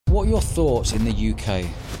What are your thoughts in the UK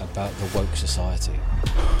about the woke society?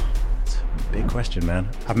 Big question, man.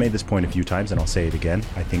 I've made this point a few times and I'll say it again.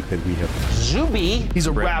 I think that we have... Zuby. He's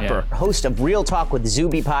a rapper. Yeah. Host of Real Talk with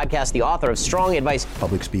Zuby podcast, the author of Strong Advice.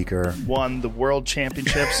 Public speaker. Won the world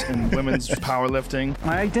championships in women's powerlifting.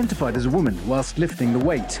 I identified as a woman whilst lifting the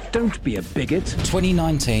weight. Don't be a bigot.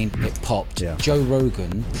 2019, it popped. Yeah. Joe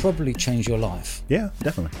Rogan probably changed your life. Yeah,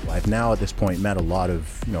 definitely. I've now at this point met a lot of,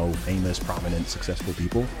 famous, prominent, successful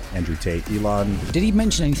people. Andrew Tate, Elon. Did he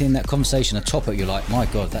mention anything in that conversation, a topic you're like, my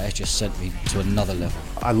God, that has just sent me to another level?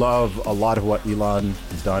 I love a lot of what Elon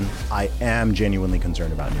has done. I am genuinely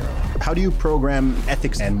concerned about Neuralink. How do you program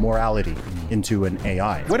ethics and morality into an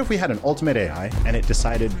AI? What if we had an ultimate AI and it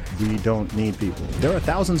decided we don't need people? There are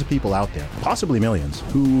thousands of people out there, possibly millions,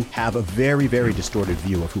 who have a very, very distorted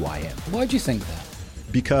view of who I am. Why do you think that?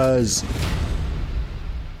 Because...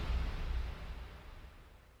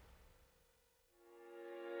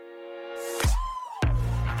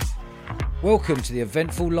 Welcome to the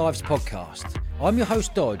Eventful Lives podcast. I'm your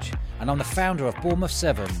host Dodge, and I'm the founder of Bournemouth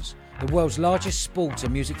Sevens, the world's largest sports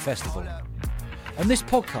and music festival. On this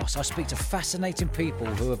podcast, I speak to fascinating people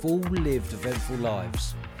who have all lived eventful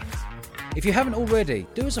lives. If you haven't already,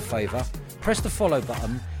 do us a favour, press the follow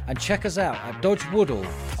button and check us out at Dodge Woodall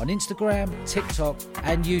on Instagram, TikTok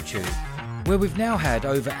and YouTube, where we've now had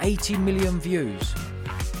over 80 million views.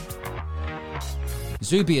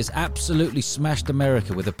 Zuby has absolutely smashed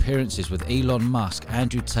America with appearances with Elon Musk,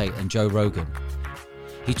 Andrew Tate and Joe Rogan.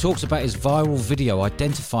 He talks about his viral video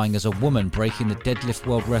identifying as a woman breaking the deadlift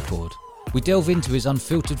world record. We delve into his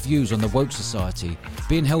unfiltered views on the woke society,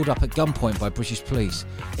 being held up at gunpoint by British police,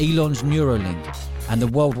 Elon's Neuralink and the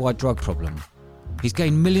worldwide drug problem. He's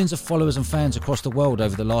gained millions of followers and fans across the world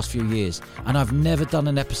over the last few years, and I've never done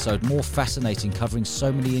an episode more fascinating covering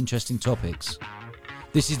so many interesting topics.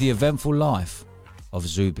 This is the eventful life of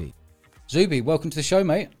Zuby. Zuby, welcome to the show,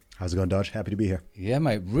 mate. How's it going, Dodge? Happy to be here. Yeah,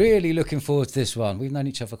 mate. Really looking forward to this one. We've known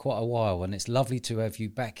each other for quite a while, and it's lovely to have you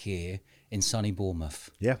back here in sunny Bournemouth.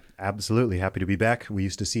 Yeah, absolutely. Happy to be back. We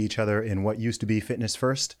used to see each other in what used to be Fitness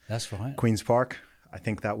First. That's right. Queen's Park. I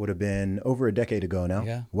think that would have been over a decade ago now.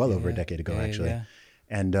 Yeah. Over a decade ago, actually. Yeah.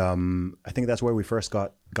 And I think that's where we first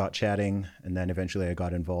got chatting, and then eventually I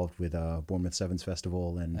got involved with Bournemouth Sevens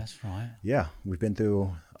Festival. And that's right. Yeah, we've been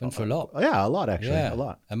through... a lot. Yeah, a lot, actually. Yeah. A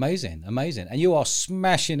lot. Amazing. And you are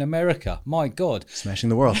smashing America. My God. Smashing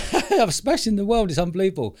the world. Smashing the world is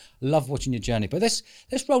unbelievable. Love watching your journey. But let's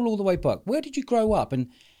roll all the way back. Where did you grow up, and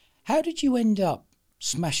how did you end up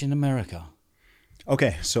smashing America?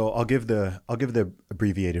 Okay, so I'll give the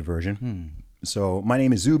abbreviated version. So my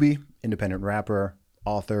name is Zuby, independent rapper,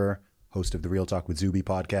 author, host of the Real Talk with Zuby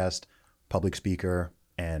podcast, public speaker,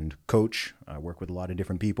 and coach. I work with a lot of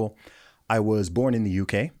different people. I was born in the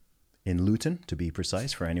UK, in Luton, to be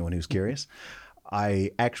precise, for anyone who's curious. I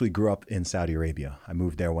actually grew up in Saudi Arabia. I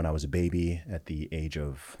moved there when I was a baby at the age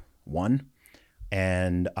of 1.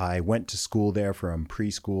 And I went to school there from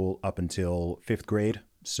preschool up until 5th grade.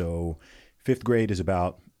 So 5th grade is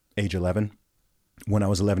about age 11. When I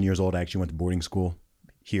was 11 years old, I actually went to boarding school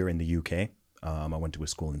here in the UK. I went to a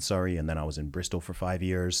school in Surrey, and then I was in Bristol for 5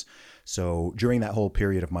 years. So during that whole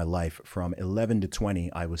period of my life, from 11 to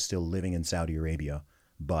 20, I was still living in Saudi Arabia,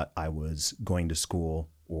 but I was going to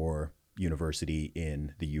school or university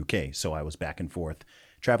in the UK. So I was back and forth,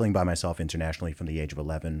 traveling by myself internationally from the age of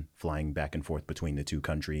 11, flying back and forth between the two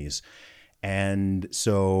countries. And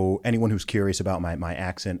so anyone who's curious about my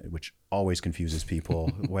accent, which always confuses people,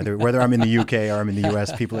 whether I'm in the UK or I'm in the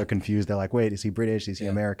US, people are confused. They're like, wait, is he British? Is he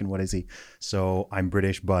American? What is he? So I'm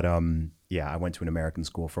British, but I went to an American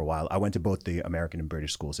school for a while. I went to both the American and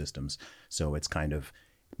British school systems. So it's kind of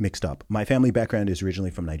mixed up. My family background is originally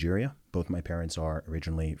from Nigeria. Both my parents are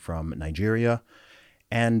originally from Nigeria.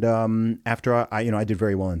 And after I did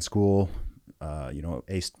very well in school,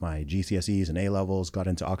 aced my GCSEs and A-levels, got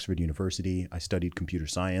into Oxford University. I studied computer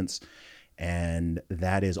science, and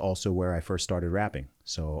that is also where I first started rapping.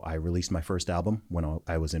 So I released my first album when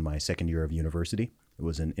I was in my second year of university. It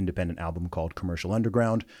was an independent album called Commercial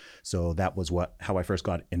Underground. So that was how I first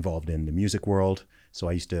got involved in the music world. So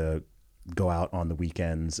I used to go out on the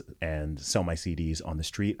weekends and sell my CDs on the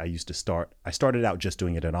street. I started out just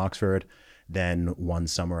doing it in Oxford. Then one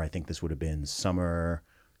summer, I think this would have been summer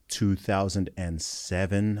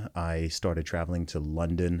 2007, I started traveling to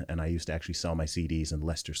London, and I used to actually sell my CDs in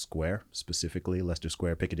Leicester Square, specifically Leicester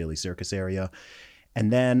Square, Piccadilly Circus area.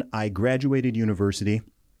 And then I graduated university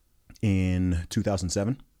in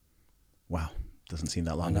 2007. Wow, Doesn't seem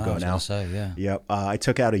that long I know, ago I was now. gonna say, yeah. Yep. I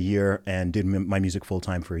took out a year and did my music full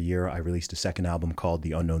time for a year. I released a second album called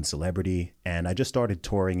The Unknown Celebrity, and I just started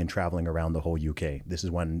touring and traveling around the whole UK. This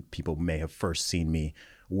is when people may have first seen me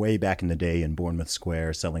way back in the day in Bournemouth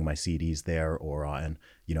Square, selling my CDs there, or on,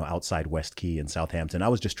 outside West Quay in Southampton. I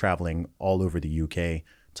was just traveling all over the UK,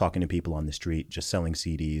 talking to people on the street, just selling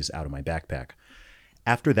CDs out of my backpack.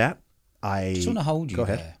 After that, I just want to hold you go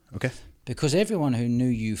ahead. there. Okay. Because everyone who knew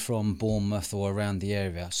you from Bournemouth or around the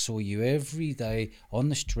area saw you every day on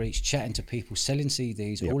the streets, chatting to people, selling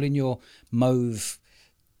CDs, all in your mauve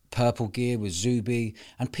purple gear with Zuby,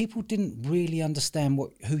 and people didn't really understand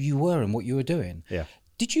who you were and what you were doing. Yeah.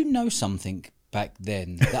 Did you know something back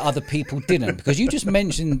then that other people didn't? Because you just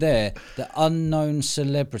mentioned there the unknown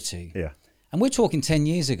celebrity. Yeah. And we're talking 10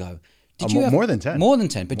 years ago. Did you more than 10. More than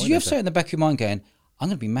 10. But More did you than have 10. something in the back of your mind going, I'm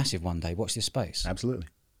going to be massive one day, watch this space? Absolutely.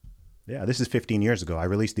 Yeah, this is 15 years ago. I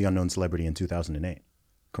released The Unknown Celebrity in 2008.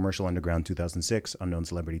 Commercial Underground 2006, Unknown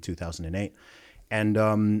Celebrity 2008.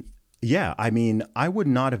 And yeah, I mean, I would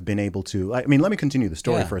not have been able to... let me continue the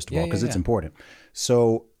story first of all, because it's important.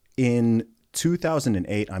 So in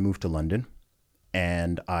 2008, I moved to London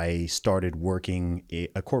and I started working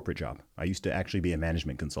a corporate job. I used to actually be a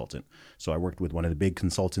management consultant. So I worked with one of the big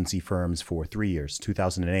consultancy firms for 3 years,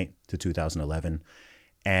 2008 to 2011.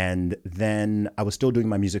 And then I was still doing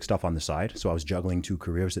my music stuff on the side. So I was juggling 2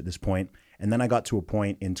 careers at this point. And then I got to a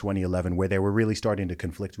point in 2011 where they were really starting to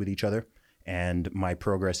conflict with each other. And my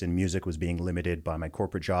progress in music was being limited by my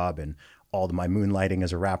corporate job, and all of my moonlighting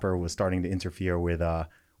as a rapper was starting to interfere with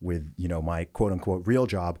my quote unquote real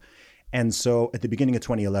job. And so at the beginning of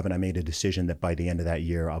 2011, I made a decision that by the end of that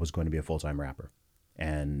year, I was going to be a full-time rapper.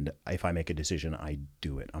 And if I make a decision, I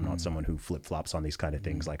do it. I'm not someone who flip-flops on these kind of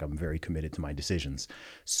things. Like, I'm very committed to my decisions.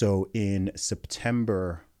 So in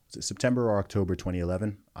September or October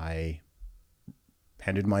 2011, I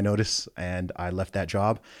handed my notice and I left that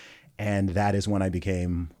job. And that is when I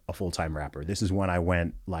became a full-time rapper. This is when I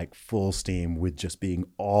went like full steam with just being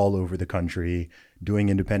all over the country, doing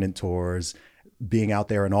independent tours, being out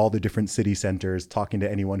there in all the different city centers, talking to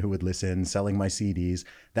anyone who would listen, selling my CDs.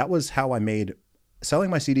 That was how I made...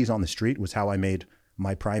 Selling my CDs on the street was how I made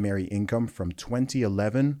my primary income from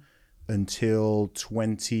 2011 until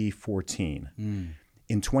 2014.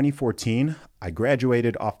 In 2014, I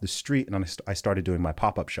graduated off the street and I started doing my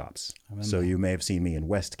pop-up shops. So you may have seen me in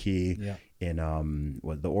West Quay, in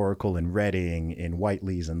the Oracle in Reading, in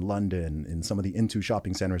Whiteley's in London, in some of the Into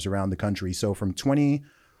shopping centers around the country. So from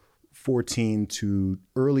 2014 to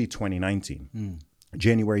early 2019,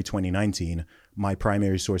 January 2019, my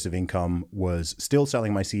primary source of income was still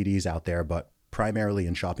selling my CDs out there, but primarily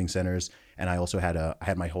in shopping centers. And I also I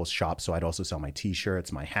had my whole shop. So I'd also sell my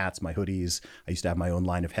t-shirts, my hats, my hoodies. I used to have my own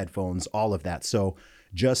line of headphones, all of that. So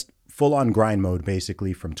just full on grind mode,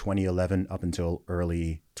 basically from 2011 up until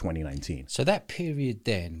early 2019. So that period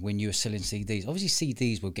then, when you were selling CDs, obviously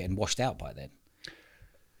CDs were getting washed out by then.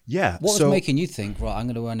 Yeah. What was making you think, right, I'm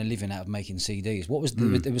going to earn a living out of making CDs? What was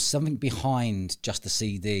there was something behind just the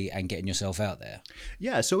CD and getting yourself out there?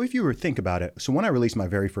 Yeah. So if you think about it, so when I released my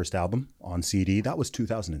very first album on CD, that was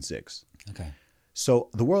 2006. Okay. So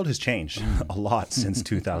the world has changed a lot since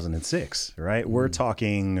 2006, right? We're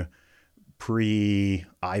talking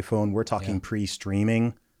pre-iPhone. We're talking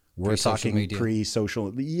pre-streaming. We're talking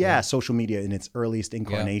pre-social. Social media in its earliest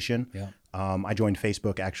incarnation. Yeah. I joined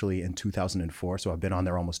Facebook actually in 2004. So I've been on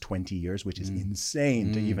there almost 20 years, which is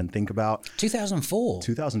insane to even think about. 2004?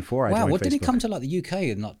 2004, I wow, joined what Facebook. did it come to like the UK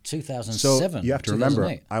in like 2007? So you have to remember,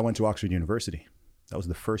 2008? I went to Oxford University. That was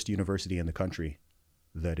the first university in the country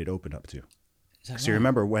that it opened up to. So you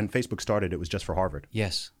remember when Facebook started, it was just for Harvard.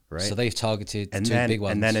 Yes. Right. So they've targeted and two then, big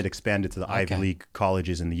ones. And then it expanded to the Ivy League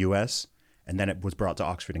colleges in the US. And then it was brought to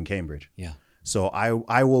Oxford and Cambridge. Yeah. So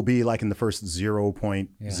I will be like in the first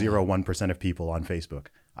 0.01% of people on Facebook.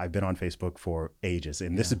 I've been on Facebook for ages.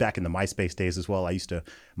 And this is back in the MySpace days as well.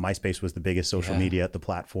 MySpace was the biggest social media at the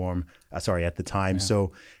platform, at the time. Yeah.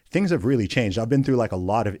 So things have really changed. I've been through like a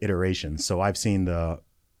lot of iterations. So I've seen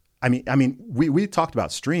we talked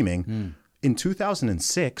about streaming. In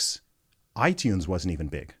 2006, iTunes wasn't even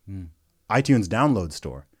big. iTunes download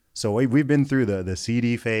store. So we've been through the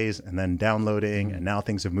CD phase and then downloading, and now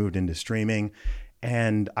things have moved into streaming.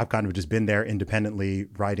 And I've kind of just been there independently,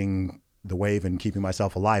 riding the wave and keeping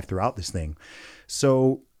myself alive throughout this thing.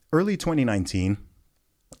 So early 2019,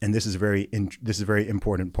 and this is a very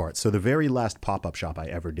important part. So the very last pop-up shop I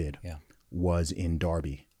ever did was in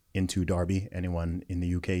Derby. Into Derby. Anyone in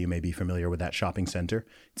the UK, you may be familiar with that shopping center.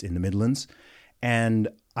 It's in the Midlands. And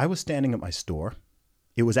I was standing at my store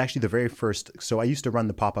it was actually the very first. So I used to run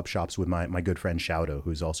the pop-up shops with my good friend Shaudo,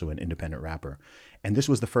 who's also an independent rapper. And this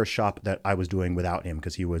was the first shop that I was doing without him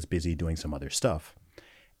because he was busy doing some other stuff.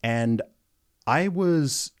 And I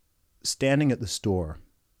was standing at the store,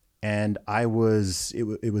 and it was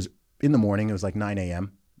in the morning. It was like 9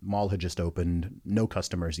 a.m. Mall had just opened, no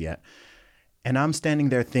customers yet. And I'm standing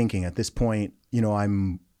there thinking at this point, you know,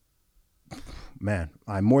 I'm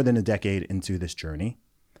more than a decade into this journey.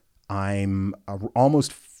 I'm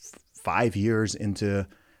almost 5 years into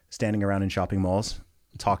standing around in shopping malls,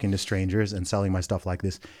 talking to strangers and selling my stuff like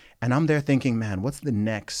this. And I'm there thinking, man, what's the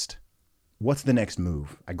next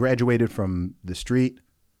move? I graduated from the street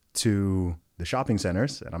to the shopping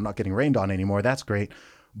centers, and I'm not getting rained on anymore. That's great.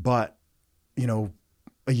 But, you know,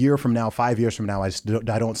 a year from now, 5 years from now, I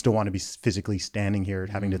don't still want to be physically standing here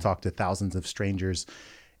having to talk to thousands of strangers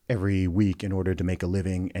every week in order to make a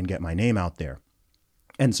living and get my name out there.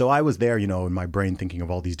 And so I was there, you know, in my brain thinking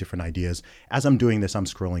of all these different ideas. As I'm doing this, I'm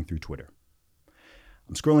scrolling through Twitter.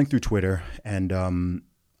 And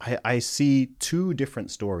I see two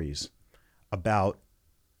different stories about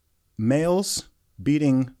males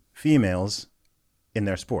beating females in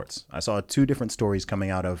their sports. I saw two different stories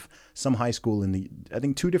coming out of some high school I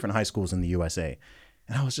think two different high schools in the USA.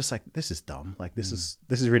 And I was just like, this is dumb. Like, this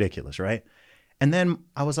is ridiculous, right? And then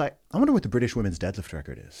I was like, I wonder what the British women's deadlift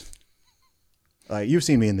record is. Like, you've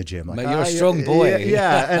seen me in the gym. Like, mate, you're a strong boy.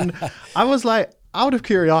 Yeah. And I was like, out of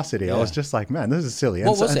curiosity, I was just like, man, this is silly.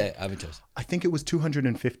 What was it? I think it was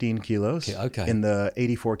 215 kilos in the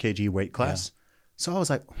 84 kg weight class. Yeah. So I was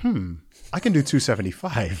like, I can do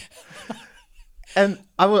 275. And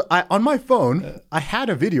I on my phone, I had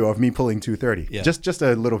a video of me pulling 230. Yeah. Just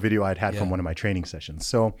a little video I'd had from one of my training sessions.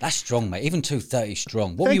 So that's strong, mate. Even 230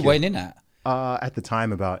 strong. What were you weighing in at? At the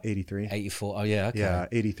time, about 83. 84. Oh, yeah. Okay. Yeah,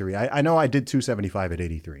 83. I know I did 275 at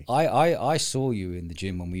 83. I saw you in the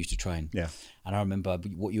gym when we used to train. Yeah. And I remember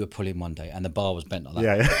what you were pulling one day, and the bar was bent like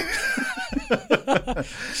that. Yeah.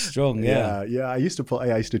 Strong, yeah. Yeah. I used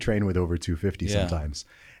to train with over 250 sometimes.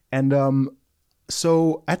 And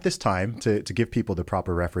so at this time, to give people the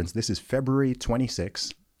proper reference, this is February 26,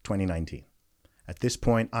 2019. At this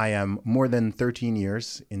point, I am more than 13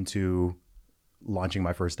 years into launching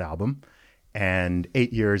my first album and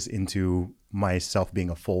 8 years into myself being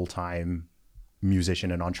a full-time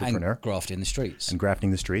musician and entrepreneur. And grafting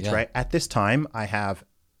the streets. Yeah. Right? At this time, I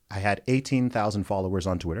had 18,000 followers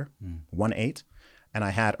on Twitter, 18, and I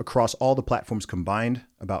had, across all the platforms combined,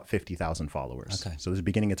 about 50,000 followers. Okay. So it was the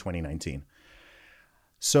beginning of 2019.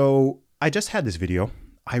 So I just had this video.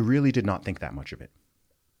 I really did not think that much of it.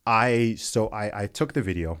 I took the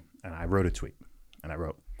video and I wrote a tweet, and I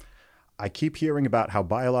wrote, I keep hearing about how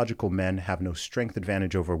biological men have no strength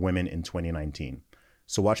advantage over women in 2019.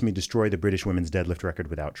 So watch me destroy the British women's deadlift record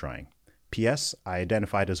without trying. P.S. I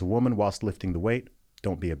identified as a woman whilst lifting the weight.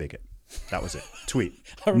 Don't be a bigot. That was it. Tweet.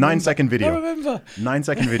 9-second video. I remember.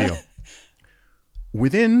 9-second video.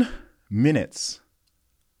 Within minutes,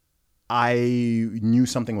 I knew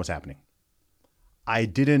something was happening. I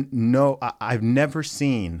didn't know. I've never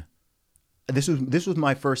seen. This was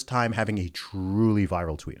my first time having a truly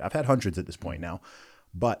viral tweet. I've had hundreds at this point now,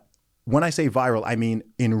 but when I say viral, I mean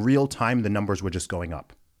in real time the numbers were just going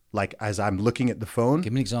up. Like as I'm looking at the phone.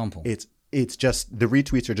 Give me an example. It's just the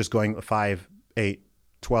retweets are just going 5, 8,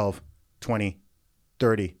 12, 20,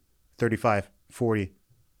 30, 35, 40,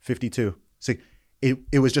 52. See,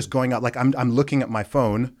 it was just going up. Like I'm looking at my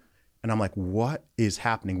phone and I'm like, what is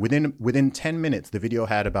happening? Within 10 minutes, the video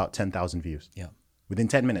had about 10,000 views. Yeah. Within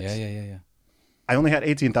 10 minutes. Yeah. I only had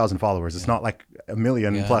 18,000 followers. It's not like a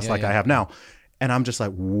million plus like I have now. And I'm just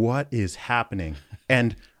like, what is happening?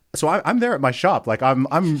 And so I'm there at my shop. Like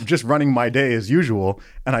I'm just running my day as usual.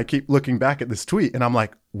 And I keep looking back at this tweet and I'm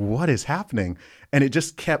like, what is happening? And it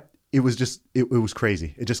was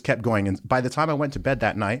crazy. It just kept going. And by the time I went to bed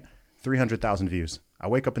that night, 300,000 views. I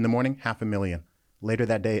wake up in the morning, 500,000. Later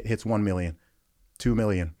that day, it hits 1 million, 2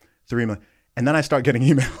 million, 3 million. And then I start getting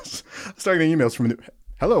emails. From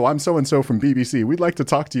hello, I'm so-and-so from BBC. We'd like to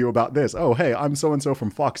talk to you about this. Oh, hey, I'm so-and-so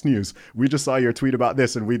from Fox News. We just saw your tweet about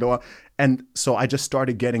this and we know. And so I just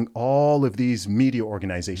started getting all of these media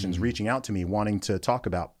organizations reaching out to me, wanting to talk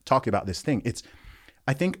about this thing.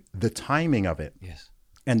 I think the timing of it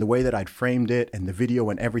and the way that I'd framed it and the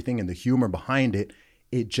video and everything and the humor behind it,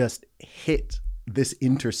 it just hit this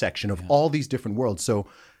intersection of all these different worlds. So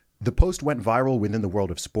the post went viral within the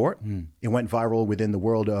world of sport. It went viral within the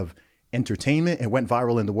world of entertainment. It went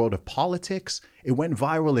viral in the world of politics. It went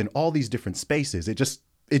viral in all these different spaces. It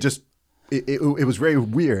was very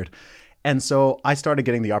weird. And so I started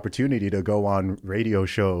getting the opportunity to go on radio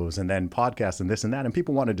shows and then podcasts and this and that. And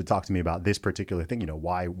people wanted to talk to me about this particular thing. You know,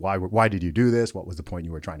 why did you do this? What was the point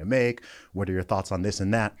you were trying to make? What are your thoughts on this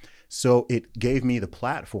and that? So it gave me the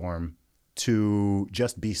platform to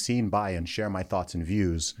just be seen by and share my thoughts and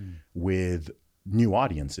views with new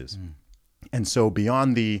audiences. And so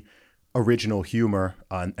beyond the original humor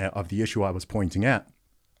of the issue I was pointing at,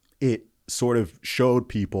 it sort of showed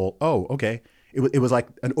people, oh, okay. It was like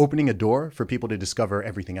opening a door for people to discover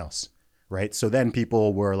everything else, right? So then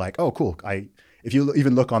people were like, oh, cool. If you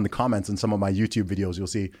even look on the comments in some of my YouTube videos, you'll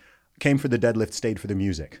see, came for the deadlift, stayed for the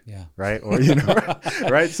music, right? Or, you know,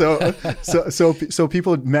 right? So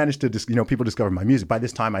people managed to, people discovered my music. By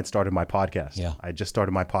this time, I'd started my podcast. Yeah. I just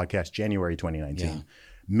started my podcast January 2019. Yeah.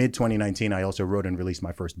 Mid 2019, I also wrote and released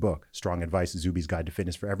my first book, Strong Advice, Zuby's Guide to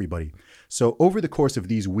Fitness for Everybody. So over the course of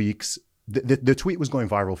these weeks, the tweet was going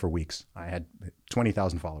viral for weeks. I had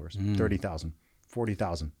 20,000 followers, 30,000,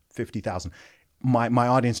 40,000, 50,000. My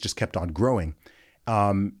audience just kept on growing.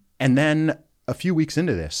 And then a few weeks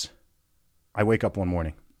into this, I wake up one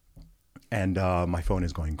morning and my phone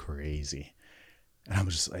is going crazy. And I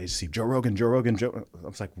just see Joe Rogan. I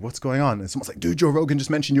was like, what's going on? And someone's like, dude, Joe Rogan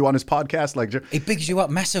just mentioned you on his podcast. Like, it bigs you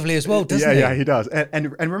up massively as well, doesn't it? Yeah, he does.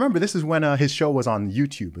 And remember, this is when his show was on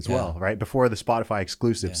YouTube as well, right? Before the Spotify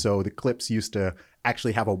exclusive. Yeah. So the clips used to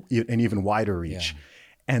actually have an even wider reach.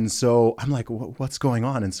 Yeah. And so I'm like, what's going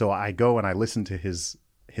on? And so I go and I listen to his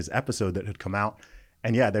episode that had come out.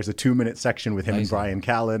 And yeah, there's a 2-minute section with him and Brian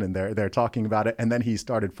Callen, and they're talking about it. And then he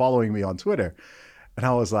started following me on Twitter. And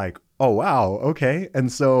I was like, oh, wow, okay. And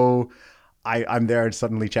so I'm there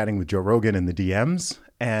suddenly chatting with Joe Rogan in the DMs.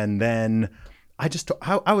 And then I just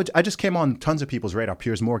came on tons of people's radar.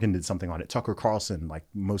 Piers Morgan did something on it. Tucker Carlson, like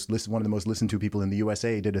one of the most listened to people in the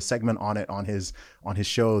USA, did a segment on it on his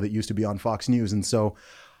show that used to be on Fox News. And so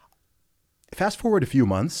fast forward a few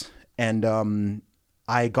months, and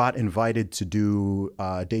I got invited to do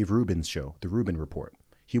Dave Rubin's show, The Rubin Report.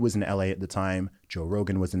 He was in LA at the time. Joe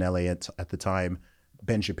Rogan was in LA at the time.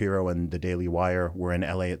 Ben Shapiro and the Daily Wire were in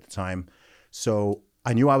LA at the time. So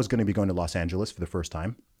I knew I was going to be going to Los Angeles for the first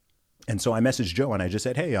time. And so I messaged Joe and I just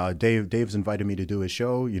said, hey, Dave's invited me to do his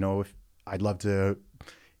show. You know, I'd love to,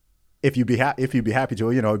 if you'd be happy to,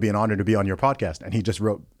 you know, it'd be an honor to be on your podcast. And he just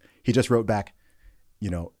wrote back, you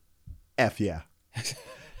know, F yeah.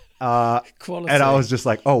 And I was just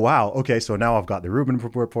like, oh, wow. Okay. So now I've got the Rubin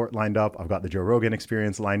Report lined up. I've got the Joe Rogan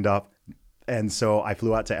Experience lined up. And so I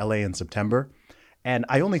flew out to LA in September. And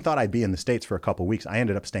I only thought I'd be in the States for a couple of weeks. I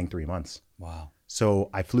ended up staying 3 months. Wow.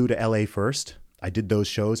 So I flew to LA first. I did those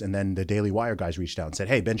shows. And then the Daily Wire guys reached out and said,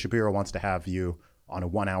 hey, Ben Shapiro wants to have you on a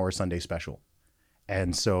 1-hour Sunday special.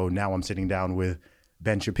 And so now I'm sitting down with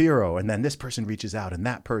Ben Shapiro. And then this person reaches out and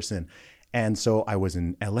that person. And so I was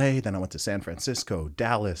in LA. Then I went to San Francisco,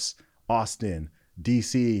 Dallas, Austin,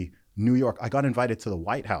 DC, New York. I got invited to the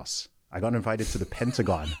White House. I got invited to the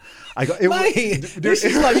Pentagon. This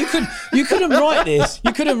is like you couldn't write this.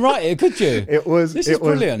 You couldn't write it, could you? It was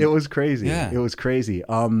brilliant. It was crazy. Yeah. It was crazy.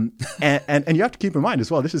 And you have to keep in mind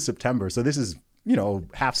as well. This is September, so this is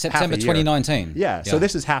September 2019. Yeah. So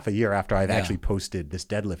this is half a year after I've actually posted this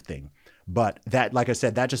deadlift thing. But that, like I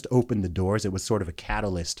said, that just opened the doors. It was sort of a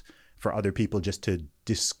catalyst for other people just to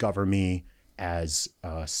discover me as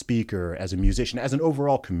a speaker, as a musician, as an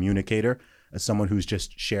overall communicator, as someone who's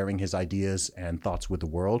just sharing his ideas and thoughts with the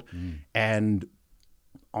world. And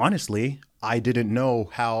honestly, I didn't know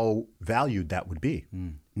how valued that would be.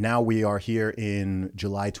 Now we are here in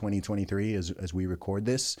July 2023 as we record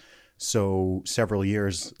this. So several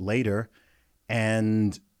years later,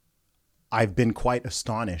 and I've been quite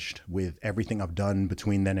astonished with everything I've done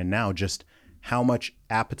between then and now, just how much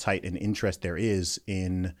appetite and interest there is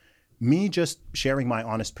in me just sharing my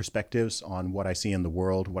honest perspectives on what I see in the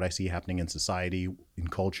world, what I see happening in society, in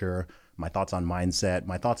culture, my thoughts on mindset,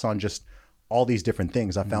 my thoughts on just all these different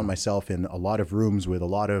things. I found myself in a lot of rooms with a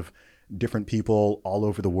lot of different people all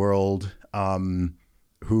over the world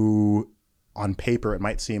who on paper, it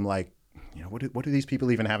might seem like, you know, what do these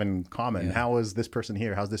people even have in common? Yeah. How is this person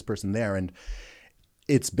here? How's this person there? And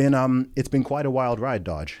it's been quite a wild ride,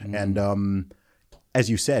 Dodge. And as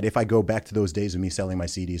you said, if I go back to those days of me selling my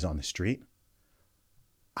CDs on the street,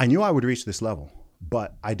 I knew I would reach this level,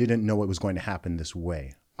 but I didn't know it was going to happen this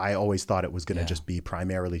way. I always thought it was going to just be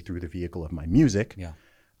primarily through the vehicle of my music,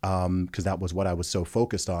 because that was what I was so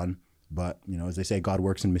focused on. But, you know, as they say, God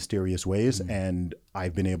works in mysterious ways, and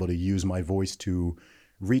I've been able to use my voice to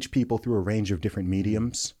reach people through a range of different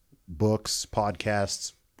mediums, books,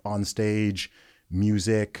 podcasts, on stage,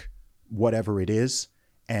 music, whatever it is.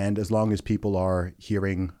 And as long as people are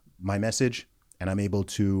hearing my message and I'm able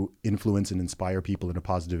to influence and inspire people in a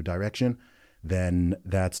positive direction, then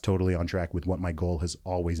that's totally on track with what my goal has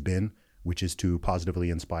always been, which is to positively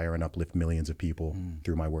inspire and uplift millions of people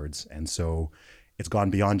through my words. And so it's gone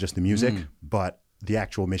beyond just the music, but the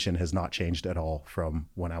actual mission has not changed at all from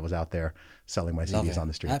when I was out there selling my CDs on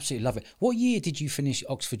the street. Absolutely love it. What year did you finish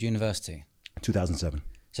Oxford University? 2007.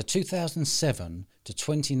 So 2007 to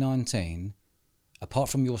 2019, apart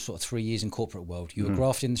from your sort of 3 years in corporate world, you were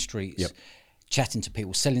grafting the streets, chatting to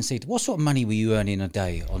people, selling seeds. What sort of money were you earning a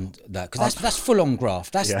day on that? Because that's full on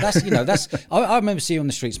graft. That's I remember seeing you on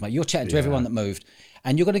the streets, mate. You're chatting to everyone that moved,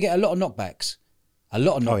 and you're going to get a lot of knockbacks. And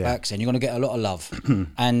you're going to get a lot of love.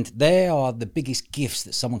 And they are the biggest gifts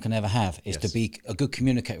that someone can ever have, is to be a good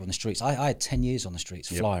communicator on the streets. I had 10 years on the streets,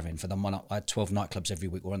 flyering for them. I had 12 nightclubs every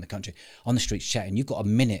week around the country, on the streets chatting. You've got a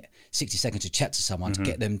minute, 60 seconds to chat to someone to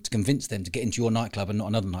get them, to convince them to get into your nightclub and not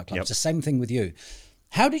another nightclub. It's the same thing with you.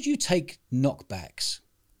 How did you take knockbacks?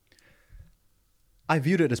 I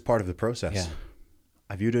viewed it as part of the process. Yeah.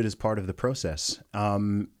 I viewed it as part of the process.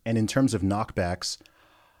 And in terms of knockbacks,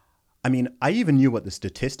 I mean, I even knew what the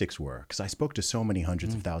statistics were because I spoke to so many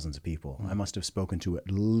hundreds of thousands of people. I must have spoken to at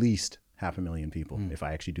least 500,000 people if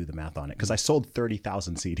I actually do the math on it, because I sold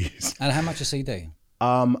 30,000 CDs. And how much a CD?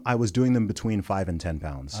 I was doing them between £5 and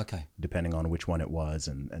 £10, Okay. depending on which one it was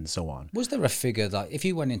and so on. Was there a figure that if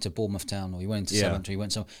you went into Bournemouth Town or you went into Southampton, you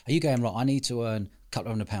went somewhere, are you going, right, I need to earn a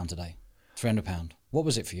couple of £100 a day, £300? What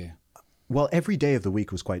was it for you? Well, every day of the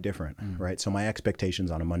week was quite different, right? So my expectations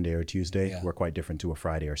on a Monday or Tuesday were quite different to a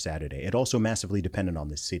Friday or Saturday. It also massively depended on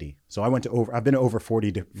the city. So I've been to over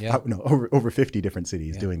 50 different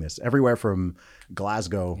cities doing this. Everywhere from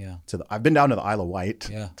Glasgow I've been down to the Isle of Wight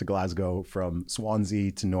to Glasgow, from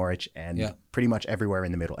Swansea to Norwich, and pretty much everywhere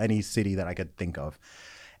in the middle, any city that I could think of.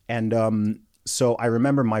 And so I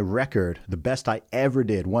remember my record, the best I ever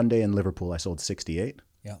did, one day in Liverpool, I sold 68.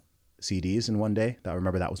 CDs in one day. I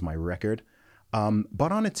remember that was my record.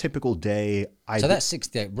 But on a typical day, So that's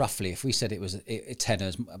 68 roughly. If we said it was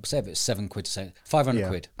tenors, say if it's £7 to say 500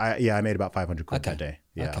 quid. I made about 500 quid that day.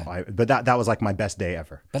 Yeah, but that was like my best day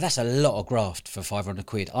ever. But that's a lot of graft for 500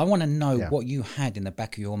 quid. I want to know what you had in the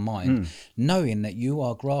back of your mind, knowing that you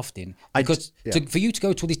are grafting. Because for you to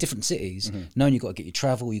go to all these different cities, knowing you've got to get your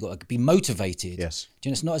travel, you've got to be motivated. Yes. Do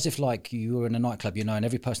you know, it's not as if like you were in a nightclub, and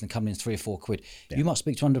every person coming in is 3 or 4 quid. You might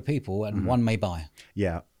speak to 100 people and one may buy.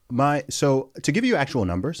 Yeah. So to give you actual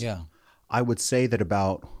numbers, I would say that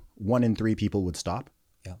about 1 in 3 people would stop.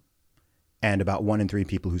 Yeah. And about 1 in 3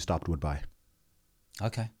 people who stopped would buy.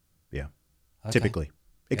 Okay. Yeah. Okay. Typically.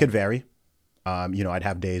 It could vary. I'd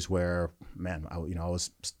have days where, I was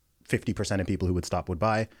 50% of people who would stop would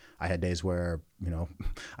buy. I had days where,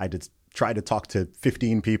 I did try to talk to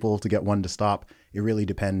 15 people to get one to stop. It really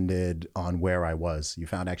depended on where I was. You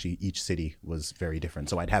found actually each city was very different.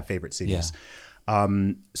 So I'd have favorite cities.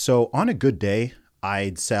 So on a good day,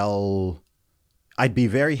 I'd be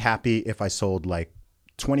very happy if I sold like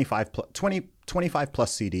 25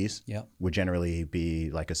 plus CDs. Would generally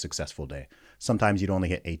be like a successful day. Sometimes you'd only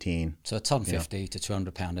hit 18. So £150 to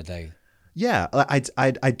 £200 a day. Yeah,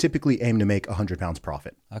 I'd typically aim to make £100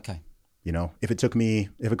 profit. Okay. If it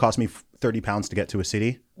cost me £30 to get to a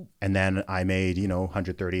city, and then I made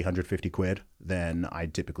 130, 150 quid, then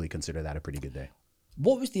I'd typically consider that a pretty good day.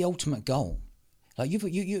 What was the ultimate goal? Like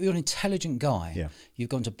you're an intelligent guy. Yeah. You've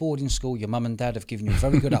gone to boarding school. Your mum and dad have given you a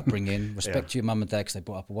very good upbringing. Respect to your mum and dad because they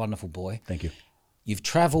brought up a wonderful boy. Thank you. You've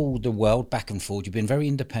travelled the world back and forth. You've been very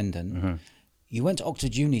independent. You went to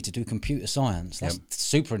Oxford Uni to do computer science. That's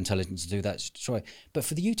super intelligent to do that. But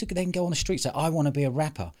for you to then go on the street and say, I want to be a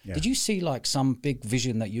rapper. Did you see like some big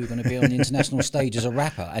vision that you were going to be on the international stage as a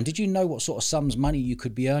rapper? And did you know what sort of sums money you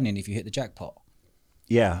could be earning if you hit the jackpot?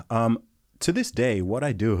 Yeah. To this day, what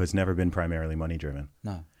I do has never been primarily money driven.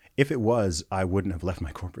 No. If it was, I wouldn't have left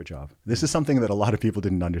my corporate job. This is something that a lot of people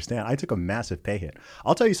didn't understand. I took a massive pay hit.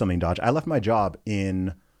 I'll tell you something, Dodge. I left my job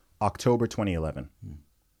in October 2011.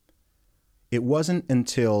 It wasn't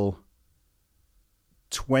until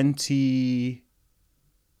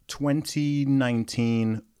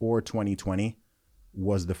 2019 or 2020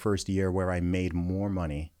 was the first year where I made more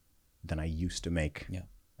money than I used to make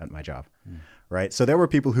at my job. Right. So there were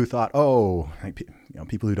people who thought,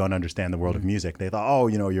 people who don't understand the world of music, they thought,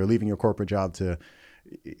 you're leaving your corporate job to,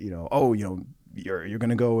 you're going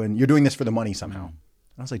to go and you're doing this for the money somehow.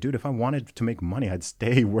 I was like, dude, if I wanted to make money, I'd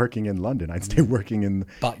stay working in London. I'd stay working in the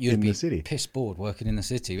city. But you'd be piss bored working in the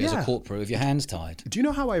city as a corporate with your hands tied. Do you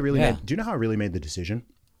know how I really made the decision?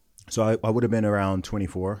 So I would have been around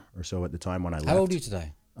 24 or so at the time when I left. How old are you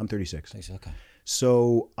today? I'm 36. Okay.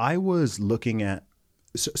 So I was looking at,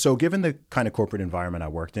 so given the kind of corporate environment I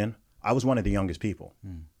worked in, I was one of the youngest people,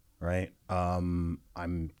 right?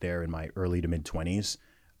 I'm there in my early to mid 20s.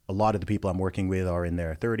 A lot of the people I'm working with are in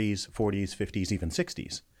their 30s, 40s, 50s, even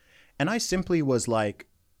 60s. And I simply was like,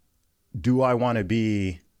 do I want to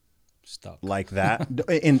be Stuck like that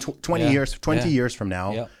in 20 years from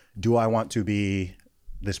now? Yeah. Do I want to be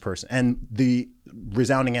this person? And the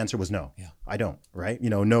resounding answer was no. Yeah. I don't, right?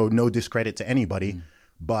 No discredit to anybody,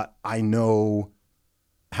 but I know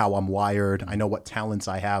how I'm wired. I know what talents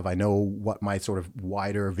I have. I know what my sort of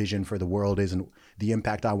wider vision for the world is and the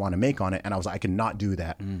impact I want to make on it. And I was like, I cannot do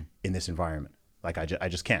that in this environment. Like I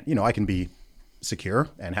just can't. I can be secure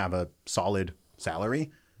and have a solid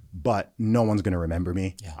salary, but no one's going to remember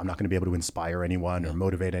me. Yeah. I'm not going to be able to inspire anyone or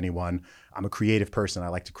motivate anyone. I'm a creative person. I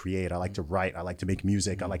like to create. I like to write. I like to make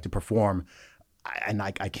music. I like to perform.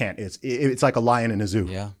 I can't. It's like a lion in a zoo.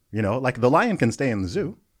 Yeah. Like the lion can stay in the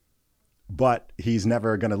zoo, but he's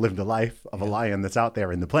never going to live the life of a lion that's out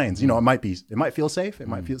there in the plains. It might feel safe. It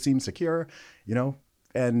might seem secure,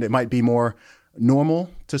 and it might be more normal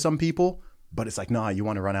to some people, but it's like, nah, you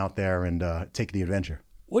want to run out there and take the adventure.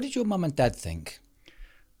 What did your mum and dad think?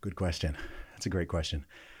 Good question. That's a great question.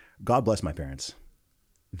 God bless my parents.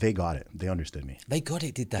 They got it. They understood me. They got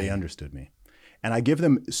it, did they? They understood me. And I give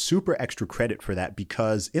them super extra credit for that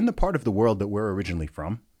because in the part of the world that we're originally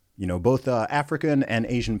from, both African and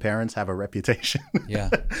Asian parents have a reputation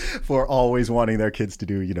for always wanting their kids to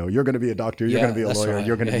do, you're going to be a doctor, you're going to be a lawyer,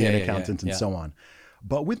 you're going to be an accountant and so on.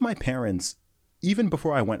 But with my parents, even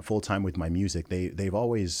before I went full time with my music, they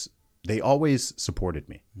always supported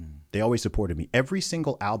me. They always supported me. Every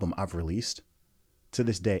single album I've released to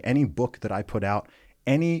this day, any book that I put out,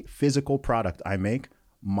 any physical product I make,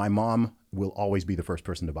 my mom will always be the first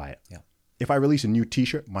person to buy it. Yeah. If I release a new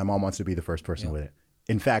T-shirt, my mom wants to be the first person with it.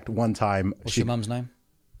 In fact, one time... What's your mum's name?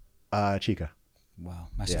 Chica. Wow,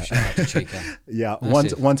 massive shout out to Chica. Yeah,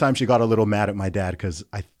 one time she got a little mad at my dad because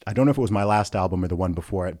I don't know if it was my last album or the one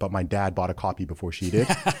before it, but my dad bought a copy before she did.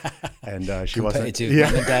 And she wasn't...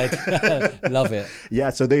 Mum and dad. Love it. Yeah,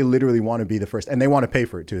 so they literally want to be the first. And they want to pay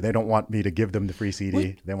for it too. They don't want me to give them the free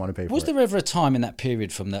CD. They want to pay for it. Was there ever a time in that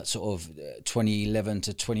period from that sort of 2011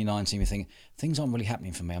 to 2019 you think, things aren't really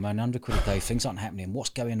happening for me. I'm earning £100 a day. Things aren't happening. What's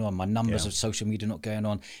going on? My numbers of social media not going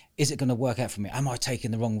on. Is it going to work out for me? Am I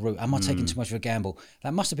taking the wrong route? Am I taking too much of a gamble?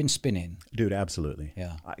 That must have been spinning. Dude, absolutely.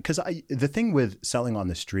 Yeah. Because the thing with selling on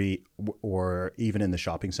the street or even in the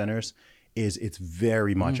shopping centers is it's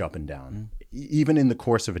very much up and down. Even in the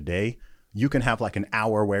course of a day, you can have like an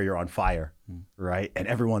hour where you're on fire, right? And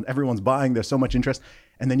everyone's buying. There's so much interest.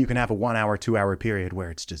 And then you can have a 1 hour, 2 hour period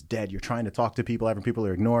where it's just dead. You're trying to talk to people. Every people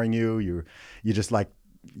are ignoring you. You just like,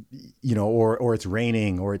 or it's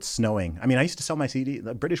raining or it's snowing. I mean, I used to sell my CD.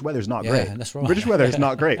 The British weather's not great. Yeah, that's right. British weather is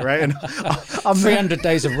not great, right? And I'm 300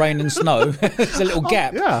 days of rain and snow. There's a little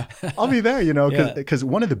gap. I'll be there, because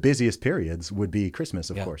one of the busiest periods would be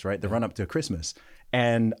Christmas, of course, right? The run up to Christmas.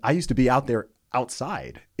 And I used to be out there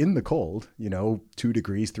outside in the cold, 2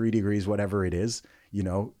 degrees, 3 degrees, whatever it is,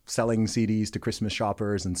 selling CDs to Christmas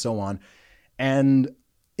shoppers and so on. And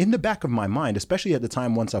in the back of my mind, especially at the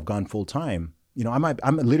time, once I've gone full time, I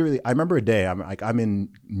remember a day, I'm in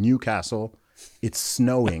Newcastle. It's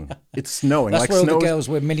snowing. It's snowing. That's like where all the girls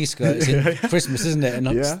wear miniskirts in Christmas, isn't it? And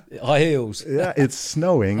high heels. Yeah, it's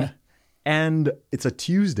snowing. And it's a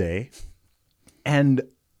Tuesday. And,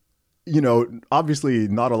 obviously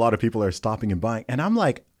not a lot of people are stopping and buying. And I'm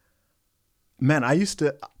like, man,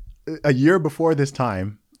 a year before this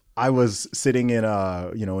time, I was sitting in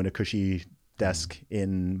a cushy desk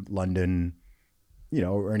in London,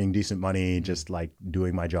 earning decent money, just like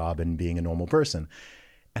doing my job and being a normal person.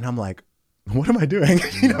 And I'm like, what am I doing?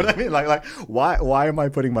 You know what I mean? Like why am I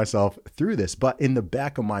putting myself through this? But in the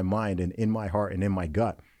back of my mind and in my heart and in my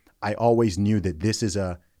gut, I always knew that this is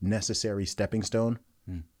a necessary stepping stone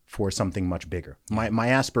for something much bigger. My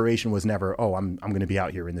aspiration was never, I'm going to be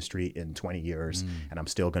out here in the street in 20 years and I'm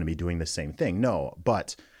still going to be doing the same thing. No,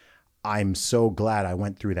 but I'm so glad I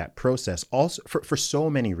went through that process also for so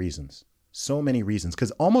many reasons. So many reasons,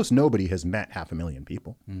 because almost nobody has met 500,000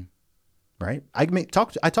 people, right? I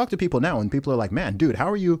talk to people now, and people are like, "Man, dude, how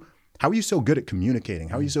are you so good at communicating?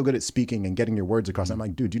 How are you so good at speaking and getting your words across?" I'm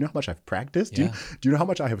like, "Dude, do you know how much I've practiced? Do you know how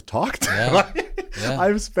much I have talked?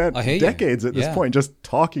 I've spent decades at this point just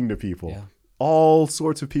talking to people." Yeah. All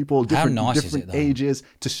sorts of people, different ages,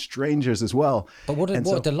 to strangers as well. But what a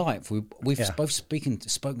delight. We've both spoken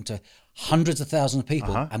to hundreds of thousands of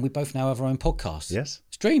people, and we both now have our own podcast. Yes.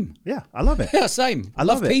 Stream. Yeah, I love it. Yeah, same. I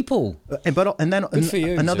love people. And then good for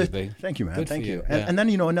you, another. Zuby. Thank you, man. Good Thank you. Yeah. And then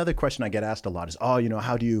another question I get asked a lot is, how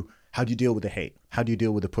do you deal with the hate? How do you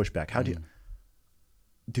deal with the pushback?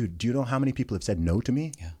 Dude, do you know how many people have said no to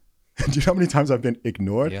me? Yeah. Do you know how many times I've been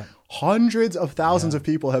ignored? Yeah. Hundreds of thousands of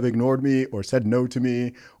people have ignored me or said no to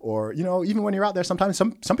me. Or, you know, even when you're out there, sometimes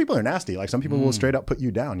some people are nasty. Like some people will straight up put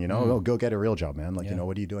you down, you know, oh, go get a real job, man. Like, you know,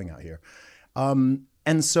 what are you doing out here? And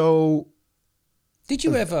so. Did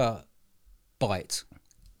you ever bite?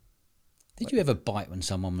 Did you ever bite when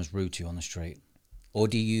someone was rude to you on the street? Or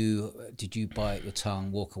did you bite your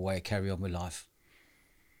tongue, walk away, carry on with life?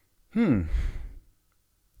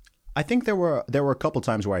 I think there were a couple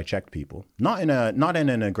times where I checked people, not in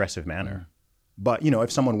an aggressive manner, but you know,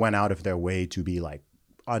 if someone went out of their way to be like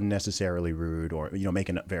unnecessarily rude or, you know,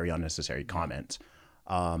 making a very unnecessary comment.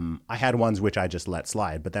 I had ones which I just let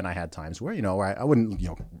slide, but then I had times where, you know, I wouldn't, you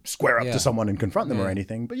know, square up to someone and confront them or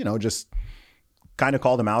anything, but, you know, just kind of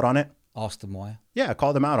call them out on it. Ask them why. Yeah,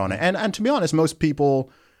 call them out on it. And to be honest, most people,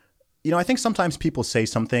 you know, I think sometimes people say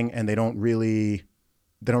something and they don't really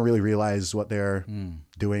realize what they're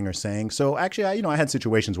doing or saying. So actually, I had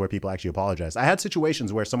situations where people actually apologized. I had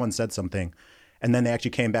situations where someone said something and then they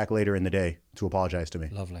actually came back later in the day to apologize to me.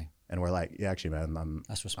 Lovely. And we're like, yeah, actually, man,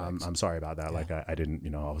 that's respect. I'm sorry about that. Yeah. Like I didn't, you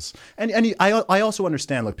know, I was, and I also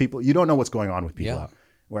understand, like people, you don't know what's going on with people out.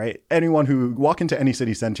 Right? Anyone who walk into any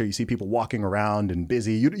city center, you see people walking around and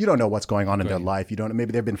busy. You don't know what's going on in their life. You don't.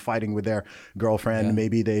 Maybe they've been fighting with their girlfriend. Yeah.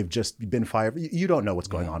 Maybe they've just been fired. You don't know what's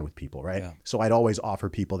going on with people, right? Yeah. So I'd always offer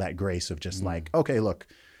people that grace of just like, okay, look,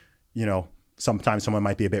 you know, sometimes someone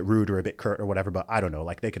might be a bit rude or a bit curt or whatever, but I don't know.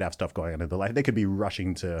 Like they could have stuff going on in their life. They could be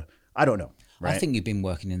rushing to, I don't know. Right? I think you've been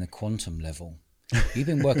working in the quantum level. You've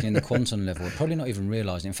been working in the quantum level, probably not even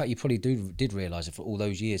realizing. In fact, you probably did realize it for all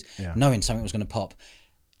those years, knowing something was going to pop.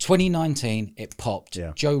 2019, it popped.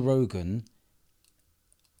 Yeah. Joe Rogan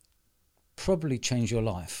probably changed your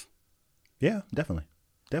life. Yeah, definitely.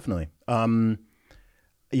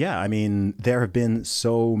 Yeah, I mean, there have been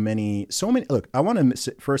so many. Look, I want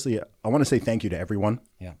to say thank you to everyone.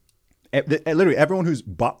 Yeah. Literally everyone who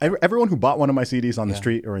bought one of my CDs on the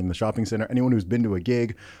street or in the shopping center, anyone who's been to a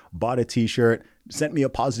gig, bought a T-shirt, sent me a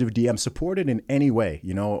positive DM, supported in any way,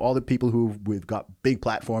 you know, all the people we've got big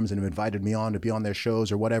platforms and have invited me on to be on their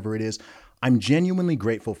shows or whatever it is. I'm genuinely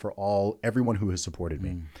grateful for everyone who has supported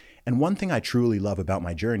me. And one thing I truly love about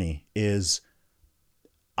my journey is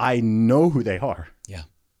I know who they are. Yeah.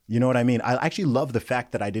 You know what I mean? I actually love the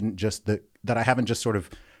fact that that I haven't just sort of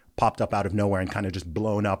popped up out of nowhere and kind of just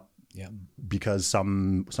blown up. Yeah, because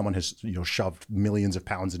someone has, you know, shoved millions of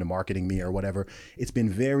pounds into marketing me or whatever. It's been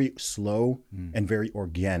very slow and very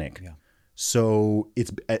organic. Yeah. So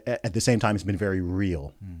it's at the same time it's been very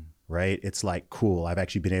real, right? It's like cool. I've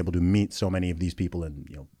actually been able to meet so many of these people and,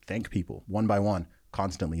 you know, thank people one by one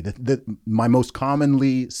constantly. My most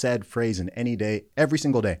commonly said phrase in any day, every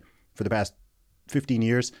single day for the past 15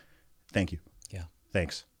 years, thank you. Yeah.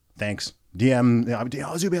 Thanks. DM,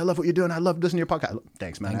 oh, Zuby, I love what you're doing. I love listening to your podcast.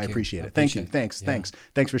 Thanks, man. I appreciate it. Thank you. Thanks.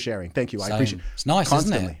 Thanks for sharing. Thank you. Same. I appreciate it. It's nice,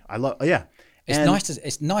 constantly. Isn't it? I love, yeah.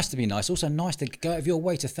 It's nice to be nice. Also nice to go out of your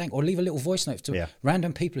way to thank or leave a little voice note to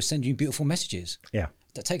random people who send you beautiful messages. Yeah.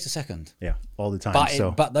 That takes a second. Yeah, all the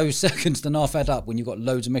time. But those seconds don't half add up when you've got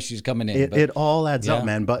loads of messages coming in. It all adds up,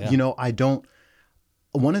 man. But, you know,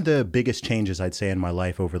 one of the biggest changes I'd say in my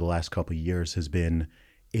life over the last couple of years has been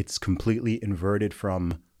it's completely inverted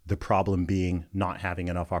from the problem being not having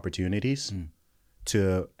enough opportunities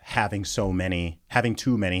to having too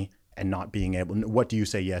many and not being able. What do you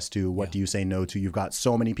say yes to? What do you say no to? You've got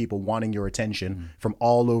so many people wanting your attention from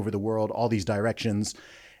all over the world, all these directions.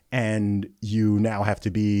 And you now have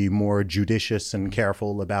to be more judicious and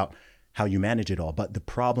careful about how you manage it all. But the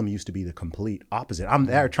problem used to be the complete opposite. I'm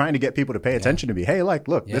there trying to get people to pay attention to me. Hey, like,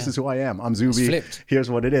 look, this is who I am. I'm Zuby. Here's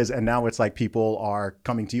what it is. And now it's like people are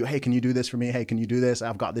coming to you. Hey, can you do this for me? Hey, can you do this?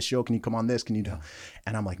 I've got this show. Can you come on this? Can you do?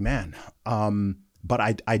 And I'm like, man, but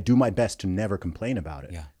I do my best to never complain about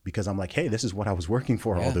it because I'm like, hey, this is what I was working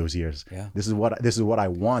for all those years. Yeah. This is what I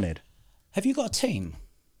wanted. Have you got a team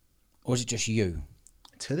or is it just you?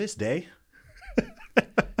 To this day,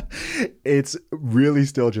 it's really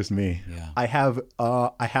still just me. Yeah. I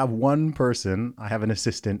have one person. I have an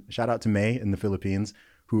assistant. Shout out to May in the Philippines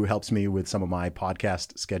who helps me with some of my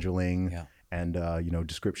podcast scheduling and you know,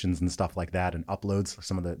 descriptions and stuff like that and uploads,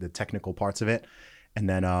 some of the technical parts of it. And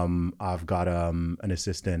then I've got an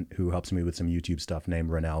assistant who helps me with some YouTube stuff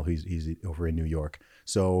named Renell. He's over in New York.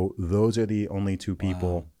 So those are the only two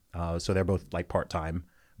people. Wow. So they're both like part-time.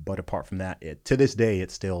 But apart from that, to this day,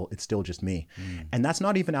 it's still just me. And that's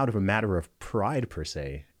not even out of a matter of pride per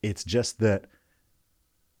se. It's just that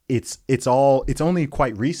it's only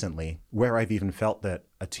quite recently where I've even felt that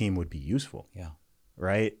a team would be useful. Yeah.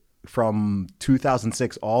 Right? From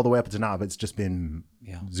 2006 all the way up to now, it's just been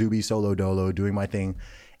Zuby solo dolo doing my thing.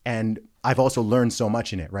 And I've also learned so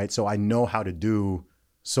much in it, right? So I know how to do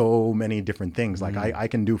so many different things. Like I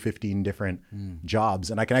can do 15 different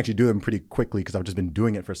jobs, and I can actually do them pretty quickly because I've just been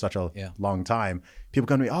doing it for such a long time. People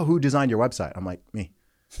come to me, oh, who designed your website? I'm like, me.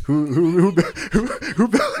 Who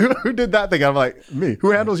did that thing? I'm like, me.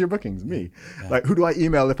 Who handles your bookings? Me. Like, who do I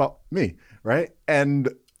email me, right? And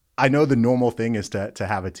I know the normal thing is to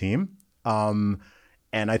have a team. And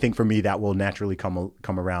I think for me, that will naturally come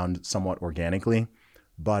around somewhat organically.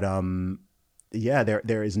 But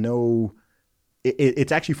there is no,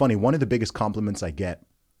 it's actually funny. One of the biggest compliments I get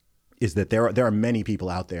is that there are many people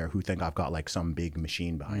out there who think I've got like some big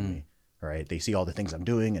machine behind me. Right? They see all the things I'm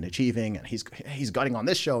doing and achieving, and he's gutting on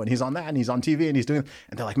this show, and he's on that, and he's on TV, and he's doing,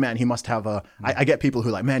 and they're like, man, he must have a. I get people who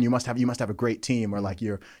are like, man, you must have a great team, or like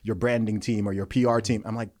your branding team or your PR team.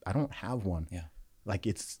 I'm like, I don't have one. Yeah. Like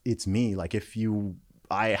it's me. Like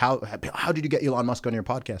how did you get Elon Musk on your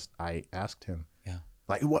podcast? I asked him. Yeah.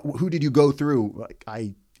 Like who did you go through? Like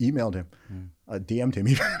I emailed him, DM'd him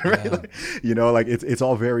even, right? Like, like it's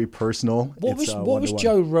all very personal. What was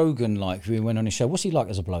Joe Rogan like when he went on his show? What's he like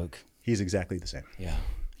as a bloke? He's exactly the same. Yeah.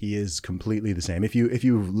 He is completely the same. If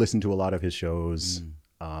you listen to a lot of his shows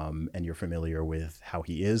and you're familiar with how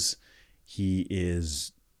he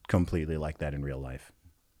is completely like that in real life.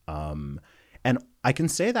 And I can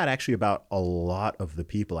say that actually about a lot of the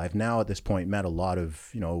people. I've now at this point met a lot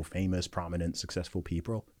of, famous, prominent, successful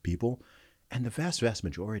people, and the vast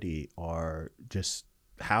majority are just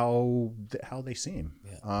how they seem.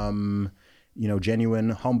 Yeah. Genuine,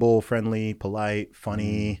 humble, friendly, polite,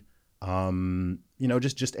 funny,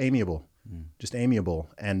 just amiable,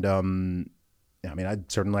 And,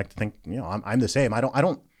 I'd certainly like to think, I'm the same. I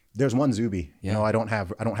don't, there's one Zuby, I don't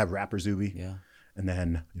have rapper Zuby. Yeah. And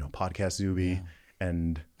then, podcast Zuby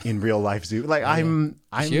and in real life Zuby. Like I'm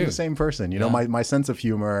the same person, my sense of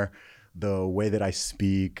humor, the way that I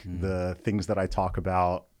speak, the things that I talk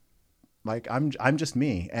about, like I'm just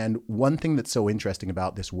me. And one thing that's so interesting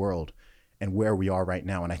about this world and where we are right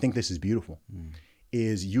now, and I think this is beautiful,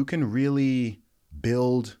 is you can really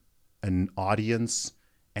build an audience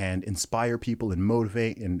and inspire people and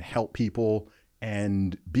motivate and help people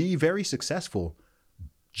and be very successful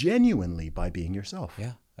genuinely by being yourself.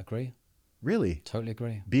 Yeah, agree. Really. Totally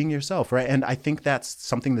agree. Being yourself, right? And I think that's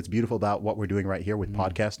something that's beautiful about what we're doing right here with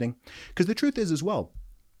podcasting. Because the truth is as well,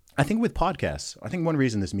 I think with podcasts, I think one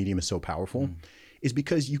reason this medium is so powerful is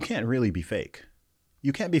because you can't really be fake.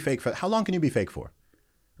 You can't be fake how long can you be fake for?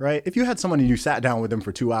 Right? If you had someone and you sat down with them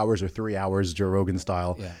for 2 hours or 3 hours, Joe Rogan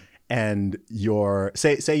style, and you're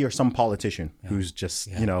say you're some politician who's just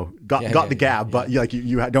got the gab, but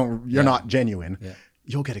you're not genuine. Yeah.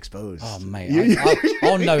 You'll get exposed. Oh mate,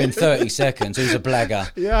 I'll know in 30 seconds who's a blagger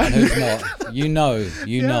and who's not. You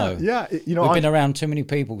know. Yeah, we've been around too many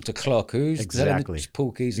people to clock who's telling the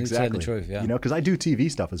porkies and telling the truth. Yeah, because I do TV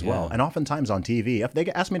stuff as well, and oftentimes on TV, if they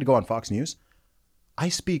ask me to go on Fox News, I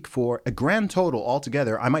speak for a grand total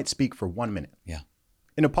altogether. I might speak for 1 minute. Yeah.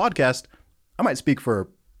 In a podcast, I might speak for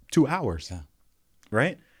 2 hours. Yeah.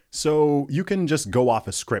 Right? So you can just go off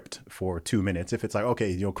a script for 2 minutes. If it's like,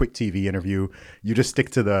 okay, quick TV interview, you just stick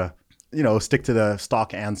to the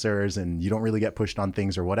stock answers and you don't really get pushed on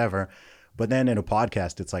things or whatever. But then in a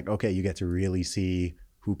podcast, it's like, okay, you get to really see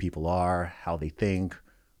who people are, how they think,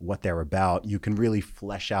 what they're about. You can really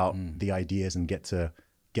flesh out the ideas and get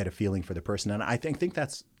a feeling for the person. And I think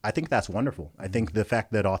that's wonderful. I think the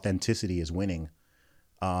fact that authenticity is winning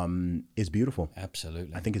is beautiful.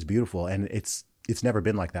 Absolutely. I think it's beautiful. And it's never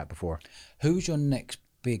been like that before. Who's your next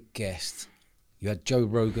big guest? You had Joe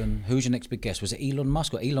Rogan. Who's your next big guest? Was it Elon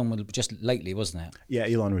Musk? Or Elon was just lately, wasn't it? Yeah,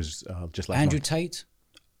 Elon was just last Andrew month. Tate?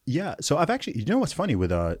 Yeah. So I've actually, what's funny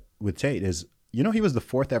with Tate is, he was the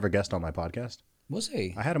 4th ever guest on my podcast. Was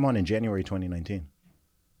he? I had him on in January 2019.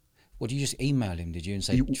 Well, did you just email him, did you, and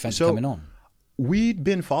say, do you fancy coming on? We'd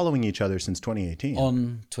been following each other since 2018.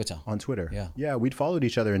 On Twitter? On Twitter. Yeah. Yeah, we'd followed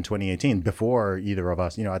each other in 2018 before either of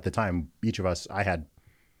us, at the time, each of us, I had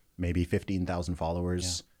maybe 15,000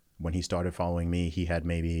 followers. Yeah. When he started following me, he had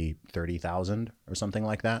maybe 30,000 or something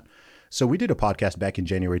like that. So we did a podcast back in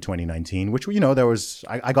January 2019, which, there was,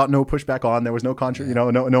 I got no pushback on. There was no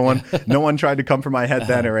no one tried to come for my head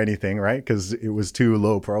then or anything, right? Because it was too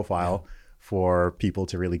low profile for people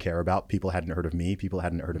to really care about. People hadn't heard of me. People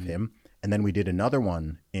hadn't heard of him. And then we did another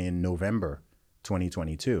one in November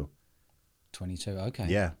 2022. 22, okay.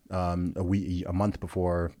 Yeah, a month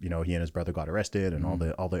before he and his brother got arrested and all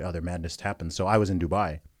the other madness happened. So I was in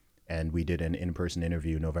Dubai, and we did an in-person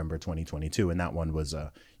interview November 2022, and that one was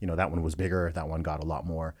that one was bigger. That one got a lot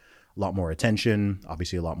more lot more attention,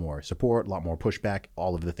 obviously a lot more support, a lot more pushback,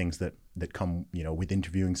 all of the things that come, with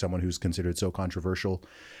interviewing someone who's considered so controversial.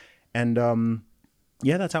 And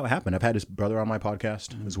yeah, that's how it happened. I've had his brother on my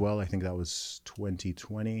podcast as well. I think that was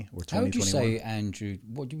 2020 or 2021. How would you say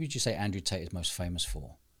what would you say Andrew Tate is most famous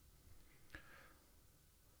for?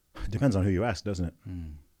 Depends on who you ask, doesn't it?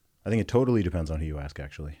 I think it totally depends on who you ask,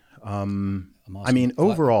 actually. I mean,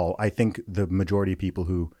 overall, I think the majority of people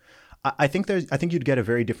who, I think you'd get a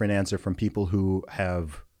very different answer from people who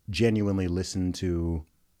have genuinely listened to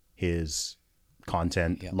his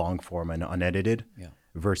content, long form and unedited,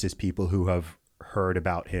 versus people who have heard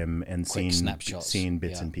about him and seen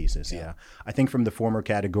bits and pieces. Yeah. I think from the former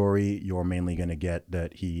category, you're mainly going to get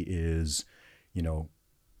that he is,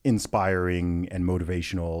 inspiring and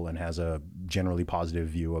motivational and has a generally positive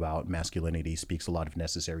view about masculinity, speaks a lot of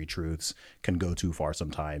necessary truths, can go too far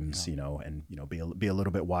sometimes, and be a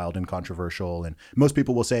little bit wild and controversial. And most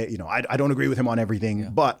people will say, I don't agree with him on everything,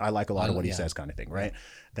 but I like a lot of what he says, kind of thing, right?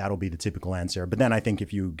 That'll be the typical answer. But then I think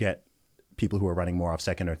if you get people who are running more off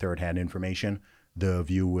second or third hand information, the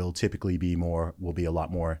view will typically be a lot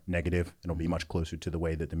more negative. It'll be much closer to the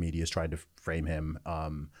way that the media has tried to frame him,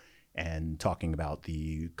 and talking about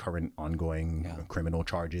the current ongoing criminal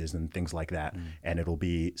charges and things like that. And it'll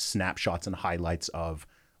be snapshots and highlights of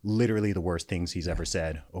literally the worst things he's ever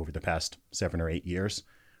said over the past 7 or 8 years,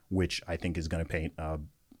 which I think is going to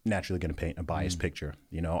naturally going to paint a biased picture.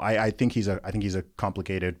 I think he's a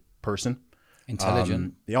complicated person.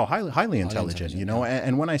 Intelligent. Highly intelligent,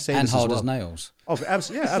 and when I say and this hard as well, as nails. Oh,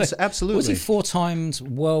 absolutely. Was he 4 times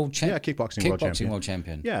world champion? Yeah, kickboxing world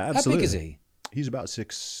champion. Yeah, absolutely. How big is he? He's about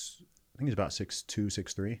 6. I think he's about 6'2",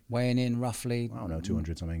 6'3". Weighing in roughly, I don't know,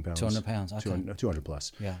 200 something pounds. 200 pounds. Okay. 200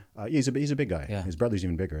 plus. Yeah. He's a big guy. Yeah. His brother's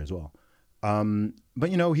even bigger as well. But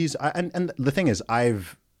he's and the thing is,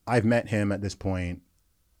 I've met him at this point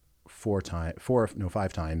 5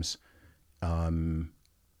 times.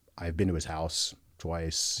 I've been to his house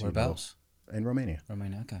twice. Whereabouts? In Romania.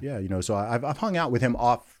 Romania. Okay. Yeah. So I've hung out with him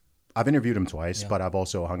off. I've interviewed him twice, but I've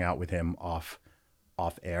also hung out with him off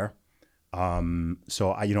air.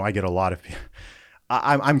 So I get a lot of,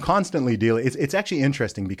 I'm constantly dealing. It's actually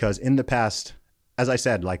interesting because in the past, as I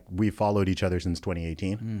said, like we followed each other since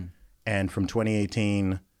 2018, and from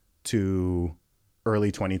 2018 to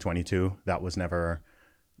early 2022, that was never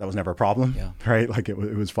a problem, right? Like it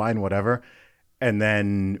was fine, whatever. And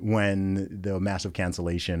then when the massive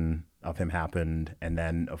cancellation of him happened, and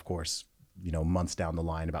then of course, months down the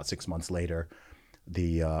line, about 6 months later,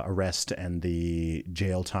 the arrest and the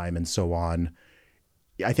jail time and so on.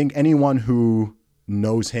 I think anyone who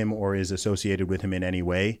knows him or is associated with him in any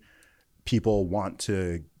way, people want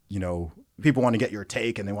to get your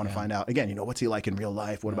take, and they want to find out, again, what's he like in real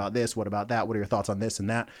life? What about this? What about that? What are your thoughts on this and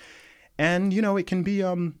that? And, it can be,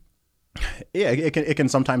 it can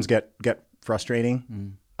sometimes get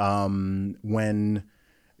frustrating when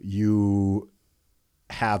you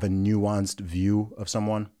have a nuanced view of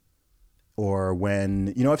someone. Or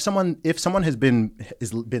when if someone has been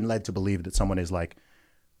led to believe that someone is like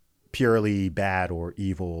purely bad or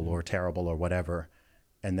evil or terrible or whatever,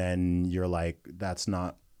 and then you're like,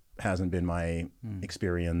 hasn't been my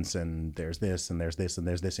experience, and there's this and there's this and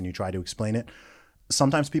there's this, and you try to explain it.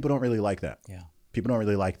 Sometimes people don't really like that. Yeah, people don't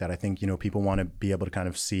really like that. I think people want to be able to kind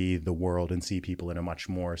of see the world and see people in a much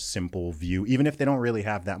more simple view, even if they don't really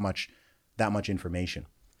have that much information.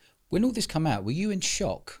 When all this came out, were you in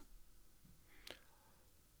shock?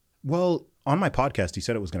 Well, on my podcast, he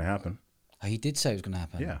said it was going to happen. Oh, he did say it was going to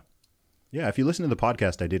happen. Yeah. Yeah. If you listen to the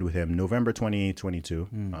podcast I did with him, November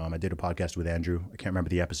 2022, I did a podcast with Andrew. I can't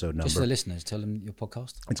remember the episode number. Just for the listeners, tell them your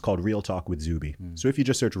podcast. It's called Real Talk with Zuby. So if you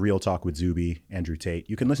just search Real Talk with Zuby, Andrew Tate,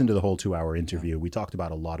 you can listen to the whole 2-hour interview. We talked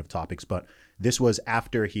about a lot of topics, but this was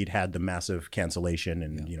after he'd had the massive cancellation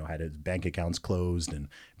and, had his bank accounts closed and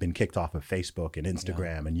been kicked off of Facebook and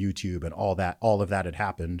Instagram and YouTube and all that. All of that had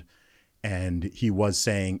happened. And he was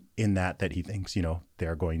saying in that he thinks,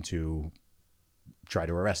 they're going to try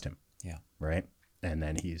to arrest him. Yeah. Right. And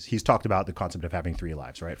then he's talked about the concept of having 3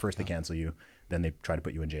 lives, right? First they cancel you, then they try to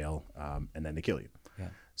put you in jail, and then they kill you. Yeah.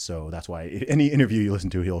 So that's why any interview you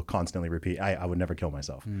listen to, he'll constantly repeat, I would never kill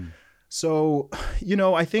myself. So,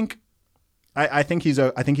 I think he's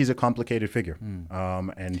a complicated figure.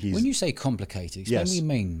 And he's, when you say complicated, explain what you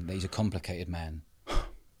mean that he's a complicated man.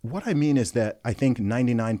 What I mean is that I think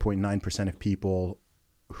 99.9% of people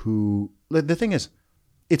who, the thing is,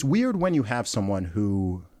 it's weird when you have someone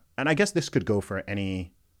who, and I guess this could go for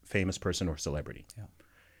any famous person or celebrity. Yeah.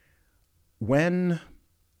 When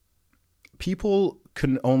people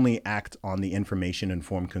can only act on the information and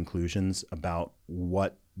form conclusions about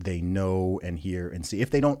what they know and hear and see. If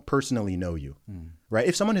they don't personally know you, right?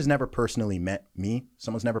 If someone has never personally met me,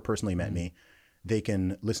 they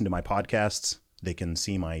can listen to my podcasts, they can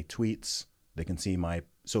see my tweets, they can see my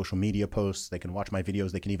social media posts, they can watch my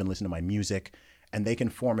videos, they can even listen to my music, and they can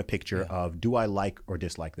form a picture of, do I like or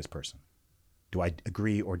dislike this person? Do I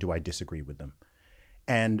agree or do I disagree with them?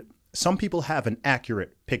 And some people have an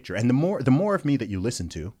accurate picture. And the more of me that you listen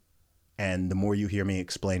to, and the more you hear me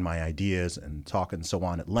explain my ideas and talk and so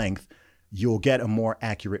on at length, you'll get a more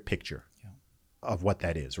accurate picture of what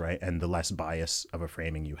that is, right? And the less bias of a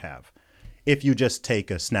framing you have. If you just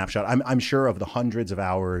take a snapshot, I'm sure of the hundreds of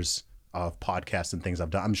hours of podcasts and things I've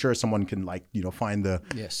done, I'm sure someone can find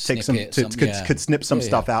could snip some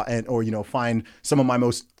stuff out or find some of my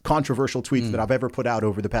most controversial tweets that I've ever put out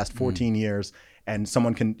over the past 14 years, and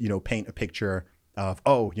someone can paint a picture of,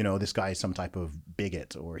 this guy is some type of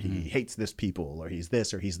bigot, or he hates this people, or he's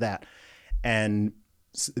this or he's that, and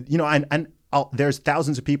there's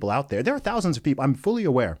thousands of people out there. There are thousands of people. I'm fully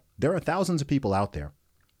aware there are thousands of people out there,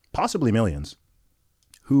 possibly millions,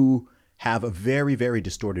 who have a very, very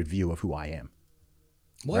distorted view of who I am.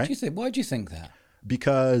 Why do you think that?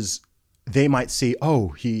 Because they might see,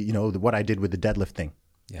 what I did with the deadlift thing.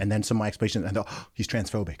 Yeah. And then some of my explanations, and he's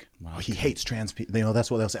transphobic. Right. Oh, he hates trans people.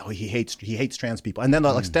 That's what they'll say. Oh, he hates trans people. And then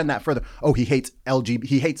they'll extend that further. Oh, he hates LGBT,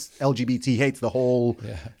 he hates the whole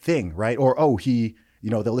thing, right? Or,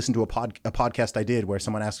 they'll listen to a podcast I did where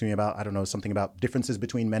someone asked me about, something about differences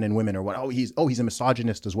between men and women, or what. He's a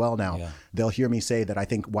misogynist as well now. Yeah. They'll hear me say that I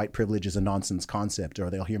think white privilege is a nonsense concept, or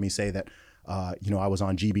they'll hear me say that, I was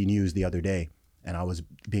on GB News the other day and I was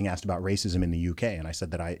being asked about racism in the UK. And I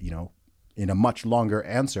said that in a much longer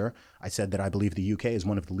answer, I said that I believe the UK is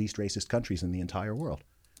one of the least racist countries in the entire world.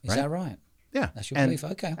 Is that right? Yeah. That's your belief?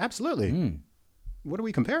 Okay. Absolutely. What are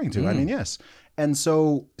we comparing to? I mean, yes. And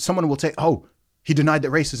so someone will say, he denied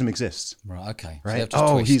that racism exists. Right. Okay. Right.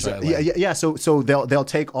 So he's yeah. So they'll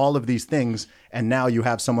take all of these things, and now you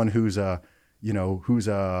have someone who's a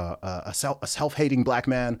self-hating black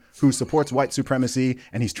man who supports white supremacy,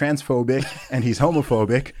 and he's transphobic and he's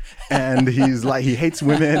homophobic and he's he hates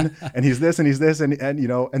women and he's this and he's this and then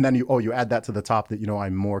you add that to the top that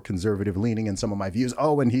I'm more conservative leaning in some of my views.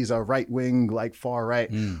 And he's a right wing, far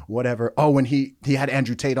right, whatever. And he had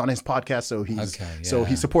Andrew Tate on his podcast, so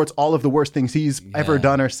he supports all of the worst things he's ever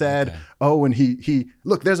done or said. Okay. And he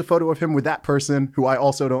look, there's a photo of him with that person who I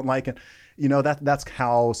also don't like, and that's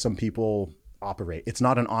how some people operate. It's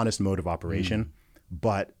not an honest mode of operation,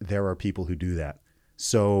 but there are people who do that.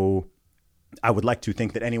 So I would like to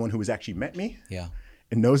think that anyone who has actually met me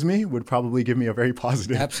and knows me would probably give me a very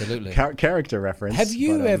positive character reference. Have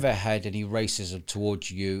you ever had any racism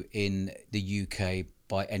towards you in the UK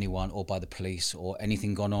by anyone or by the police, or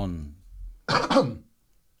anything gone on?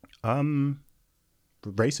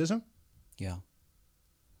 Racism? Yeah.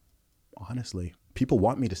 Honestly, people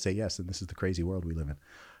want me to say yes, and this is the crazy world we live in.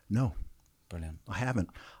 No. Brilliant. I haven't.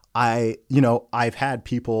 I've had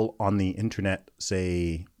people on the internet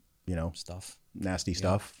say, nasty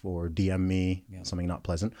stuff, or DM me something not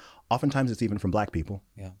pleasant. Oftentimes it's even from black people,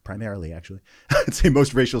 primarily actually. I'd say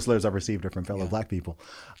most racial slurs I've received are from fellow black people,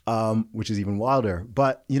 which is even wilder.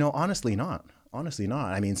 But, honestly not.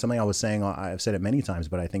 I mean, something I was saying, I've said it many times,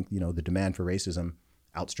 but I think, the demand for racism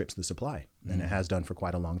outstrips the supply, and it has done for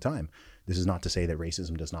quite a long time. This is not to say that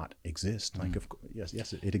racism does not exist.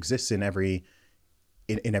 Yes, it exists in every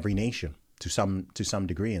nation to some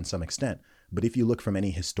degree and some extent. But if you look from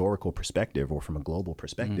any historical perspective or from a global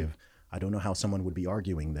perspective, I don't know how someone would be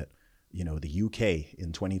arguing that the UK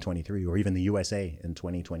in 2023 or even the USA in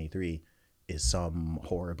 2023 is some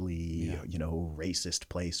horribly racist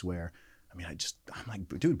place where. I mean, I'm like,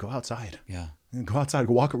 dude, go outside. Yeah. Go outside,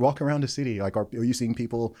 walk around the city. Are you seeing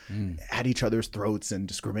people at each other's throats and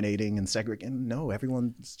discriminating and segregating? No,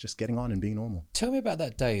 everyone's just getting on and being normal. Tell me about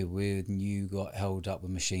that day when you got held up with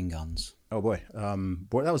machine guns. Oh, boy.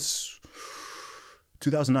 That was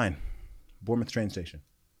 2009, Bournemouth train station.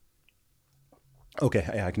 Okay,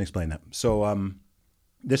 yeah, I can explain that. So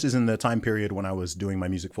this is in the time period when I was doing my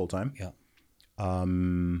music full time. Yeah.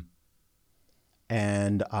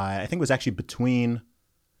 And I think it was actually between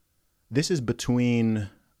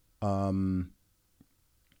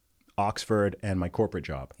Oxford and my corporate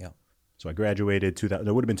job. Yeah. So I graduated,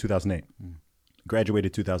 that would have been 2008.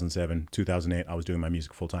 Graduated 2007, 2008, I was doing my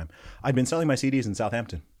music full time. I'd been selling my CDs in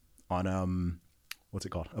Southampton on, what's it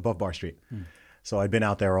called? Above Bar Street. So I'd been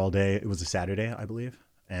out there all day. It was a Saturday, I believe.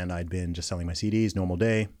 And I'd been just selling my CDs, normal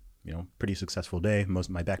day, pretty successful day.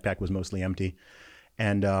 My backpack was mostly empty.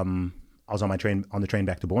 And, I was on the train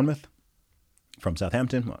back to Bournemouth from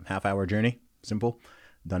Southampton, half-hour journey, simple.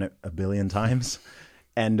 Done it a billion times.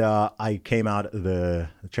 And I came out, the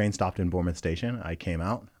train stopped in Bournemouth Station. I came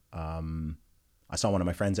out. I saw one of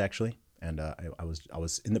my friends actually, and I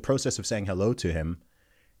was in the process of saying hello to him.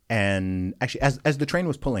 And actually, as the train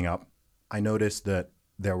was pulling up, I noticed that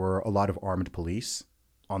there were a lot of armed police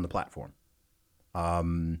on the platform.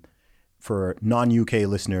 For non-UK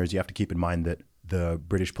listeners, you have to keep in mind that the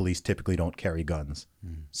British police typically don't carry guns.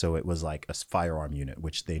 So it was like a firearm unit,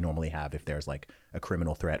 which they normally have if there's like a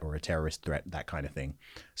criminal threat or a terrorist threat, that kind of thing.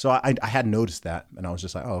 So I had noticed that, and I was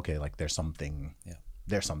just like, oh, okay, like there's something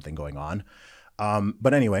going on.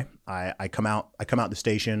 But anyway, I come out the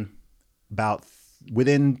station. About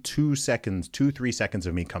within 3 seconds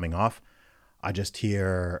of me coming off, I just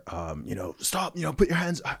hear, stop, put your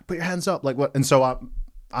hands up, like what? And so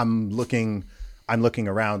I'm looking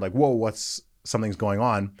around, like, whoa, something's going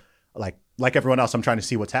on. Like everyone else, I'm trying to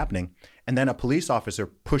see what's happening. And then a police officer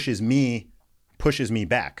pushes me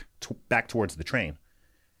back towards the train.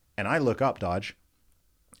 And I look up, Dodge,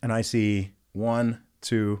 and I see 1,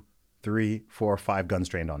 2, 3, 4, 5 guns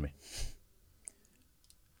trained on me.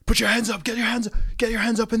 Put your hands up, get your hands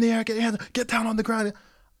up in the air, get down on the ground.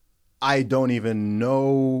 I don't even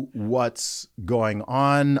know what's going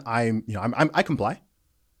on. I comply.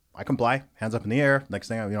 Hands up in the air. Next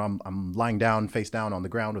thing I'm lying down, face down on the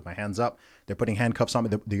ground with my hands up. They're putting handcuffs on me.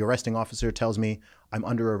 The arresting officer tells me I'm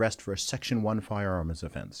under arrest for a Section 1 firearms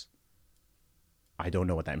offense. I don't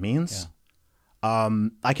know what that means. Yeah.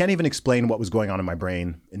 I can't even explain what was going on in my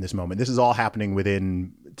brain in this moment. This is all happening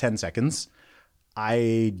within 10 seconds.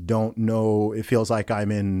 I don't know. It feels like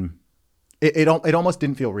I'm in. It almost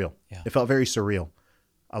didn't feel real. Yeah. It felt very surreal.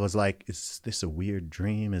 I was like, is this a weird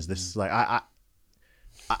dream? Is this like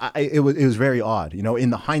it was very odd. In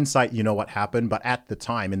the hindsight, you know what happened, but at the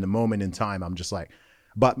time, in the moment in time, I'm just like,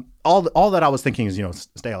 but all that I was thinking is,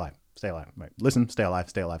 stay alive. Right? Listen, stay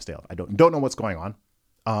alive. I don't know what's going on.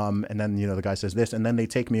 And then the guy says this, and then they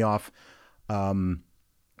take me off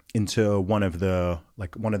into one of the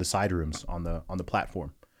side rooms on the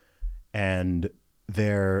platform, and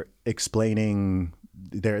they're explaining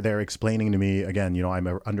to me again,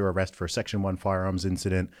 I'm under arrest for Section 1 firearms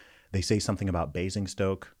incident. They say something about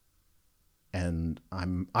Basingstoke, and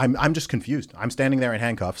I'm just confused. I'm standing there in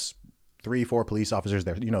handcuffs, 3-4 police officers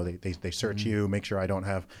there. They search you, make sure I don't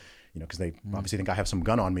have, because they obviously think I have some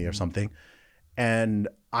gun on me or something. And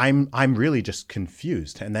I'm really just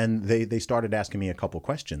confused. And then they started asking me a couple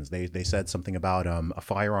questions. They said something about a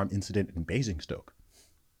firearm incident in Basingstoke.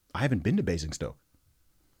 I haven't been to Basingstoke.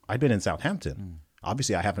 I've been in Southampton.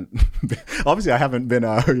 Obviously, I haven't. Been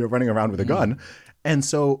running around with a gun. And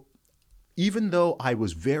so, even though I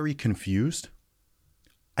was very confused,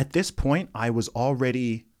 at this point I was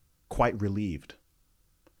already quite relieved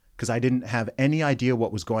because I didn't have any idea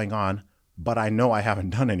what was going on. But I know I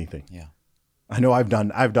haven't done anything. Yeah. I know I've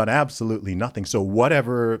done absolutely nothing. So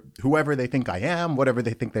whoever they think I am, whatever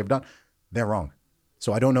they think they've done, they're wrong.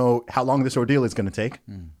 So I don't know how long this ordeal is going to take,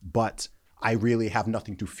 but I really have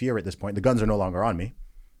nothing to fear at this point. The guns are no longer on me.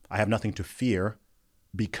 I have nothing to fear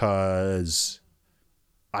because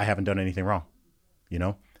I haven't done anything wrong,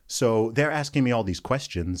 So they're asking me all these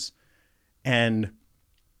questions, and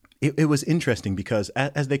it was interesting because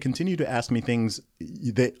as they continue to ask me things,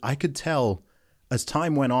 I could tell as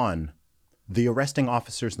time went on, the arresting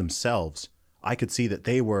officers themselves, I could see that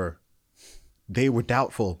they were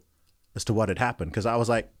doubtful as to what had happened. Because I was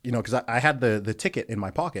like, because I had the ticket in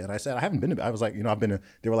my pocket, and I said, I haven't been to, I was like, I've been to,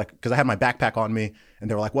 they were like, because I had my backpack on me, and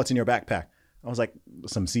they were like, what's in your backpack? I was like,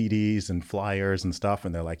 some CDs and flyers and stuff.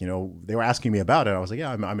 And they're like, they were asking me about it. I was like,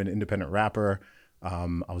 yeah, I'm an independent rapper. I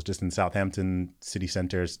was just in Southampton city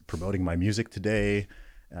centers promoting my music today.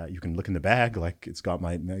 You can look in the bag, like it's got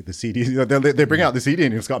the CD. They bring out the CD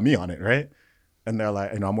and it's got me on it, right? And they're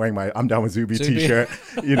like, I'm wearing my I'm Down with Zuby t-shirt,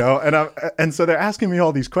 and so they're asking me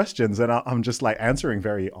all these questions, and I'm just like answering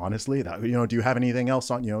very honestly that, do you have anything else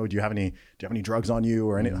on, do you have any drugs on you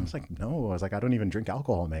or anything? I was like, no. I was like, I don't even drink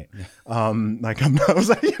alcohol, mate. I'm like, I'm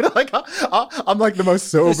like the most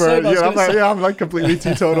sober. I'm like completely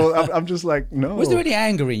teetotal. I'm just like, no. Was there any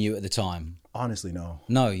anger in you at the time? Honestly, no.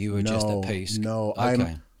 No, you were just at peace. No,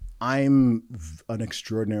 okay. I'm an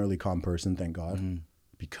extraordinarily calm person, thank God.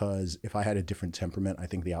 Because if I had a different temperament, I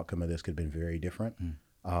think the outcome of this could have been very different.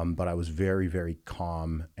 But I was very, very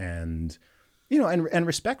calm and, and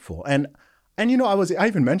respectful. And I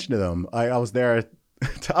even mentioned to them, I was there,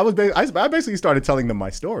 I basically started telling them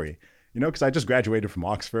my story, because I just graduated from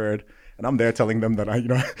Oxford. And I'm there telling them that I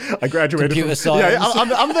graduated Computer from, yeah,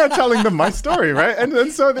 science. I'm there telling them my story, right?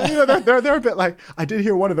 And so they're a bit like, I did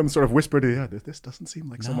hear one of them sort of whisper to, yeah, this doesn't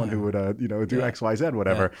seem like someone who would do X, Y, Z,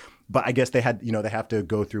 whatever. But I guess they had, they have to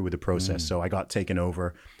go through with the process. So I got taken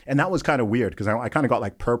over, and that was kind of weird because I kind of got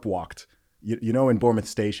like perp walked. In Bournemouth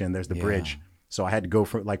Station, there's the bridge. So I had to go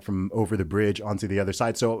from over the bridge onto the other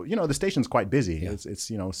side. So, the station's quite busy. Yeah. It's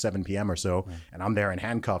 7 p.m. or so. Yeah. And I'm there in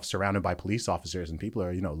handcuffs surrounded by police officers, and people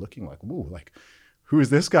are, looking like, whoa, like, who is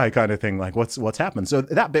this guy kind of thing? Like, what's happened? So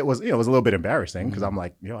that bit was, was a little bit embarrassing because I'm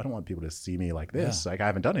like, I don't want people to see me like this. Yeah. Like, I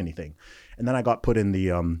haven't done anything. And then I got put in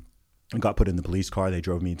the police car. They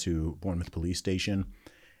drove me to Bournemouth police station.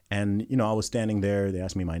 And, I was standing there. They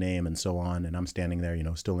asked me my name and so on. And I'm standing there,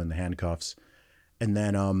 still in the handcuffs. And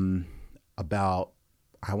then,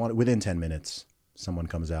 within 10 minutes, someone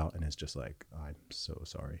comes out and is just like, I'm so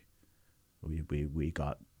sorry. We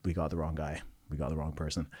got the wrong guy. We got the wrong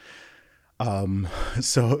person.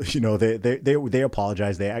 So, they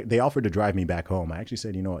apologized. They offered to drive me back home. I actually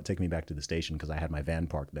said, take me back to the station because I had my van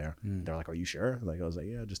parked there. They're like, are you sure? Like, I was like,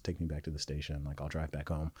 yeah, just take me back to the station. Like, I'll drive back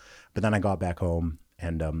home. But then I got back home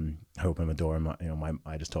and I opened the door and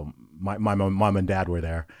I just told my mom and dad were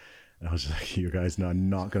there. And I was just like, you guys are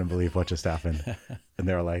not going to believe what just happened. And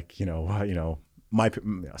they were like,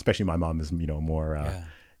 especially my mom is, more,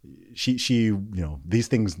 she, these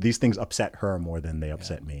things upset her more than they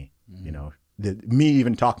upset me. Me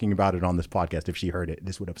even talking about it on this podcast, if she heard it,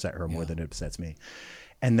 this would upset her more than it upsets me.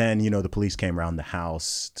 And then, the police came around the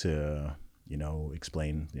house to,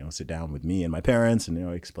 explain, sit down with me and my parents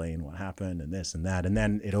and, explain what happened and this and that. And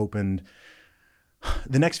then it opened.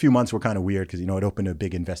 The next few months were kind of weird because, it opened a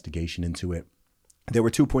big investigation into it. There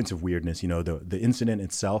were 2 points of weirdness, the incident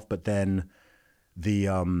itself, but then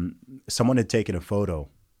someone had taken a photo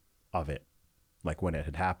of it, like when it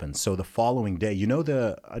had happened. So the following day, I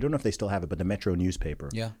don't know if they still have it, but the Metro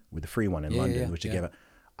newspaper, with the free one in London, which they gave it.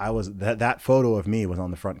 That photo of me was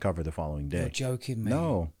on the front cover the following day. You're joking, man.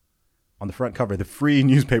 No. On the front cover, the free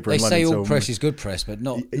newspaper in London. They say all press is good press, but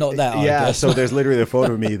not that. I guess. So there's literally a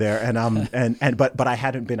photo of me there, but I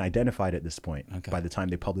hadn't been identified at this point by the time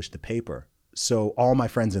they published the paper. So all my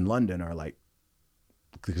friends in London are like,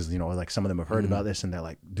 because like some of them have heard about this, and they're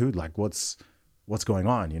like, dude, like what's going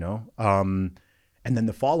on, And then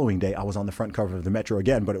the following day, I was on the front cover of the Metro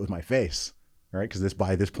again, but it was my face, right? Because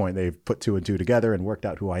by this point they've put 2 and 2 together and worked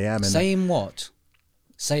out who I am. And saying what?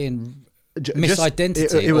 Saying.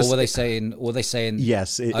 Misidentity, or were they saying?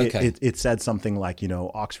 Yes, it said something like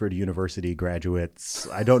Oxford University graduates.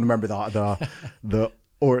 I don't remember the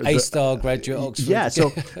A-star graduate Oxford. Yeah,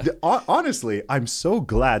 so honestly, I'm so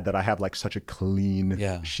glad that I have like such a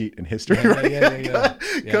clean sheet in history, right?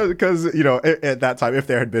 Because at that time, if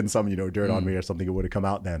there had been some dirt on me or something, it would have come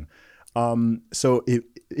out then. So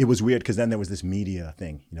it was weird because then there was this media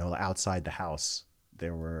thing, outside the house.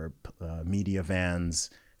 There were media vans.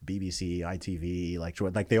 BBC, ITV,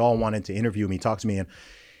 like they all wanted to interview me, talk to me. And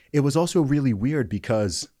it was also really weird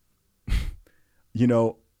because,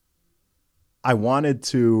 I wanted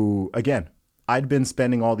to, again, I'd been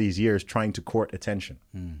spending all these years trying to court attention,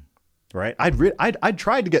 right? I'd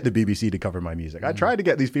tried to get the BBC to cover my music. I tried to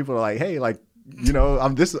get these people to like, hey, like,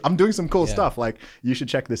 I'm doing some cool stuff. Like, you should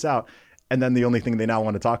check this out. And then the only thing they now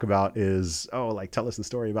want to talk about is, tell us the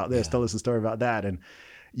story about this, tell us the story about that. And,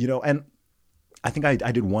 and I think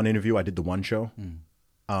I did one interview. I did the one show.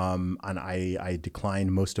 And I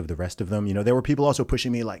declined most of the rest of them. There were people also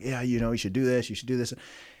pushing me like, yeah, you should do this. You should do this.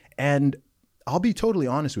 And I'll be totally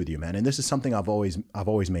honest with you, man. And this is something I've always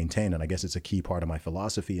maintained. And I guess it's a key part of my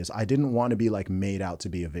philosophy is I didn't want to be like made out to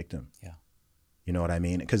be a victim. Yeah. You know what I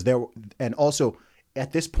mean? Because and also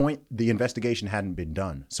at this point, the investigation hadn't been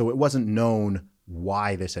done. So it wasn't known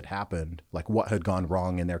why this had happened, like what had gone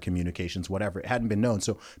wrong in their communications, whatever. It hadn't been known.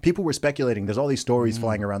 So people were speculating. There's all these stories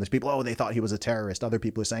flying around. There's people, they thought he was a terrorist. Other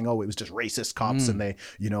people are saying, it was just racist cops and they,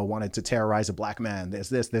 wanted to terrorize a black man.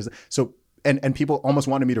 There's so, and people almost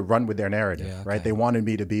wanted me to run with their narrative, right? They wanted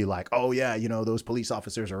me to be like, those police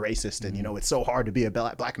officers are racist and, it's so hard to be a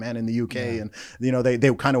black man in the UK. And,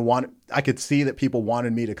 they kind of I could see that people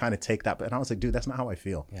wanted me to kind of take that. And I was like, dude, that's not how I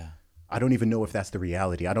feel. Yeah. I don't even know if that's the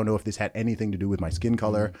reality. I don't know if this had anything to do with my skin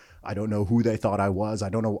color. I don't know who they thought I was. I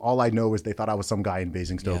don't know. All I know is they thought I was some guy in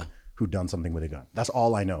Basingstoke who'd done something with a gun. That's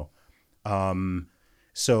all I know.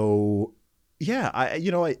 So yeah,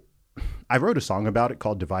 I wrote a song about it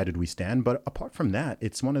called Divided We Stand. But apart from that,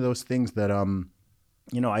 it's one of those things that,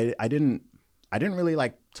 I didn't really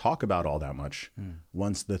like talk about all that much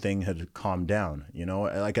once the thing had calmed down.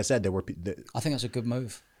 Like I said, there were. I think that's a good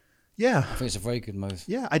move. Yeah. I think it's a very good move.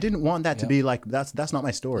 Yeah, I didn't want that to be like, that's not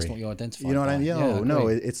my story. That's not what you identify. You know what I mean? No,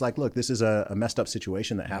 agreed. it's like, look, this is a messed up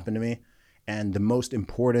situation that happened to me. And the most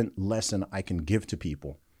important lesson I can give to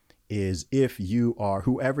people is if you are,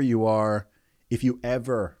 whoever you are, if you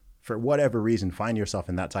ever, for whatever reason, find yourself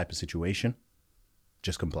in that type of situation,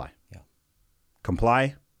 just comply. Yeah.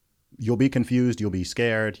 Comply. You'll be confused. You'll be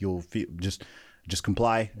scared. You'll feel, just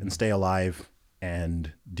comply and stay alive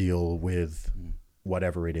and deal with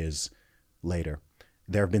whatever it is later.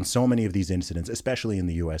 There have been so many of these incidents, especially in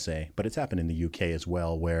the USA, but it's happened in the UK as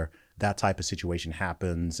well, where that type of situation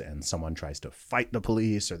happens and someone tries to fight the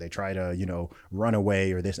police or they try to, run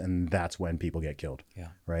away or this, and that's when people get killed. Yeah.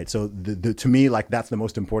 Right. So to me, like, that's the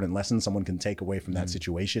most important lesson someone can take away from that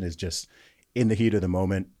situation is just in the heat of the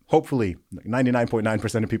moment. Hopefully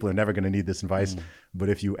 99.9% of people are never going to need this advice. But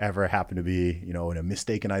if you ever happen to be, in a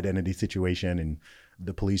mistaken identity situation and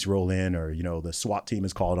the police roll in or, the SWAT team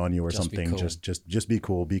is called on you or something, just be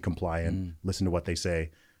cool, be compliant, listen to what they say,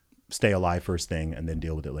 stay alive first thing, and then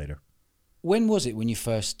deal with it later. When was it when you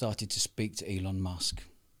first started to speak to Elon Musk?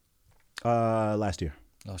 Last year.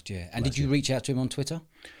 Last year. And did you reach out to him on Twitter?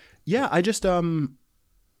 Yeah, I just, so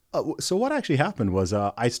what actually happened was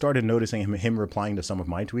I started noticing him replying to some of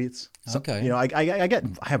my tweets. Okay.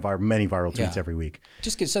 I have many viral tweets every week.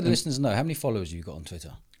 Just so the listeners know, how many followers you got on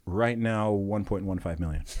Twitter? Right now, 1.15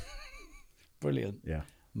 million. Brilliant. Yeah.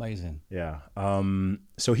 Amazing. Yeah.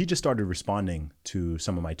 So he just started responding to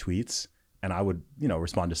some of my tweets, and I would,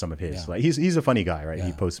 respond to some of his. Yeah. Like he's a funny guy, right? Yeah.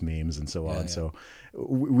 He posts memes and so on. Yeah. So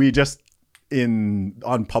we just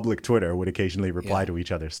on public Twitter would occasionally reply to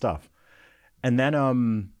each other's stuff. And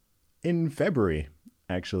then in February,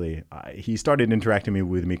 actually, he started interacting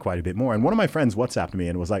with me quite a bit more. And one of my friends WhatsApped me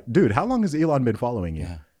and was like, "Dude, how long has Elon been following you?"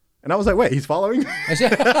 Yeah. And I was like, "Wait, he's following?" so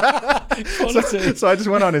I just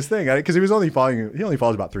went on his thing because he only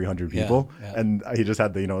follows about 300 people, and he just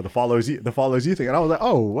had the follows you thing, and I was like,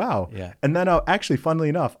 "Oh wow!" Yeah. And then actually, funnily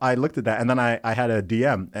enough, I looked at that, and then I had a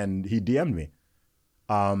DM, and he DM'd me,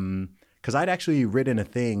 because I'd actually written a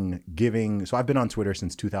thing so I've been on Twitter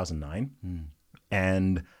since 2009,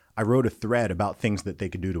 and I wrote a thread about things that they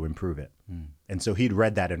could do to improve it, and so he'd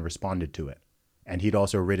read that and responded to it, and he'd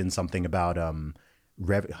also written something about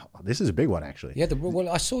this is a big one, actually. Yeah, well,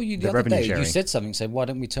 I saw you the other day. sharing. You said something, said, "Why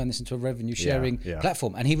don't we turn this into a revenue sharing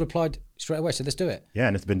platform?" And he replied straight away, said, "Let's do it." Yeah,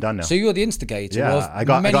 and it's been done now. So you're the instigator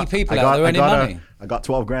of people out there earning money. I got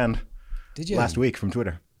 12 grand Did you? last week from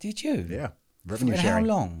Twitter. Did you? Yeah, revenue For sharing.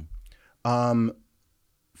 how long?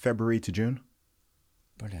 February to June.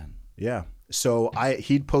 Brilliant. Yeah. So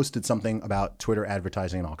he'd posted something about Twitter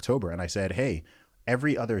advertising in October, and I said, "Hey,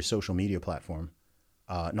 every other social media platform,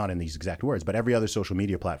 not in these exact words, but every other social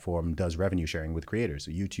media platform does revenue sharing with creators.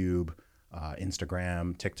 So YouTube,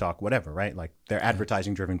 Instagram, TikTok, whatever, right? Like they're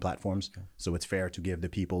advertising driven platforms. Okay. So it's fair to give the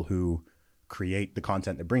people who create the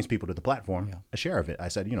content that brings people to the platform a share of it." I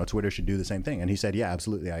said, Twitter should do the same thing. And he said, "Yeah,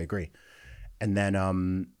 absolutely. I agree." And then,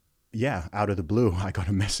 out of the blue, I got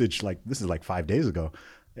a message this is like 5 days ago.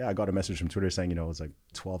 Yeah, I got a message from Twitter saying, it was like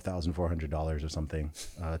 $12,400 or something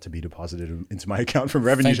to be deposited into my account from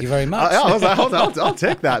revenue. Thank you very much. I was like, I'll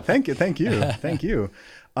take that. Thank you.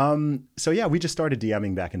 So yeah, we just started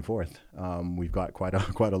DMing back and forth. We've got quite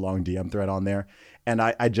a long DM thread on there, and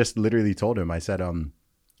I just literally told him. I said,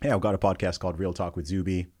 "Hey, I've got a podcast called Real Talk with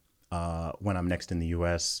Zuby. When I'm next in the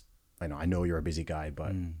US, I know you're a busy guy,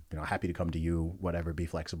 but happy to come to you. Whatever, be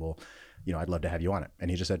flexible. I'd love to have you on it." And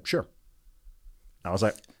he just said, "Sure." I was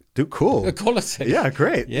like, "Dude, cool. The quality. Yeah,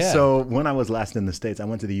 great." Yeah. So when I was last in the States, I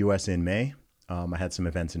went to the US in May. I had some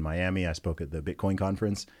events in Miami. I spoke at the Bitcoin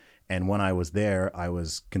conference. And when I was there, I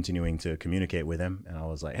was continuing to communicate with him. And I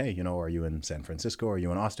was like, "Hey, are you in San Francisco? Are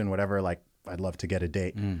you in Austin? Whatever. Like, I'd love to get a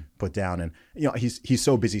date put down." And, he's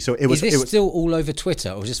so busy. So it was still all over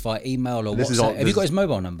Twitter or just via email or WhatsApp? Have you got his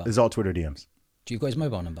mobile number? This is all Twitter DMs. Do you got his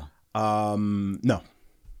mobile number? No,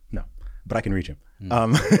 but I can reach him.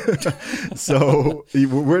 So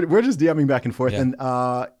we're just DMing back and forth, and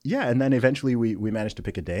and then eventually we managed to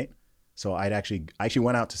pick a date. So I actually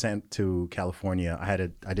went out to California.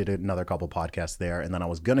 I did another couple podcasts there, and then I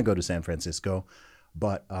was gonna go to San Francisco,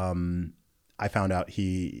 but I found out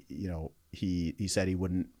he said he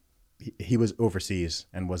wouldn't. He was overseas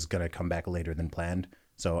and was gonna come back later than planned.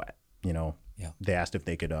 So they asked if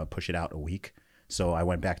they could push it out a week. So I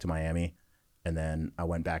went back to Miami. And then I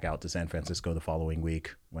went back out to San Francisco the following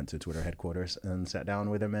week, went to Twitter headquarters and sat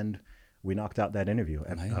down with him, and we knocked out that interview.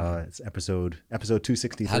 It's episode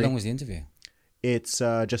 263. How long was the interview? It's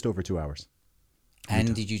just over 2 hours.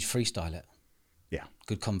 And did you freestyle it? Yeah.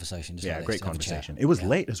 Good conversation. Just Yeah, like great this, have a chat. conversation. It was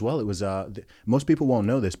late as well. It was most people won't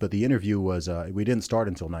know this, but the interview was we didn't start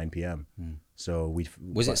until 9 p.m. So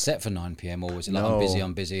Was it set for 9 p.m. or was it like No.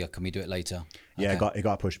 I'm busy, or can we do it later? Yeah, Okay. it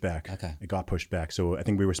got pushed back. Okay. It got pushed back. So I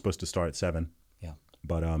think we were supposed to start at 7. Yeah.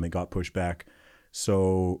 But it got pushed back.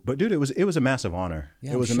 So, but dude, it was a massive honor.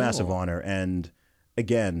 Yeah, it was I'm a massive sure. honor, and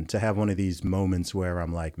again, to have one of these moments where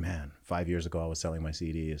I'm like, man, 5 years ago I was selling my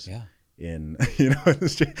CDs. Yeah. In the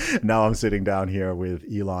street. Now I'm sitting down here with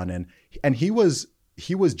Elon, and he was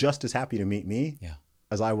just as happy to meet me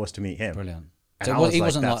as I was to meet him. Brilliant. And So I was he like,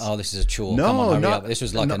 wasn't like, that's- oh, this is a chore. No, Come on, hurry not, up. This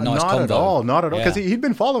was like a nice not convo. at all, not at all. Because Yeah. he'd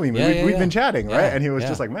been following me. Yeah, We'd yeah. been chatting, right? Yeah, And he was yeah.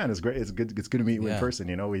 just like, man, it's great. It's good to meet you in Yeah. person.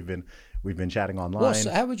 We've been chatting online.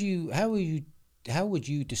 How would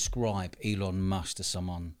you describe Elon Musk to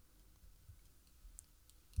someone?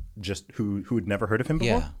 Just who'd never heard of him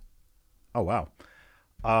before? Yeah. Oh wow.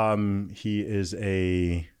 He is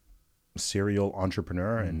a serial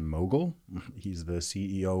entrepreneur and mogul. He's the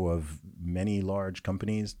CEO of many large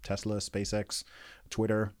companies: Tesla, SpaceX,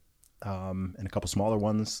 Twitter, and a couple smaller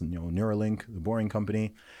ones. Neuralink, the Boring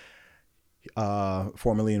Company.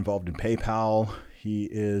 Formerly involved in PayPal. He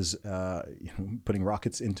is putting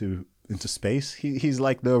rockets into space. He's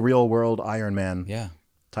like the real world Iron Man. Yeah.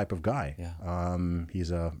 Type of guy. Yeah.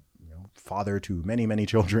 He's a father to many, many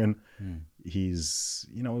children. He's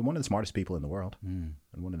one of the smartest people in the world, and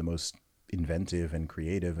one of the most inventive and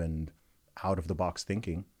creative and out of the box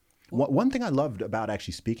thinking. One thing I loved about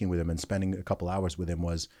actually speaking with him and spending a couple hours with him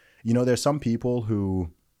was, there's some people who,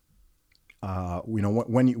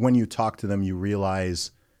 when you talk to them, you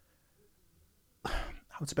realize,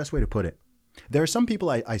 what's the best way to put it? There are some people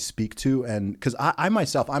I speak to, and because I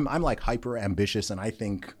myself, I'm like hyper ambitious, and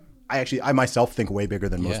I myself think way bigger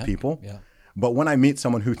than most people. Yeah. But when I meet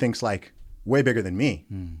someone who thinks like way bigger than me,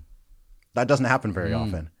 that doesn't happen very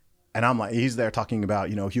often. And I'm like, he's there talking about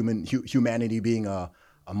humanity being a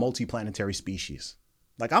multi-planetary species.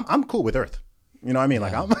 Like I'm cool with Earth. You know what I mean?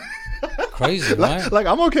 Like I'm Crazy, right? like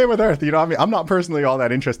I'm okay with Earth. You know what I mean? I'm not personally all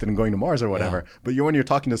that interested in going to Mars or whatever. But when you're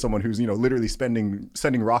talking to someone who's literally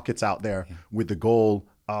sending rockets out there with the goal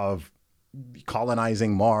of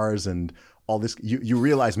colonizing Mars and all this, you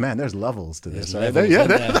realize, man, there's levels to this. Right? Levels, Yeah,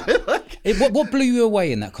 isn't there? What blew you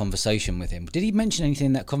away in that conversation with him? Did he mention anything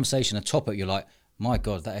in that conversation, a topic you're like, my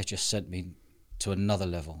God, that has just sent me to another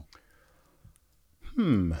level?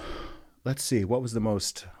 Let's see. What was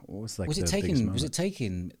it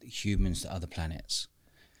taking humans to other planets?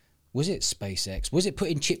 Was it SpaceX? Was it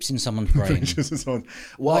putting chips in someone's brain?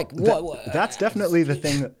 Well, Like, what- that's definitely the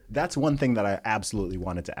thing. That's one thing that I absolutely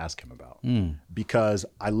wanted to ask him about, because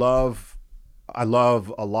I love a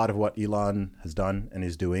lot of what Elon has done and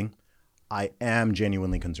is doing. I am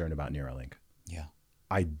genuinely concerned about Neuralink. Yeah.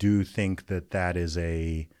 I do think that is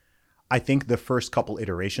I think the first couple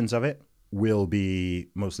iterations of it will be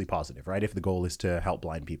mostly positive, right? If the goal is to help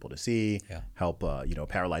blind people to see, help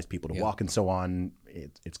paralyzed people to walk and so on,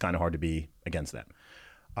 it's kind of hard to be against that.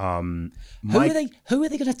 Who are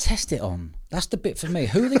they going to test it on? That's the bit for me.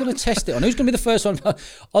 Who are they going to test it on? Who's going to be the first one?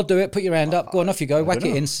 I'll do it. Put your hand up. Go on, off you go. Whack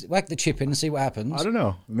it in. Whack the chip in and see what happens. I don't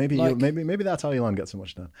know. Maybe maybe that's how Elon gets so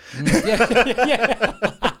much done. Yeah.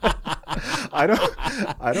 I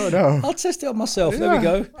don't know. I'll test it on myself. There we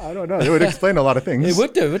go. I don't know. It would explain a lot of things. It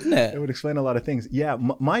would do, wouldn't it? It would explain a lot of things. Yeah.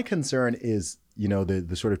 My concern is,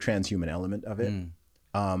 the sort of transhuman element of it.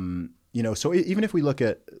 So even if we look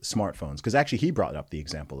at smartphones, because actually he brought up the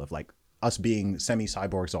example of like us being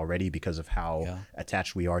semi-cyborgs already because of how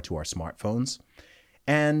attached we are to our smartphones.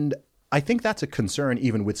 And I think that's a concern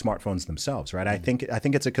even with smartphones themselves, right? I think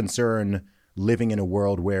it's a concern living in a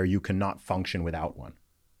world where you cannot function without one,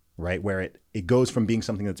 right? Where it goes from being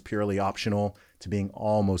something that's purely optional to being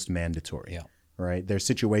almost mandatory. Yeah. Right. There's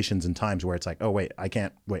situations and times where it's like, oh I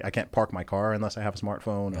can't park my car unless I have a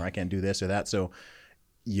smartphone, or I can't do this or that. So,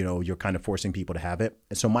 you're kind of forcing people to have it.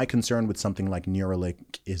 And so my concern with something like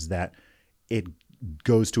Neuralink is that it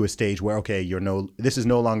goes to a stage where, okay, this is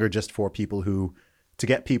no longer just for people to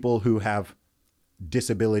get people who have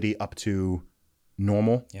disability up to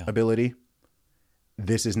normal ability.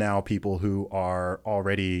 This is now people who are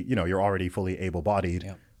already, you're already fully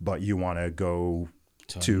able-bodied, but you want to go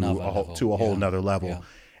to a whole nother level. Yeah.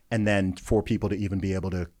 And then for people to even be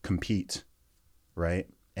able to compete, right?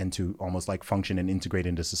 And to almost like function and integrate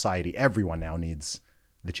into society, everyone now needs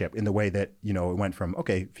the chip in the way that, it went from,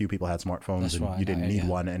 okay, few people had smartphones you didn't need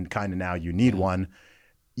one, and kind of now you need one.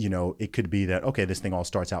 It could be that, okay, this thing all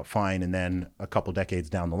starts out fine, and then a couple decades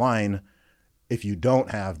down the line, if you don't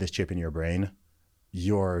have this chip in your brain,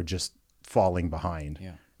 you're just falling behind.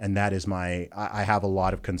 Yeah. And that is I have a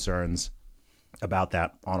lot of concerns about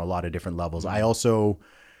that on a lot of different levels. I also,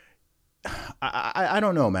 I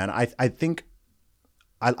don't know, man. I think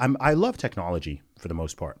I love technology for the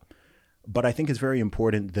most part, but I think it's very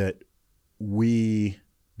important that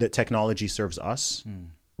that technology serves us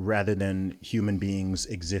rather than human beings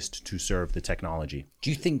exist to serve the technology. Do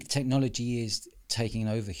you think technology is taking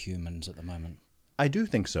over humans at the moment? I do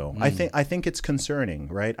think so. I think it's concerning,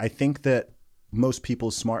 right? I think that most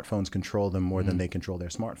people's smartphones control them more than they control their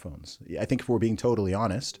smartphones. I think if we're being totally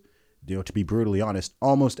honest, to be brutally honest,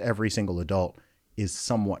 almost every single adult is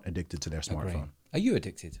somewhat addicted to their smartphone. Agree. Are you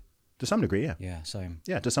addicted? To some degree, yeah. Yeah, same.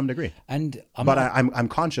 Yeah, to some degree. And I'm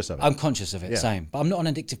conscious of it. I'm conscious of it, Yeah. same. But I'm not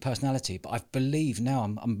an addictive personality. But I believe now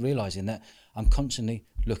I'm realising that I'm constantly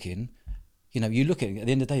looking. You know, you look at the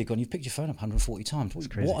end of the day, you've gone, you've picked your phone up 140 times.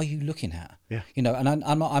 What are you looking at? Yeah. You know, and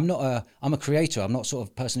I'm a creator. I'm not sort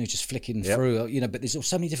of person who's just flicking through. You know, but there's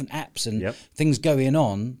so many different apps and things going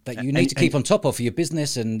on that you need to keep on top of for your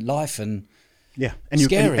business and life and. Yeah, and you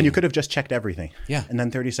could have just checked everything. Yeah, and then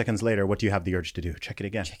 30 seconds later, what do you have the urge to do? Check it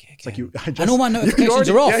again. It's like and all my notifications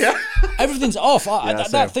are off. Yeah. Everything's off. Same.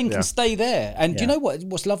 That thing can stay there. And do you know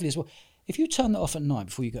what's lovely as well? If you turn that off at night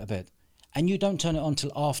before you go to bed, and you don't turn it on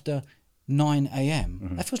till after 9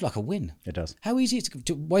 a.m., that feels like a win. It does. How easy it is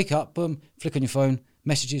to wake up, boom, flick on your phone,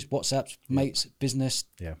 messages, WhatsApps, mates, business,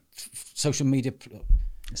 social media.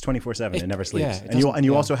 It's 24/7. It never sleeps. Yeah, and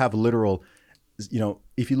you also have literal. You know,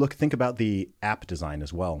 if you think about the app design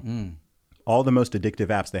as well, all the most addictive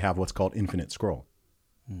apps, they have what's called infinite scroll,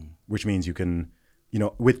 which means you can,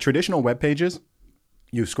 with traditional web pages,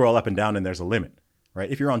 you scroll up and down and there's a limit, right?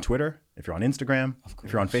 If you're on Twitter, if you're on Instagram,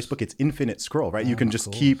 if you're on Facebook, it's infinite scroll, right? You can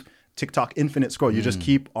just keep TikTok infinite scroll. You just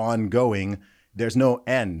keep on going. There's no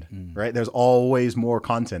end, right? There's always more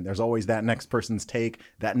content. There's always that next person's take,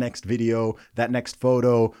 that next video, that next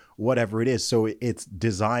photo, whatever it is. So it's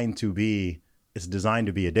designed to be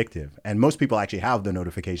addictive. And most people actually have the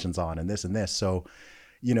notifications on and this. So,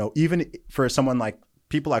 even for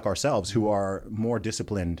people like ourselves who are more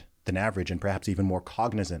disciplined than average and perhaps even more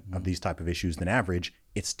cognizant of these type of issues than average,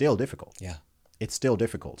 it's still difficult. Yeah. It's still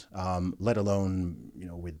difficult, let alone,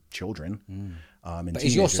 with children. And but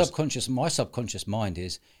is your my subconscious mind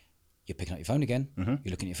is, you're picking up your phone again, you're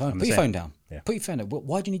looking at your phone, put your phone down. Yeah. Put your phone down.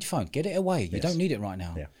 Why do you need your phone? Get it away. You don't need it right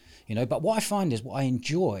now. Yeah. But what I find is what I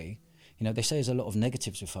enjoy, they say there's a lot of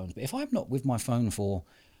negatives with phones, but if I'm not with my phone for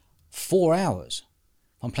 4 hours,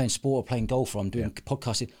 I'm playing sport or playing golf or I'm doing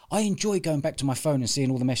podcasting, I enjoy going back to my phone and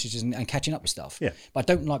seeing all the messages and catching up with stuff. Yeah. But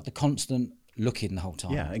I don't like the constant looking the whole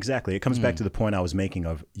time. Yeah, exactly. It comes back to the point I was making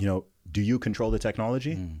of, do you control the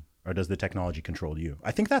technology or does the technology control you?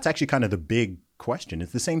 I think that's actually kind of the big question.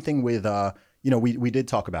 It's the same thing with, we did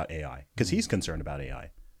talk about AI because he's concerned about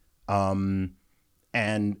AI.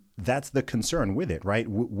 And that's the concern with it, right?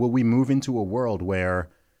 Will we move into a world where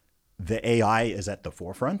the AI is at the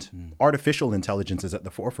forefront, artificial intelligence is at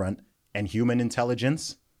the forefront, and human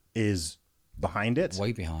intelligence is behind it?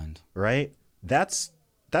 Way behind. Right? That's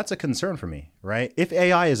a concern for me, right? If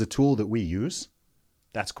AI is a tool that we use,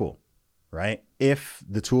 that's cool, right? If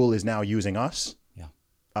the tool is now using us,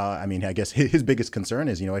 I guess his biggest concern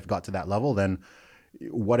is, if it got to that level, then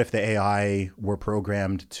what if the AI were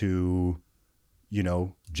programmed to...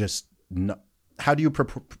 how do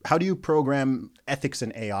you program ethics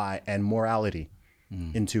in AI and morality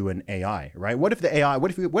into an AI, right? What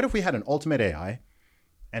if we had an ultimate AI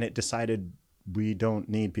and it decided we don't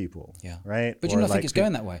need people, right? But I think it's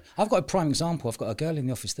going that way. I've got a prime example. I've got a girl in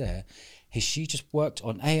the office there. She just worked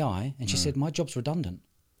on AI and she said, my job's redundant.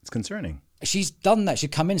 It's concerning. She's done that.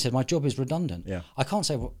 She'd come in and said, my job is redundant. Yeah. I can't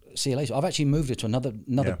say, well, see you later. I've actually moved her to another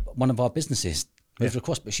one of our businesses, moved her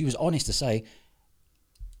across, but she was honest to say,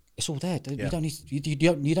 it's all there. You don't need.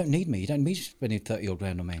 You don't need me. You don't need spending 30 odd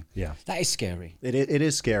grand on me. Yeah, that is scary. It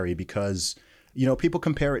is scary because people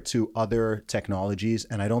compare it to other technologies,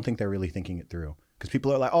 and I don't think they're really thinking it through. Because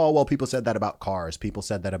people are like, oh well, people said that about cars. People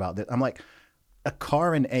said that about this. I'm like, a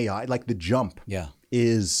car and AI, like the jump,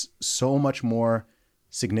 is so much more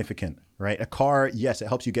significant, right? A car, yes, it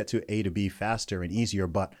helps you get to A to B faster and easier,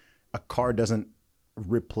 but a car doesn't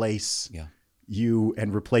replace. You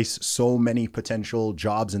and replace so many potential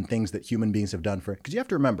jobs and things that human beings have done because you have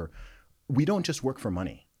to remember, we don't just work for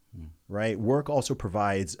money, right? Work also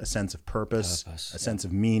provides a sense of purpose, a sense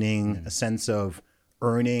of meaning, a sense of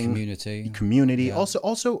earning, community. Yeah.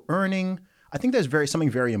 Also earning. I think there's something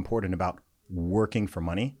very important about working for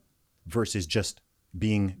money versus just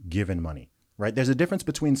being given money, right? There's a difference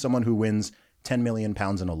between someone who wins 10 million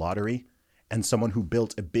pounds in a lottery and someone who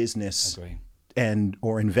built a business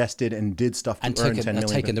or invested and did stuff to earn 10 million.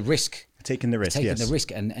 Taking the risk. Taking the risk, Taking yes. the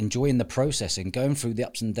risk and enjoying the process and going through the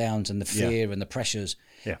ups and downs and the fear and the pressures.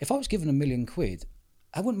 Yeah. If I was given £1 million,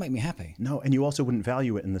 that wouldn't make me happy. No, and you also wouldn't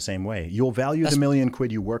value it in the same way. You'll value the £1 million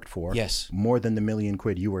you worked for more than the £1 million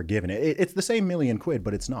you were given. It's the same £1 million,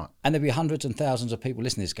 but it's not. And there'd be hundreds and thousands of people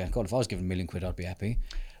listening to this going, God, if I was given £1 million, I'd be happy.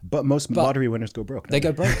 But most lottery winners go broke. They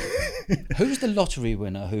go broke. Who's the lottery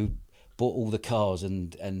winner who bought all the cars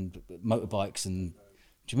and motorbikes? And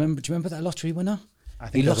do you remember that lottery winner? I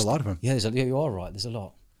think there's a lot of them. Yeah, you are right. There's a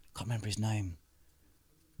lot. Can't remember his name.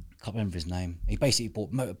 He basically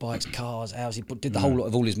bought motorbikes, cars, houses. He did the whole lot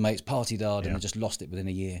of all his mates, partied hard, and just lost it within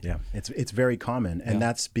a year. Yeah, it's very common, and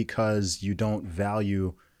that's because you don't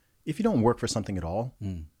value. If you don't work for something at all,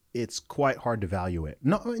 it's quite hard to value it.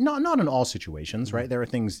 Not in all situations, right? There are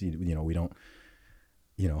things we don't,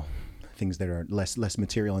 things that are less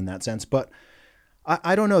material in that sense. But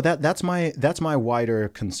I don't know. That's my wider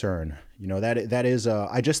concern. That is.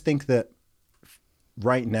 I just think that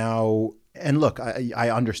right now. And look, I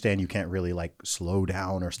understand you can't really like slow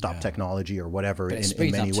down or stop technology or whatever in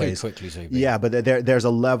many ways. Too quickly, Zuby. Yeah, but there's a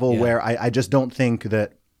level where I just don't think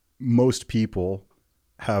that most people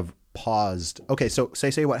have paused. Okay, so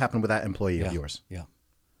say what happened with that employee of yours. Yeah.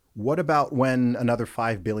 What about when another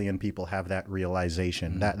 5 billion people have that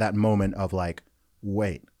realization, that moment of like,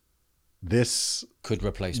 wait, this could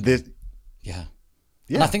replace me. Yeah.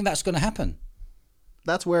 And I think that's going to happen.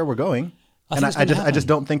 That's where we're going. And I just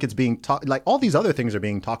don't think it's being talked, like all these other things are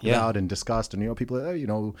being talked about and discussed, and people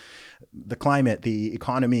the climate, the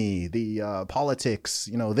economy, the politics,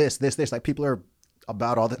 this, like people are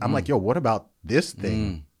about all that. I'm like, yo, what about this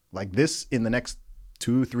thing? Like this in the next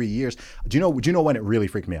 2-3 years? Do you know when it really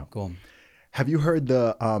freaked me out? Go on. Have you heard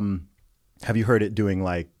it doing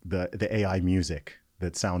like the AI music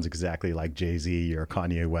that sounds exactly like Jay-Z or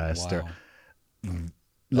Kanye West or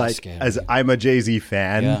like, as I'm a Jay-Z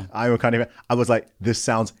fan, I'm a Kanye fan. I was like, this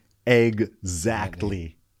sounds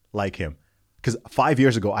exactly like him. Because 5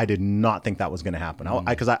 years ago, I did not think that was going to happen.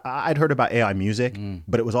 Because I'd heard about AI music,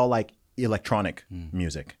 but it was all like electronic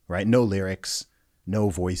music, right? No lyrics, no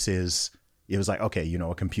voices. It was like, okay,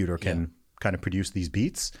 a computer can kind of produce these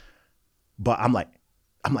beats. But I'm like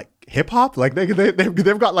hip hop, like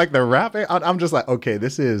they've got like the rap. I'm just like, okay,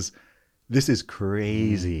 this is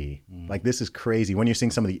crazy. Like this is crazy. When you're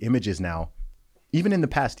seeing some of the images now, even in the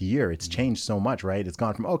past year, it's changed so much, right? It's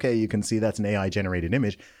gone from, okay, you can see that's an AI generated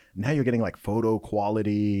image. Now you're getting like photo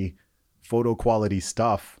quality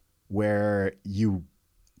stuff where you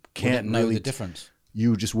can't know really the difference.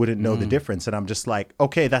 You just wouldn't know the difference. And I'm just like,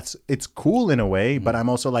 okay, it's cool in a way, but I'm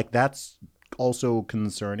also like, that's also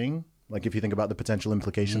concerning. Like if you think about the potential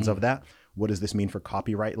implications of that, what does this mean for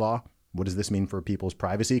copyright law? What does this mean for people's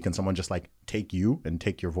privacy? Can someone just like take you and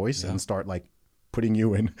take your voice and start like putting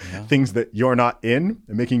you in things that you're not in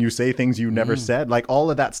and making you say things you never said? Like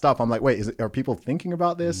all of that stuff. I'm like, wait, are people thinking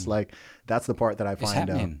about this? Like that's the part that I find. It's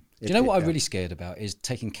happening. Do you know what I'm really scared about is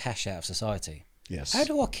taking cash out of society. Yes. How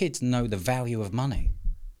do our kids know the value of money?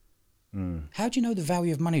 How do you know the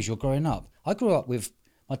value of money as you're growing up? I grew up with,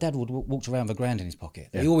 my dad walked around with £1 in his pocket.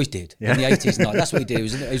 He always did in the 80s and 90s. That's what he did. He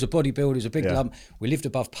was a bodybuilder. He was a big lump. We lived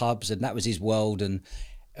above pubs and that was his world. And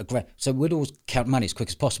so we'd always count money as quick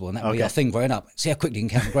as possible. And that would be our thing growing up. See how quickly you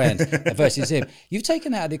can count £1 versus him. You've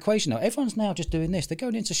taken that out of the equation now. Everyone's now just doing this. They're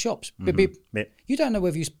going into shops. Beep, beep. You don't know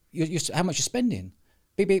whether how much you're spending.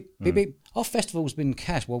 Beep, beep, beep, beep. Our festival's been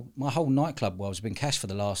cash. Well, my whole nightclub world's been cash for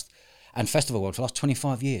the last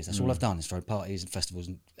 25 years. That's all I've done is throw parties and festivals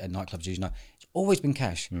and nightclubs, It's always been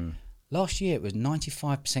cash. Last year it was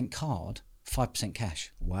 95% card, 5%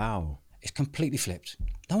 cash. Wow. It's completely flipped.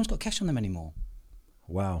 No one's got cash on them anymore.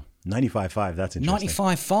 Wow. 95.5, that's interesting.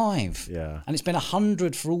 95.5. Yeah. And it's been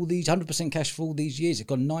 100% cash for all these years. It's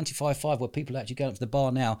gone 95.5 where people are actually going up to the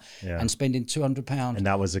bar now and spending £200. And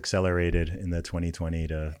that was accelerated in the 2020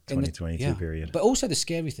 to 2022 period. But also the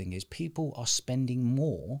scary thing is people are spending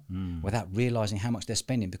more without realising how much they're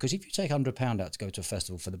spending. Because if you take £100 out to go to a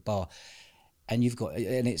festival for the bar and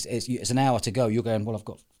it's an hour to go, you're going, well, I've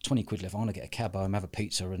got 20 quid left. I want to get a cab home, have a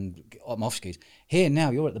pizza and I'm off skis. Here now,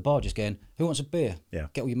 you're at the bar just going, who wants a beer? Yeah.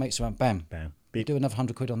 Get all your mates around, bam. Beep. Do another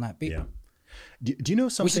 100 quid on that. Beep. Yeah. Do you know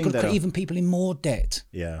something which is that... put even people in more debt.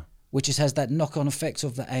 Yeah. Which has that knock-on effect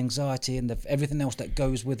of the anxiety and everything else that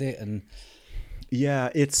goes with it. And yeah,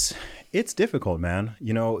 it's difficult, man.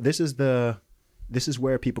 This is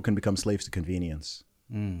where people can become slaves to convenience,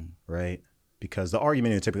 right? Because the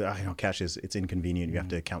argument is typically, cash it's inconvenient. You have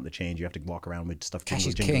to count the change. You have to walk around with stuff. Cash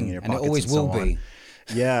is jingling king, in your and it pockets always and so will on. be.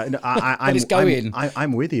 Yeah, no, it's going.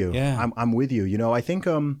 I'm with you. Yeah. I'm with you. I think,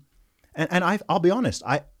 and I'll be honest.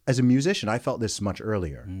 as a musician, I felt this much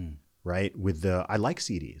earlier, right? I like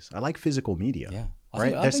CDs. I like physical media. Yeah.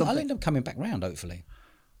 Right? I think them coming back round, hopefully.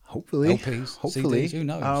 Hopefully. LPs, Hopefully. CDs, who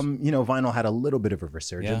knows? Vinyl had a little bit of a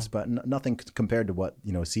resurgence, but nothing compared to what,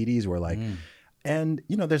 CDs were like. And,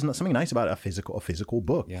 there's something nice about a physical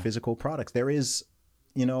book, physical products. There is,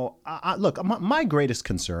 look, my greatest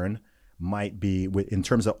concern might be in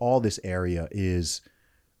terms of all this area is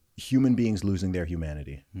human beings losing their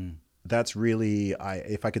humanity. That's really,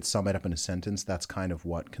 if I could sum it up in a sentence, that's kind of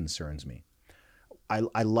what concerns me.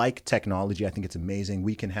 I like technology. I think it's amazing.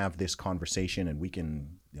 We can have this conversation and we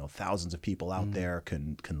can, thousands of people out there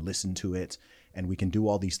can listen to it and we can do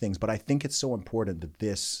all these things. But I think it's so important that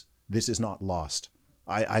this is not lost.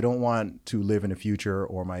 I don't want to live in a future,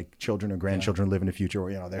 or my children or grandchildren live in a future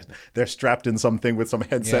where, they're strapped in something with some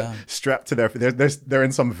headset strapped to they're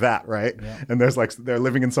in some vat, right? Yeah. And they're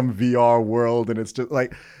living in some VR world, and it's just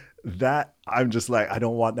like that. I'm just like, I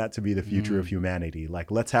don't want that to be the future of humanity.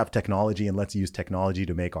 Like, let's have technology and let's use technology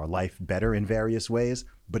to make our life better in various ways.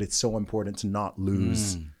 But it's so important to not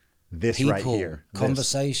lose this people, right here.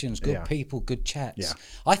 Conversations, good people, good chats. Yeah.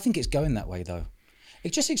 I think it's going that way, though.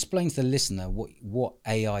 It just explains to the listener what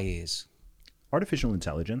AI is. Artificial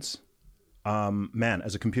intelligence. Man,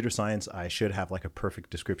 as a computer science, I should have like a perfect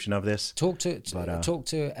description of this. Talk to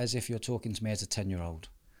it as if you're talking to me as a 10-year-old.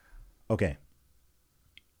 Okay.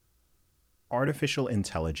 Artificial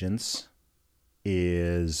intelligence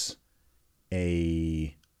is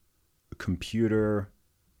a computer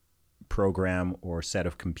program or set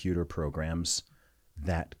of computer programs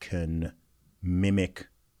that can mimic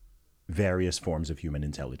various forms of human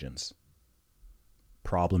intelligence.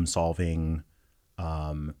 Problem solving,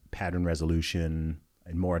 pattern resolution,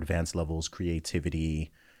 and more advanced levels,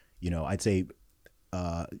 creativity. I'd say,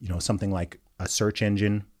 something like a search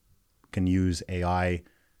engine can use AI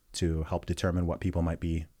to help determine what people might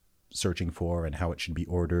be searching for and how it should be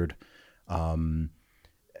ordered. I'd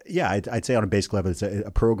say on a basic level, it's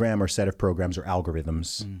a program or set of programs or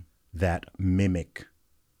algorithms that mimic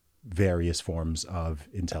various forms of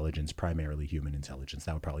intelligence, primarily human intelligence.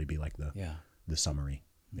 That would probably be like the summary.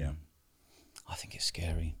 Yeah. I think it's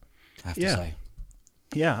scary, I have to say.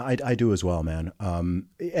 Yeah, I do as well, man.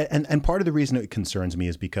 And part of the reason it concerns me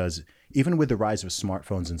is because even with the rise of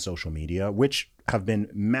smartphones and social media, which have been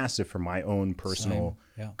massive for my own personal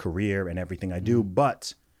career and everything I do,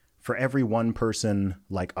 but for every one person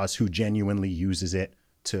like us who genuinely uses it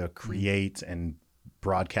to create and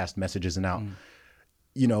broadcast messages and out,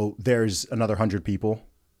 there's another 100 people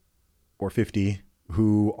or 50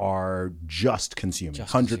 who are just consuming,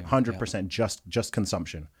 100% just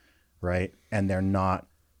consumption. Right. And they're not,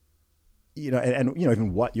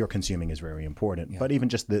 even what you're consuming is very important. But even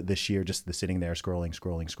just the sheer, just the sitting there scrolling,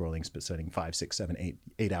 spending 5, 6, 7,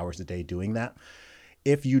 8 hours a day doing that.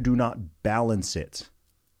 If you do not balance it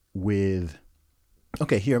with,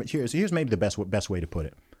 here's maybe the best way to put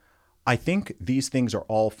it. I think these things are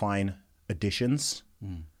all fine additions,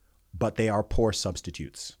 but they are poor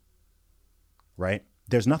substitutes. Right.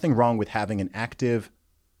 There's nothing wrong with having an active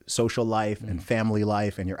social life and family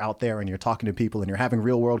life, and you're out there and you're talking to people and you're having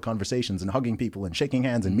real world conversations and hugging people and shaking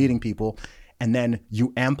hands and meeting people, and then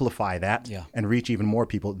you amplify that and reach even more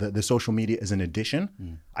people. The social media is an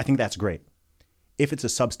addition. I think that's great. If it's a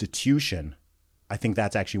substitution, I think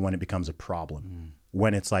that's actually when it becomes a problem.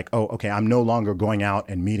 When it's like, oh, okay, I'm no longer going out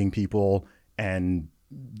and meeting people and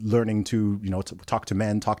learning to, to talk to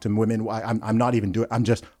men, talk to women. I'm not even doing,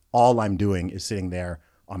 all I'm doing is sitting there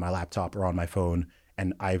on my laptop or on my phone.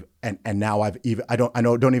 And now I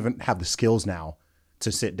don't even have the skills now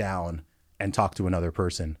to sit down and talk to another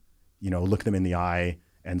person, look them in the eye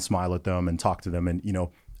and smile at them and talk to them. And,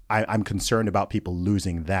 I'm concerned about people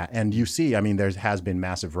losing that. And you see, there has been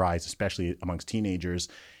massive rise, especially amongst teenagers,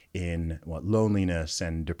 in loneliness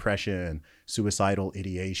and depression, suicidal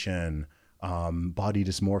ideation, body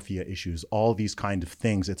dysmorphia issues, all these kind of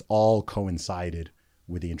things. It's all coincided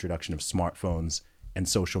with the introduction of smartphones and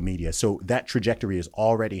social media. So that trajectory is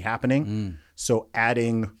already happening. So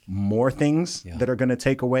adding more things that are going to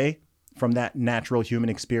take away from that natural human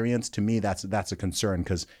experience, to me, that's a concern,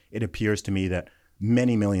 because it appears to me that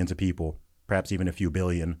many millions of people, perhaps even a few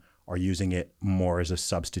billion, are using it more as a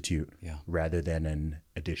substitute rather than an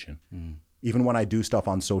addition. Even when I do stuff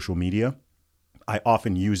on social media, I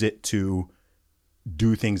often use it to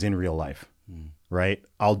do things in real life. Right?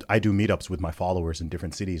 I do meetups with my followers in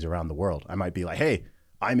different cities around the world. I might be like, hey,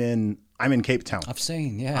 I'm in Cape Town. I've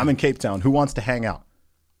seen, I'm in Cape Town. Who wants to hang out?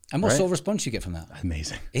 And what sort of response you get from that?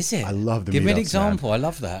 Amazing. Is it? I love the meetups. Give me an example. Man. I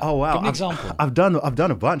love that. Oh wow. Give me an example. I've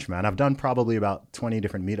done a bunch, man. I've done probably about 20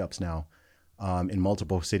 different meetups now. in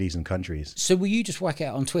multiple cities and countries. So will you just whack it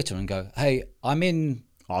out on Twitter and go, hey, I'm in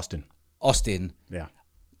Austin. Yeah.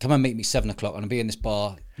 Come and meet me 7 o'clock and I'll be in this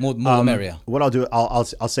bar. More the merrier. What I'll do, I'll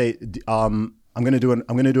say, I'm gonna do a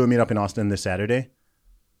meetup in Austin this Saturday.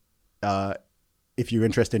 If you're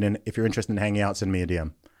interested in hanging out, send me a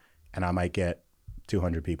DM, and I might get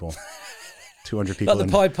 200 people. 200 people. Like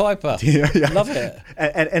the Pied Piper. Yeah. Love it.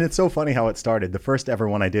 And it's so funny how it started. The first ever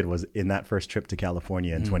one I did was in that first trip to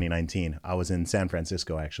California in 2019. I was in San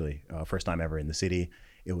Francisco, actually. First time ever in the city.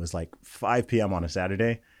 It was like 5 p.m. on a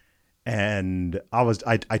Saturday. And I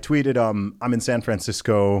tweeted, I'm in San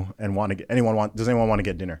Francisco and does anyone want to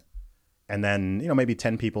get dinner? And then, maybe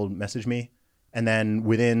 10 people messaged me. And then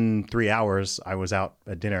within 3 hours, I was out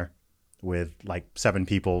at dinner with like 7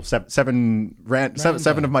 people, seven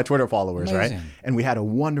of my Twitter followers. Amazing. Right? And we had a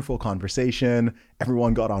wonderful conversation.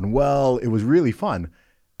 Everyone got on well. It was really fun.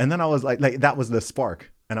 And then I was like that was the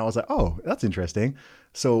spark. And I was like, oh, that's interesting.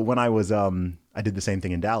 So when I was, I did the same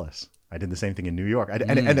thing in Dallas. I did the same thing in New York.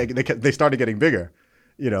 And they started getting bigger,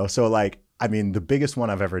 so the biggest one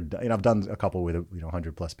I've ever done, I've done a couple with,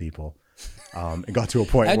 100 plus people. It got to a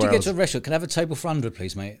point How'd where you get to a restaurant? Can I have a table for 100,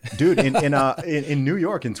 please, mate? Dude, in New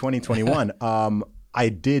York in 2021, I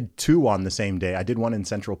did 2 on the same day. I did one in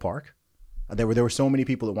Central Park. There were so many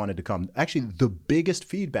people that wanted to come. Actually, the biggest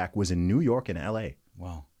feedback was in New York and LA.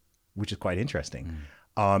 Wow. Which is quite interesting.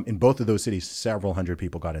 In both of those cities, several hundred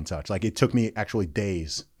people got in touch. Like, it took me actually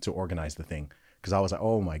days to organize the thing, because I was like,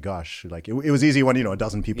 oh my gosh, like it was easy when a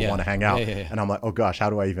dozen people want to hang out, and I'm like, oh gosh,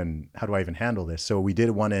 how do I even handle this? So we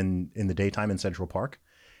did one in the daytime in Central Park,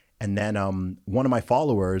 and then one of my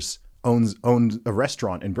followers owned a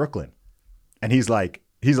restaurant in Brooklyn, and he's like,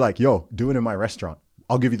 yo, do it in my restaurant.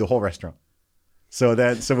 I'll give you the whole restaurant. So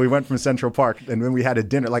we went from Central Park, and then we had a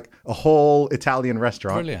dinner, like a whole Italian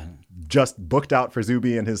restaurant. Brilliant. Just booked out for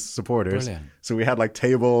Zuby and his supporters. Brilliant. So we had like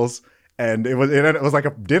tables, and it was like a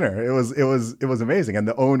dinner. It was amazing. And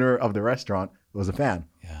the owner of the restaurant was a fan.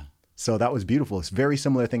 Yeah. So that was beautiful. This very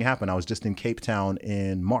similar thing happened. I was just in Cape Town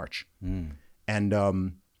in March, and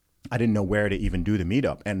I didn't know where to even do the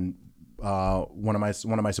meetup. And one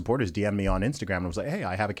of my supporters DM'd me on Instagram and was like, hey,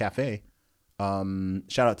 I have a cafe.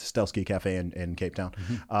 Shout out to Stelsky Cafe in Cape Town.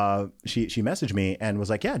 She messaged me and was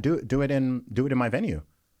like, yeah, do it in my venue.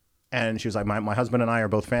 And she was like, my husband and I are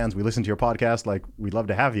both fans. We listen to your podcast. Like, we'd love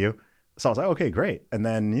to have you. So I was like, okay, great. And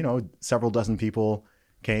then, several dozen people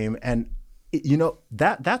came, and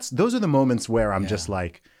those are the moments where I'm just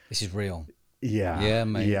like, this is real. Yeah. Yeah,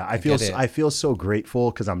 mate. Yeah. I feel so grateful,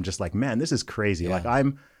 because I'm just like, man, this is crazy. Yeah.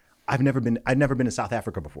 Like I've never been to South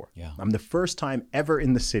Africa before. Yeah. I'm the first time ever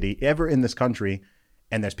in the city, ever in this country,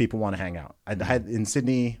 and there's people want to hang out. I had in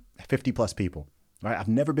Sydney 50 plus people. Right? I've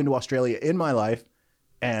never been to Australia in my life.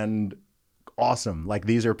 And awesome. Like,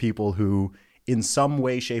 these are people who, in some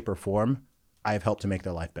way, shape, or form, I've helped to make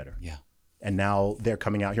their life better. Yeah. And now they're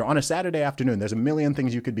coming out here on a Saturday afternoon. There's a million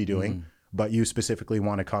things you could be doing, but you specifically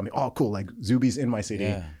want to come. Oh, cool. Like, Zuby's in my city.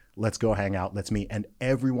 Yeah. Let's go hang out. Let's meet. And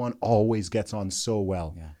everyone always gets on so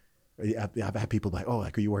well. Yeah. I've had people like, oh,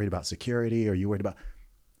 like, are you worried about security? Are you worried about...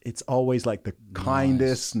 It's always like the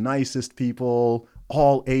kindest, nicest people,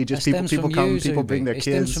 all ages. People come, people bring their kids.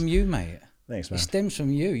 It stems from you, mate. Thanks, man. It stems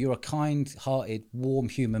from you. You're a kind-hearted, warm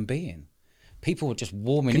human being. People are just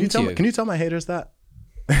warming into you. Can you tell my haters that?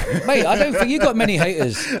 Mate, I don't think you got many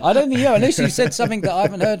haters. I don't think you. Unless you said something that I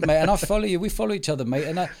haven't heard, mate. And I follow you. We follow each other, mate.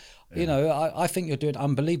 And I think you're doing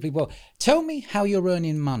unbelievably well. Tell me how you're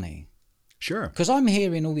earning money. Sure. Because I'm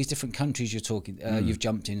hearing all these different countries you're talking, you've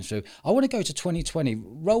jumped in through. I want to go to 2020.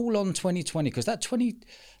 Roll on 2020, because that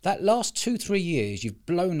last 2-3 years, you've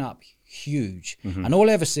blown up huge. And all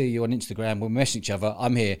I ever see you on Instagram, when we message each other,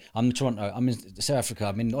 I'm here, I'm in Toronto, I'm in South Africa,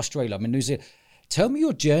 I'm in Australia, I'm in New Zealand. Tell me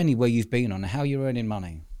your journey, where you've been on, and how you're earning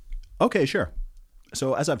money. Okay, sure.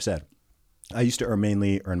 So as I've said, I used to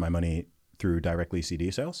mainly earn my money through directly CD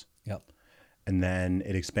sales. Yep. And then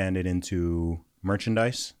it expanded into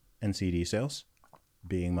merchandise and CD sales,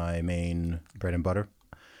 being my main bread and butter.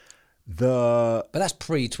 But that's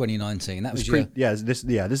pre-2019. That was this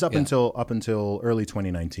is up until early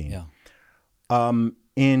 2019. Yeah.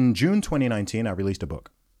 In June 2019, I released a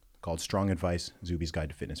book called Strong Advice, Zuby's Guide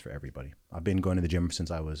to Fitness for Everybody. I've been going to the gym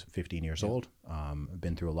since I was 15 years old. I've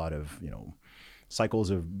been through a lot of,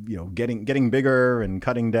 cycles of, getting bigger and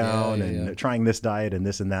cutting down and trying this diet and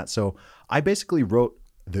this and that. So I basically wrote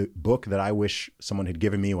the book that I wish someone had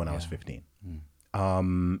given me when I was 15.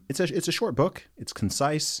 It's a short book. It's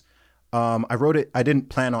concise. I wrote it. I didn't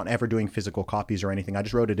plan on ever doing physical copies or anything. I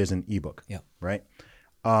just wrote it as an ebook. Yeah. Right.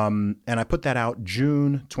 And I put that out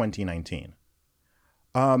June 2019.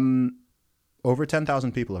 Over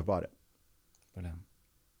 10,000 people have bought it. Brilliant.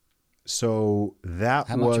 So that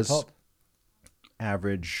How much a was pop?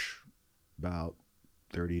 average about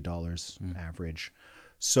 $30 average.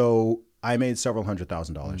 So I made several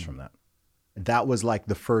 $100,000 from that. That was like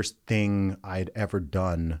the first thing I'd ever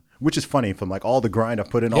done, which is funny from like all the grind I've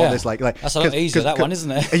put in, all this like that's a lot easier, that one,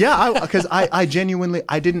 isn't it? Yeah, because I genuinely,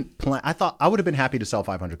 I didn't plan. I thought I would have been happy to sell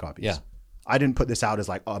 500 copies. Yeah. I didn't put this out as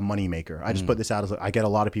like a money maker. I just put this out as like, I get a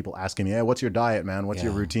lot of people asking me, hey, what's your diet, man? What's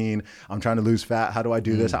your routine? I'm trying to lose fat. How do I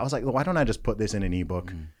do this? I was like, well, why don't I just put this in an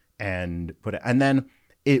ebook and put it? And then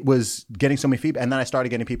it was getting so many feedback. And then I started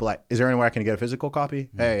getting people like, is there anywhere I can get a physical copy?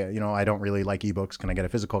 Hey, I don't really like ebooks. Can I get a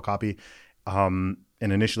physical copy? And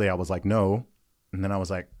initially I was like, no. And then I was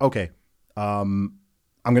like, okay, I'm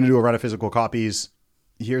going to do a run of physical copies.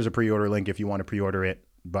 Here's a pre-order link if you want to pre-order it.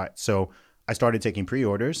 But so I started taking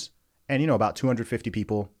pre-orders, and, about 250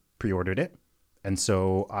 people pre-ordered it. And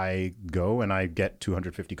so I go and I get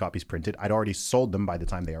 250 copies printed. I'd already sold them by the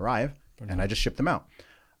time they arrive, and I just shipped them out.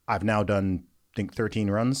 I've now done, I think, 13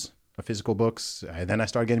 runs of physical books. And then I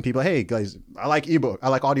started getting people, hey guys, I like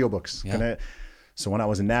audiobooks. Yeah. So when I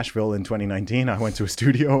was in Nashville in 2019, I went to a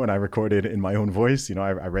studio and I recorded in my own voice.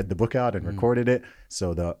 I read the book out and recorded it.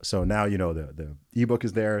 So now the ebook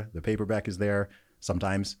is there, the paperback is there.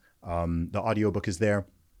 Sometimes the audiobook is there.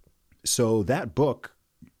 So that book,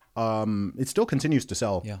 it still continues to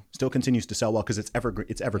sell. Yeah. Still continues to sell well because it's evergreen.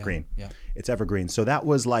 It's evergreen. Yeah. It's evergreen. So that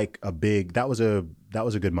was like that was a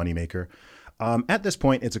good moneymaker. At this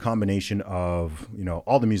point, it's a combination of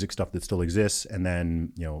all the music stuff that still exists, and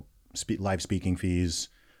then live speaking fees,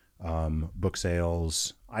 book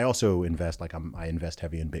sales. I also invest I invest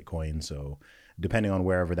heavy in Bitcoin. So depending on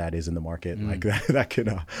wherever that is in the market, like that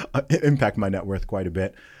can impact my net worth quite a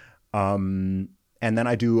bit. And then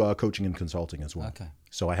I do coaching and consulting as well. Okay.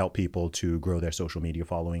 So I help people to grow their social media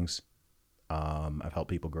followings. I've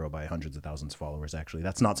helped people grow by hundreds of thousands of followers, actually.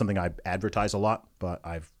 That's not something I advertise a lot, but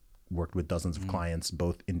I've worked with dozens of clients,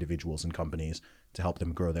 both individuals and companies, to help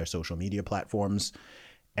them grow their social media platforms.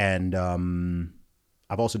 And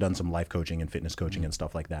I've also done some life coaching and fitness coaching and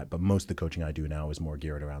stuff like that. But most of the coaching I do now is more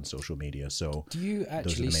geared around social media. So do you actually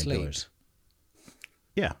those are the main sleep? pillars.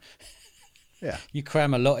 Yeah. Yeah. You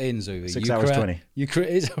cram a lot in, Zuby. 6 hours 20. 6 hours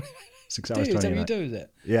 20. Is that a what you night. do, is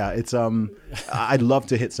it? Yeah, it's I'd love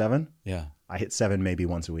to hit 7. Yeah. I hit 7 maybe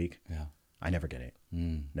once a week. Yeah. I never get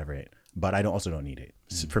 8. Never 8. But I also don't need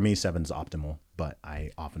 8. For me, 7's optimal, but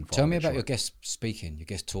I often fall. Tell me about short. your guest speaking, your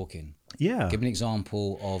guest talking. Yeah. Give me an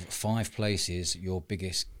example of 5 places your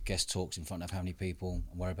biggest guest talks in front of how many people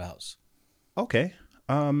and whereabouts. Okay.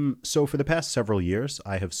 So for the past several years,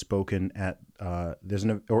 I have spoken at there's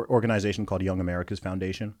an organization called Young America's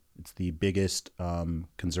Foundation. It's the biggest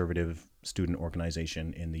conservative student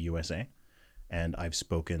organization in the USA, and I've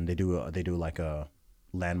spoken. They do like a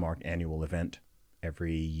landmark annual event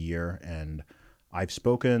every year, and I've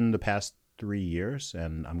spoken the past 3 years,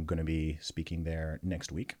 and I'm going to be speaking there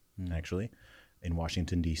next week, actually, in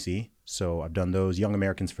Washington, D.C. So I've done those. Young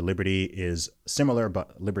Americans for Liberty is similar,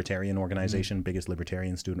 but libertarian organization, biggest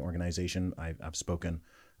libertarian student organization. I've spoken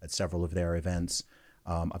at several of their events.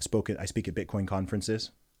 I speak at Bitcoin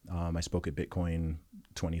conferences. I spoke at Bitcoin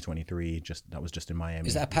 2023. That was just in Miami.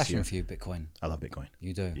 Is that a this passion year. for you, Bitcoin? I love Bitcoin.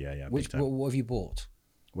 You do? Yeah, Which, big time. what have you bought?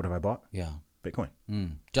 What have I bought? Yeah. Bitcoin.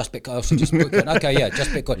 Just Bitcoin. Oh, so just Bitcoin. Okay, yeah,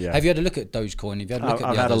 just Bitcoin. Yeah. Have you had a look at Dogecoin? Have you had a look at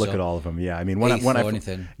I've the had a others look or at all of them. Yeah, I mean, ETH or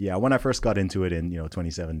anything? when I first got into it in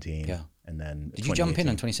 2017. Yeah. And then Did you jump in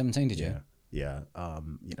 2017? Did you? Yeah.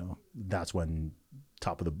 That's when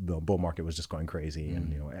top of the bull market was just going crazy,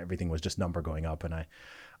 and everything was just number going up, and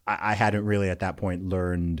I hadn't really at that point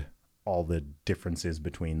learned all the differences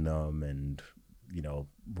between them and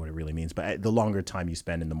what it really means. But the longer time you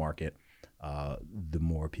spend in the market, the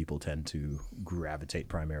more people tend to gravitate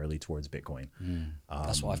primarily towards Bitcoin.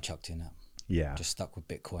 That's what I've chucked in at. Yeah. Just stuck with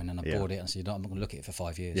Bitcoin, and I bought it and said, I'm not going to look at it for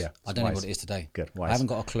 5 years. Yeah, I don't know wise. what it is today. Good, wise. I haven't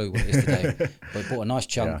got a clue what it is today. But I bought a nice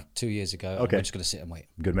chunk 2 years ago. Okay. I'm just going to sit and wait.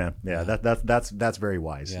 Good man. Yeah, that's very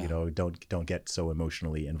wise. Yeah. Don't get so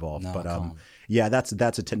emotionally involved. No, but I can't. yeah,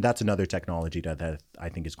 that's another technology that I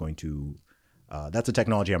think is going to. That's a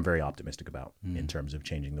technology I'm very optimistic about in terms of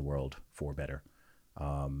changing the world for better.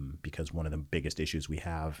 Because one of the biggest issues we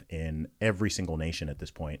have in every single nation at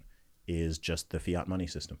this point is just the fiat money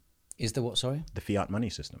system. Is the what, sorry? The fiat money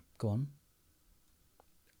system. Go on.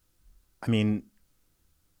 I mean,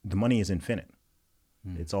 the money is infinite.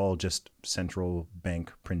 It's all just central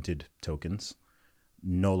bank printed tokens,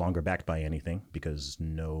 no longer backed by anything, because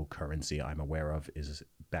no currency I'm aware of is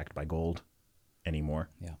backed by gold anymore.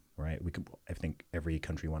 Yeah. Right? I think every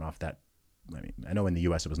country went off that. I mean, I know in the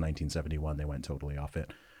US it was 1971 they went totally off it.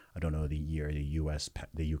 I don't know the year the US,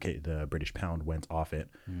 the UK, the British pound went off it.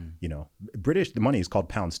 You know, the money is called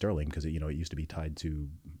pound sterling because it used to be tied to,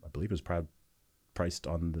 I believe it was priced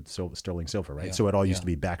on the sterling silver, right? So it all used to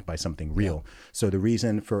be backed by something real. So the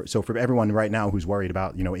reason for everyone right now who's worried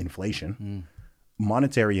about, inflation,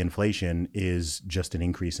 monetary inflation is just an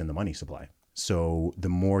increase in the money supply. So the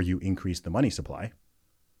more you increase the money supply,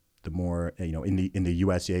 the more, in the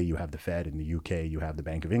USA, you have the Fed, in the UK, you have the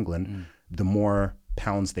Bank of England, the more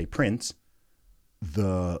pounds they print,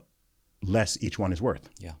 the less each one is worth.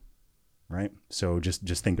 Yeah. Right. So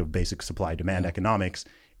just think of basic supply demand economics.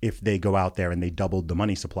 If they go out there and they doubled the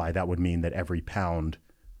money supply, that would mean that every pound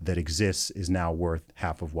that exists is now worth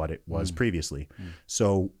half of what it was previously.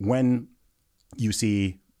 So when you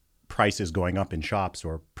see prices going up in shops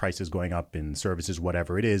or prices going up in services,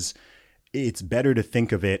 whatever it is, it's better to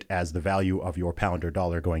think of it as the value of your pound or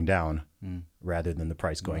dollar going down rather than the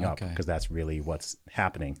price going up, because that's really what's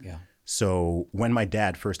happening. Yeah. So when my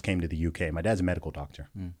dad first came to the UK, my dad's a medical doctor.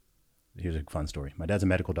 Here's a fun story. My dad's a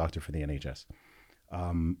medical doctor for the NHS.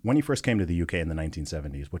 When he first came to the UK in the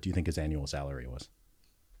 1970s, what do you think his annual salary was?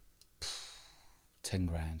 10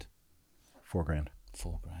 grand. 4 grand.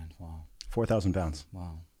 4 grand. Wow. 4,000 pounds.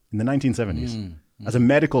 Wow. In the 1970s, as a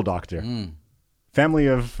medical doctor, family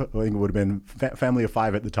of, I think it would have been family of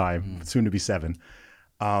 5 at the time, soon to be 7.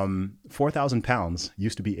 4,000 pounds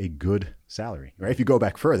used to be a good salary, right? If you go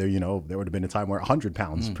back further, there would have been a time where 100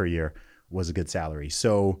 pounds per year was a good salary.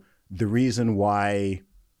 So the reason why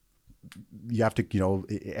you have to,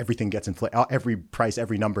 everything gets inflated, every price,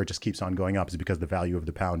 every number just keeps on going up is because the value of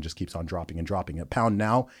the pound just keeps on dropping and dropping. A pound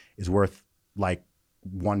now is worth like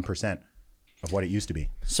 1% of what it used to be.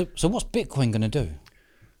 So what's Bitcoin going to do?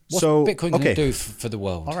 What's Bitcoin going to do for the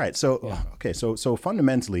world? All right. So, So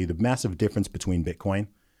fundamentally, the massive difference between Bitcoin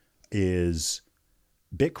is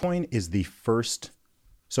the first.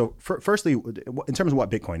 So firstly, in terms of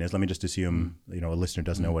what Bitcoin is, let me just assume, a listener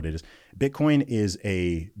doesn't know what it is. Bitcoin is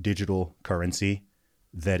a digital currency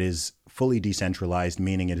that is fully decentralized,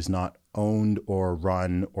 meaning it is not owned or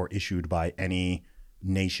run or issued by any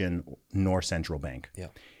nation nor central bank. Yeah.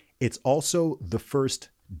 It's also the first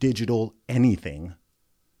digital anything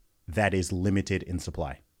that is limited in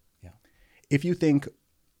supply. Yeah. If you think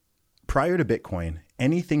prior to Bitcoin,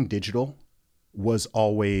 anything digital was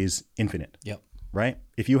always infinite. Yep. Right?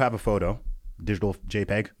 If you have a photo, digital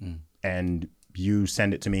JPEG, and you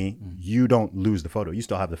send it to me, you don't lose the photo. You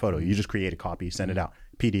still have the photo. You just create a copy, send it out.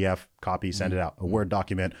 PDF, copy, send it out. A Word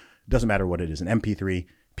document, doesn't matter what it is, an MP3.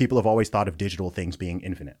 People have always thought of digital things being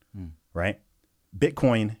infinite, right?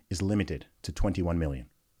 Bitcoin is limited to 21 million.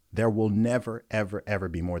 There will never, ever, ever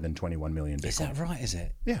be more than 21 million Bitcoin. Is that right, is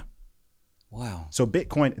it? Yeah. Wow. So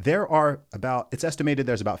Bitcoin, it's estimated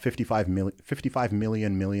there's about 55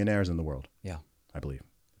 million millionaires in the world. Yeah. I believe.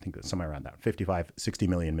 I think somewhere around that, 55, 60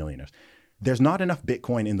 million millionaires. There's not enough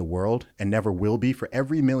Bitcoin in the world and never will be for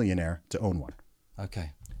every millionaire to own one.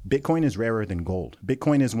 Okay. Bitcoin is rarer than gold.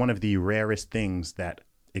 Bitcoin is one of the rarest things that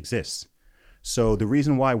exists. So the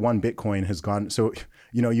reason why one Bitcoin has gone,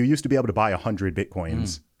 you used to be able to buy 100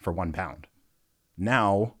 Bitcoins for £1.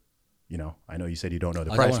 Now, I know you said you don't know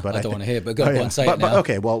the price, but I don't want to hear it, but go on, say it now.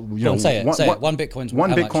 Okay, well, say it. One Bitcoin's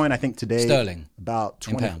one Bitcoin, I think today, sterling, about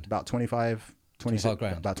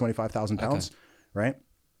 25,000 pounds, right?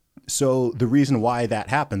 So the reason why that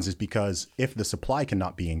happens is because if the supply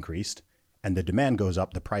cannot be increased and the demand goes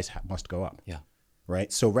up, the price must go up. Yeah.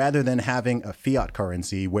 Right. So rather than having a fiat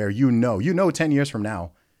currency where 10 years from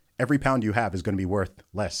now, every pound you have is going to be worth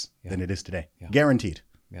less than it is today, guaranteed.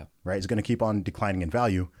 Yeah. Right. It's going to keep on declining in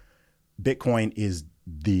value. Bitcoin is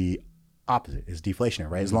the opposite, is deflationary,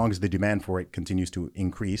 right? As long as the demand for it continues to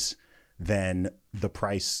increase, then the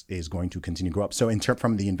price is going to continue to go up. So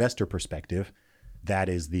from the investor perspective,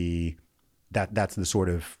 that's the sort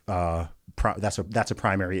of that's a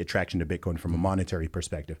primary attraction to Bitcoin from a monetary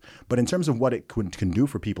perspective. But in terms of what it can do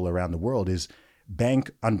for people around the world is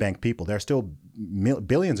unbanked people. There are still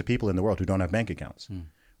billions of people in the world who don't have bank accounts.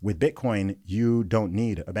 With Bitcoin, you don't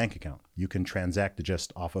need a bank account. You can transact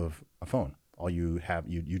just off of a phone. All you have,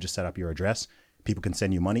 you just set up your address. People can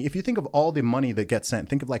send you money. If you think of all the money that gets sent,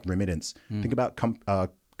 think of like remittance. Think about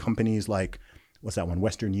companies like, what's that one?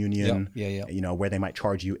 Western Union. Yeah. Where they might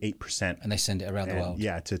charge you 8%, and they send it around the world.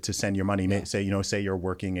 Yeah, to send your money. Yeah. Say you're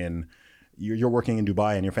working in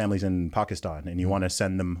Dubai and your family's in Pakistan, and you want to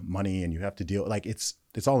send them money, and you have to deal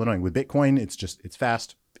it's all annoying. With Bitcoin, it's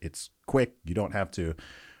fast, it's quick. You don't have to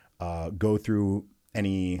go through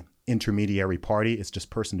any intermediary party. It's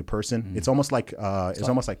just person to person. It's almost like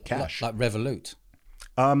cash, like Revolut.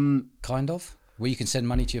 Kind of. Where you can send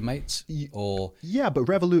money to your mates, or yeah, but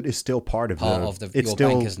Revolut is still part of your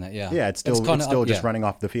bank, isn't it? Yeah, it's still just running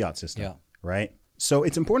off the fiat system. Yeah, right. So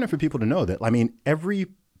it's important for people to know that. I mean, every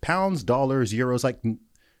pounds, dollars, euros, like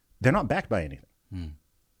they're not backed by anything.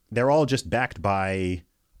 They're all just backed by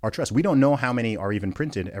our trust. We don't know how many are even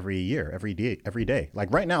printed every year, every day.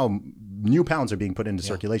 Like right now, new pounds are being put into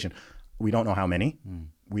circulation. We don't know how many.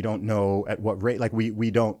 We don't know at what rate. Like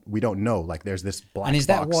we don't know. Like there's this black box. And is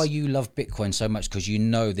that why you love Bitcoin so much? Because you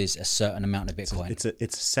know there's a certain amount of Bitcoin. It's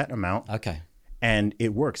a set amount. Okay. And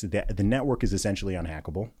it works. The network is essentially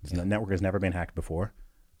unhackable. The network has never been hacked before.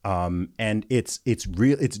 And it's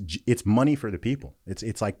real. It's money for the people.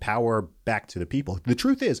 It's like power back to the people. The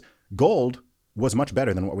truth is, gold was much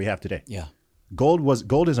better than what we have today. Yeah.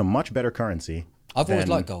 Gold is a much better currency. I've always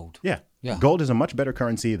liked gold. Yeah. Yeah. Gold is a much better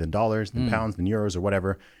currency than dollars, than pounds, than euros, or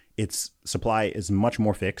whatever. Its supply is much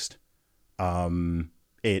more fixed.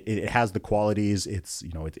 It has the qualities. It's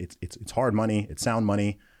hard money. It's sound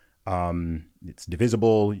money. It's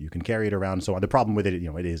divisible. You can carry it around. So the problem with it,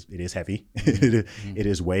 it is heavy. It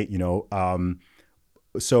is weight.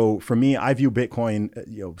 So for me, I view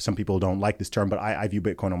Bitcoin. Some people don't like this term, but I view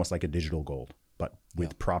Bitcoin almost like a digital gold, but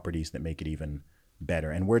with properties that make it even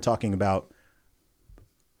better. And we're talking about.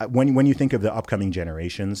 When you think of the upcoming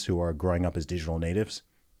generations who are growing up as digital natives,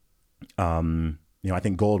 I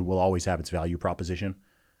think gold will always have its value proposition.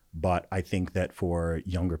 But I think that for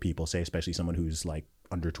younger people, say especially someone who's like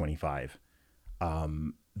under 25,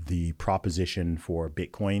 the proposition for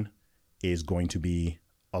Bitcoin is going to be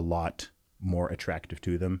a lot more attractive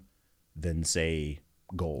to them than say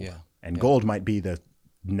gold. Yeah. And gold might be the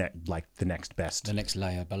next best, the next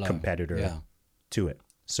layer below competitor to it.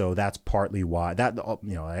 So that's partly why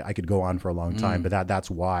I could go on for a long time, but that's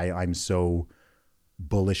why I'm so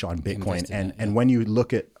bullish on Bitcoin. And when you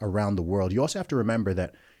look at around the world, you also have to remember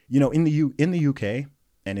that, in the UK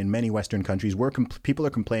and in many Western countries, people are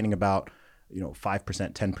complaining about, 5%,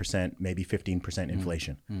 10%, maybe 15%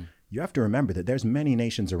 inflation. You have to remember that there's many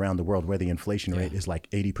nations around the world where the inflation rate is like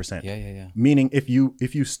 80%. Yeah. Meaning if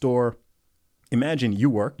you store, imagine you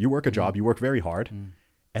work a job, you work very hard.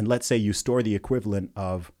 And let's say you store the equivalent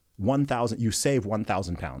of 1,000, you save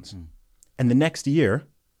 1,000 pounds. And the next year,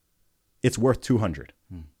 it's worth 200.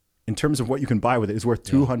 In terms of what you can buy with it, it's worth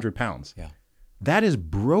 200 pounds. Yeah. That is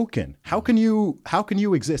broken. How can you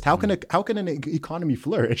exist? How can an economy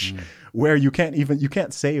flourish where you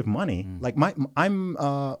can't save money? Like I'm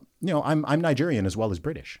Nigerian as well as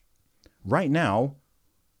British. Right now,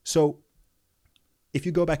 so if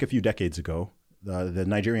you go back a few decades ago, the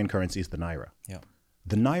Nigerian currency is the naira. Yeah.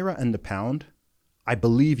 The naira and the pound, I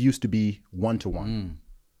believe, used to be 1-to-1.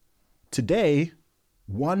 Today,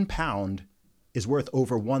 1 pound is worth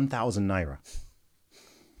over 1,000 naira.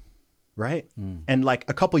 Right? And like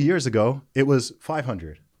a couple years ago, it was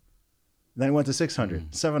 500. Then it went to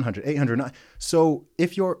 600, 700, 800. So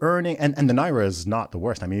if you're earning, and the naira is not the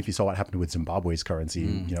worst. I mean, if you saw what happened with Zimbabwe's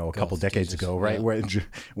currency, a couple decades ago, right? Yeah.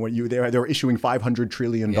 Where they were issuing $500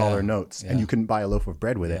 trillion notes and you couldn't buy a loaf of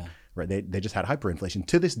bread with it. Right? They just had hyperinflation.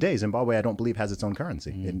 To this day, Zimbabwe, I don't believe, has its own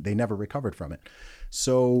currency. They never recovered from it.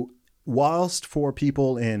 So whilst for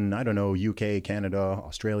people in, I don't know, UK, Canada,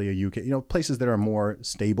 Australia, UK, places that are more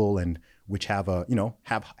stable and which have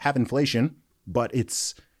have inflation, but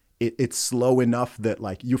it's slow enough that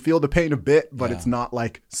like you feel the pain a bit, but it's not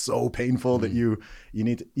like so painful that you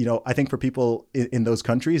need to, I think for people in those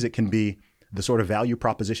countries, it can be the sort of value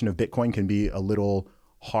proposition of Bitcoin can be a little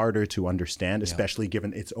harder to understand, especially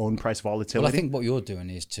given its own price volatility. Well, I think what you're doing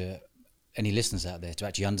is to any listeners out there to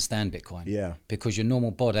actually understand Bitcoin. Yeah. Because your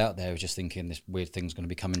normal bod out there is just thinking this weird thing's going to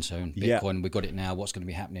be coming soon. Bitcoin, we got it now. What's going to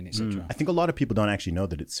be happening, etc. I think a lot of people don't actually know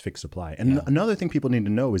that it's fixed supply. And another thing people need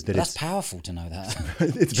to know is that that's powerful to know that.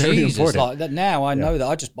 It's very important. Like that now I know that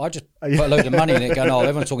I just put a load of money in it going,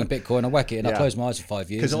 everyone's talking Bitcoin, I whack it and I close my eyes for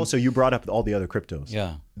 5 years. Because also you brought up all the other cryptos.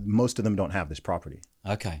 Yeah. Most of them don't have this property.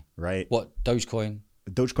 Okay. Right? What, Dogecoin?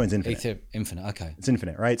 Dogecoin's infinite. Ether, infinite, okay. It's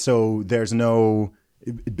infinite, right? So there's no...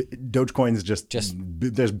 Dogecoin's just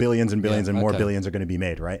there's billions and billions and more billions are going to be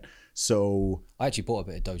made, right? So I actually bought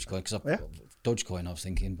a bit of Dogecoin because Dogecoin I was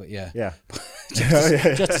thinking, but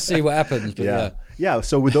just to see what happens. But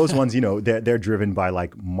So with those ones, they're driven by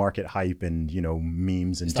like market hype and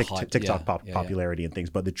memes and TikTok popularity and things.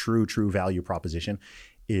 But the true value proposition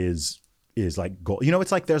is like gold.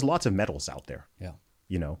 It's like there's lots of metals out there.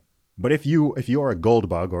 Yeah. But if you're a gold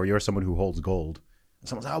bug or you're someone who holds gold.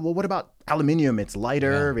 Someone's well, what about aluminium? It's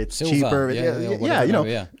lighter, it's silver,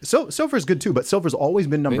 cheaper. So silver's good too, but silver's always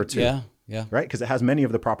been number two. Yeah. Right? Because it has many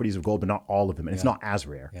of the properties of gold, but not all of them. And it's not as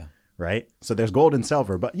rare. Right? So there's gold and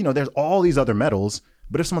silver, but there's all these other metals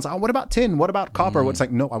But if someone's, oh, what about tin? What about copper? What's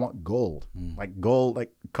like, no, I want gold. Like gold,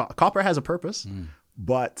 like copper has a purpose,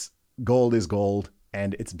 but gold is gold.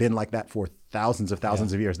 And it's been like that for thousands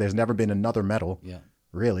of years. There's never been another metal,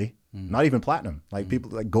 really. Not even platinum. Like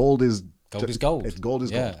people, like gold is gold. It's gold,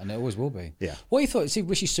 yeah, and it always will be. Yeah. What you thought? See,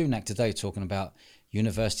 Rishi Sunak today talking about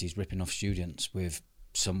universities ripping off students with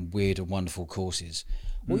some weird and wonderful courses.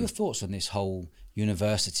 What are your thoughts on this whole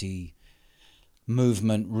university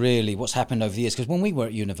movement? Really, what's happened over the years? Because when we were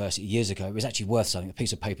at university years ago, it was actually worth something. A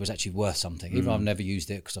piece of paper was actually worth something. Even though I've never used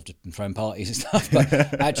it because I've just been throwing parties and stuff.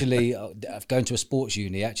 But actually, going to a sports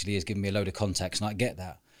uni actually has given me a load of contacts, and I get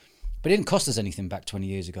that. But it didn't cost us anything back 20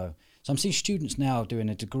 years ago. So I'm seeing students now doing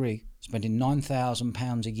a degree, spending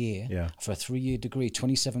 £9,000 a year for a 3-year degree,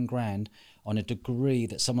 27 grand on a degree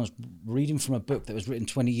that someone's reading from a book that was written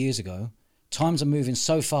 20 years ago. Times are moving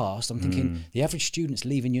so fast. I'm thinking the average student's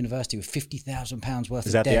leaving university with £50,000 worth of debt.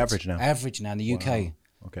 Is that the average now? Average now in the UK.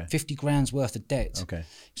 Okay. 50 grand's worth of debt. Okay.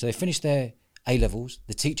 So they finish their A-levels.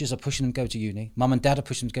 The teachers are pushing them to go to uni. Mum and dad are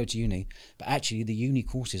pushing them to go to uni. But actually, the uni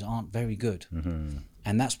courses aren't very good.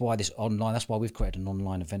 And that's why that's why we've created an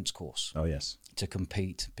online events course. Oh, yes. To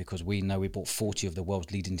compete, because we know we brought 40 of the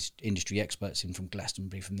world's leading industry experts in from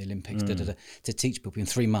Glastonbury, from the Olympics, to teach people in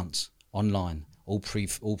 3 months online, all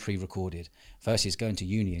pre-recorded, versus going to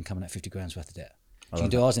uni and coming at 50 grand's worth of debt. So you can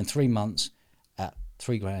do ours in 3 months at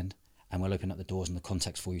 3 grand, and we'll open up the doors and the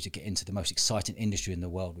contacts for you to get into the most exciting industry in the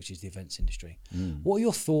world, which is the events industry. What are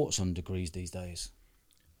your thoughts on degrees these days?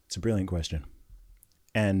 It's a brilliant question.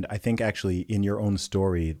 And I think actually in your own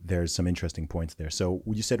story, there's some interesting points there. So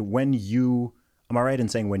you said am I right in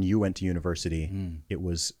saying when you went to university, it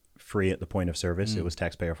was free at the point of service? It was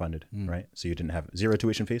taxpayer funded, right? So you didn't have zero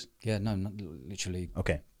tuition fees? Yeah, no, not literally.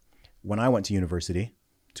 Okay. When I went to university,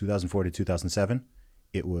 2004 to 2007,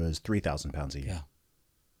 it was £3,000 a year. Yeah.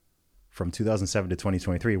 From 2007 to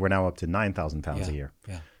 2023, we're now up to £9,000 a year.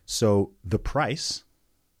 Yeah. So the price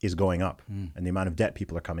is going up, and the amount of debt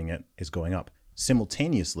people are coming in is going up.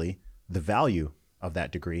 Simultaneously, the value of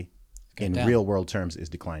that degree in real world terms is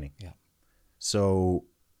declining. Yeah. So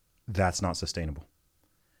that's not sustainable.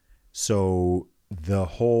 So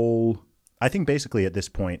I think basically at this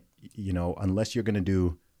point, unless you're going to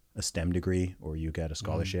do a STEM degree or you get a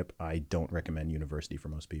scholarship, I don't recommend university for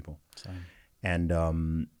most people. Same. And,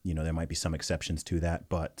 there might be some exceptions to that,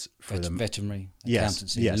 but for the veterinary, yes,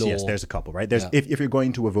 accountancy, law. Yes, there's a couple, right? If you're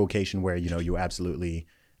going to a vocation where, you absolutely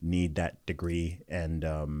need that degree and,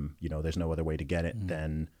 there's no other way to get it,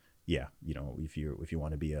 then if you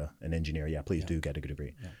want to be an engineer, please do get a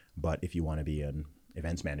degree. Yeah. But if you want to be an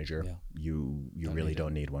events manager, you really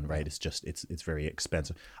don't need one, right? It's just, it's very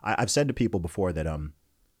expensive. I've said to people before that,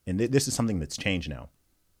 and this is something that's changed now.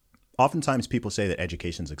 Oftentimes people say that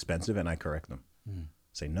education's expensive, and I correct them.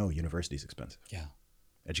 Say, no, university's expensive. Yeah.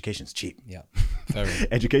 Education's cheap. Yeah. Very.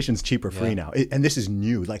 Education's cheap or free now. And this is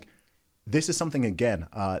new. Like, this is something, again,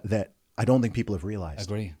 that I don't think people have realized.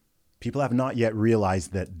 Agree. People have not yet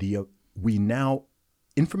realized that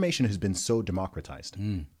information has been so democratized.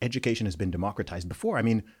 Education has been democratized before. I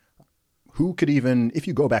mean, who could even, if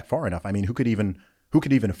you go back far enough, who could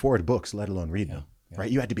even afford books, let alone read them, right?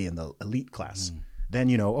 You had to be in the elite class. Then,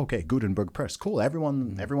 okay, Gutenberg Press, cool.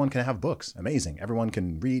 Everyone can have books. Amazing. Everyone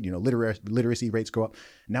can read, literacy rates go up.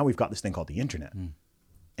 Now we've got this thing called the internet.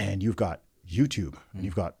 And you've got YouTube, and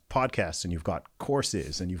you've got podcasts, and you've got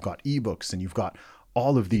courses, and you've got ebooks, and you've got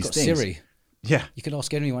all of these things. Siri. Yeah. You can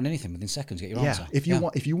ask anyone anything within seconds, get your answer. If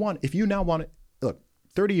you now want it, look,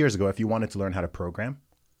 30 years ago, if you wanted to learn how to program,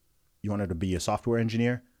 you wanted to be a software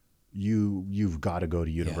engineer, you've got to go to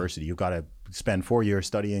university. You've got to spend 4 years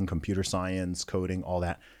studying computer science, coding, all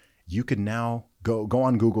that. You could now go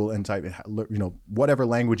on Google and type, whatever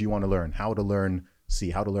language you want to learn, how to learn C,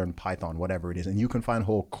 how to learn Python, whatever it is. And you can find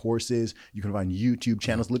whole courses. You can find YouTube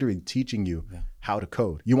channels literally teaching you how to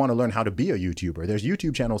code. You want to learn how to be a YouTuber. There's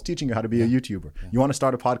YouTube channels teaching you how to be a YouTuber. You want to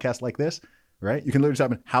start a podcast like this, right? You can literally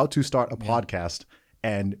type in how to start a podcast,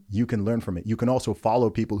 and you can learn from it. You can also follow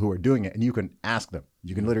people who are doing it, and you can ask them.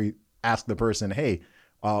 You can literally ask the person, hey,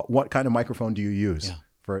 what kind of microphone do you use? Yeah.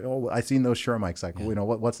 I've seen those Shure mics. Like,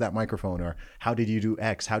 what's that microphone? Or how did you do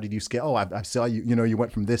X? How did you scale? I saw you, you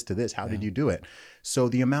went from this to this. How did you do it? So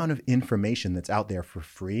the amount of information that's out there for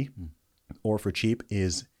free or for cheap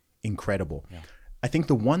is incredible. Yeah. I think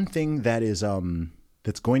the one thing that is,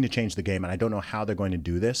 that's going to change the game, and I don't know how they're going to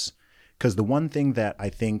do this, because the one thing that I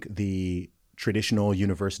think the traditional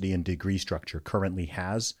university and degree structure currently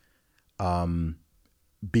has,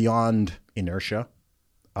 beyond inertia,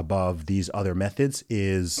 above these other methods,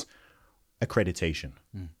 is accreditation,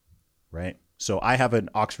 right? So I have an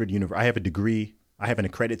I have a degree I have an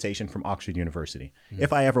accreditation from Oxford University.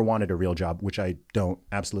 If I ever wanted a real job, which I don't,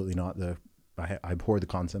 absolutely not. I abhor the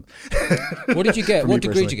concept. What did you get? What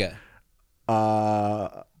degree did you get?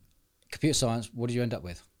 Uh, Computer science. What did you end up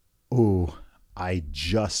with? ooh, I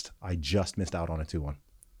just missed out on a 2-1.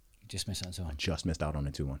 You just missed out on. Just missed out on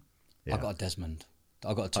a 2-1. I got a Desmond.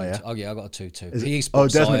 I got a 2. Oh, yeah? Oh yeah, I got a 2-2. Is it- PE oh,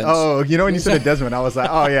 sports Desmond. science. Oh, you know when you said a Desmond, I was like,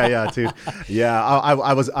 oh yeah, dude. Yeah,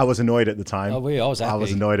 I was annoyed at the time. Oh, I was happy. I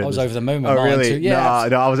was annoyed. I was over the moon with Oh, mine really? too. Yeah.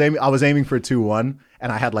 No, I was aiming for a 2-1,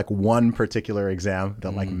 and I had like one particular exam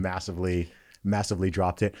that like massively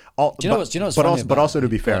dropped it. Do you know what's but funny also, about to it?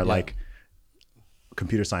 be fair, God, yeah. like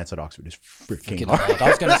computer science at Oxford is freaking Freaking hard. hard. I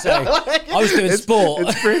was going to say, I was doing sport.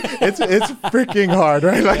 It's freaking hard,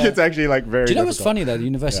 right? Like it's actually like very. Do you know what's difficult. funny though? The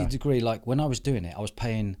university degree, like when I was doing it, I was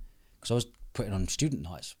paying, because I was putting on student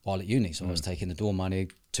nights while at uni. So I was taking the door money,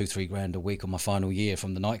 2-3 grand a week on my final year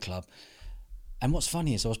from the nightclub. And what's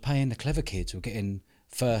funny is I was paying the clever kids who were getting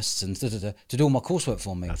firsts and to do all my coursework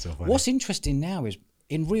for me. That's so funny. What's interesting now is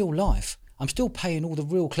in real life, I'm still paying all the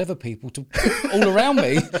real clever people to all around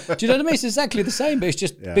me. Do you know what I mean? It's exactly the same, but it's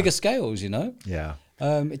just bigger scales, you know? Yeah.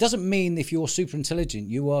 It doesn't mean if you're super intelligent,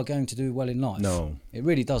 you are going to do well in life. No. It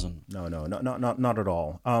really doesn't. No, not at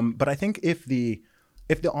all. But I think if the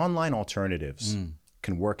online alternatives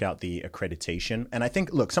can work out the accreditation, and I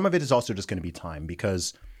think, look, some of it is also just going to be time,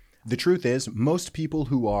 because the truth is most people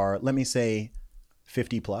who are, let me say,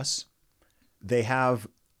 50 plus, they have,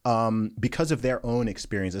 because of their own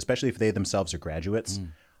experience, especially if they themselves are graduates,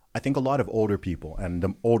 I think a lot of older people, and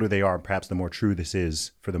the older they are, perhaps the more true this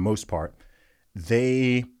is for the most part,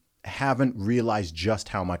 they haven't realized just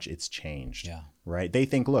how much it's changed. Yeah. Right? They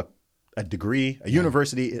think, look, a degree, a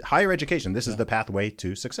university, higher education, this is the pathway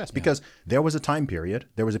to success. Because there was a time period,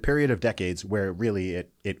 there was a period of decades where really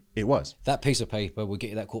it was. That piece of paper will get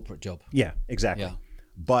you that corporate job. Yeah, exactly. Yeah.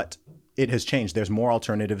 But it has changed. There's more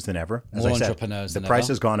alternatives than ever. As More I said, entrepreneurs the than price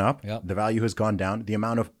ever. has gone up. Yep. The value has gone down. The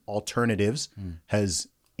amount of alternatives has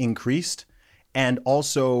increased. And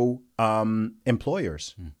also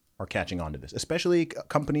employers are catching on to this, especially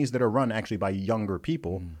companies that are run actually by younger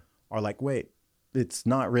people are like, wait, it's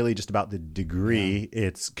not really just about the degree.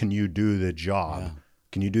 It's, can you do the job? Yeah.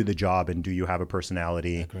 Can you do the job, and do you have a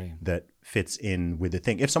personality agree. that fits in with the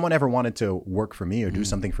thing? If someone ever wanted to work for me or do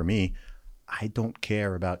something for me, I don't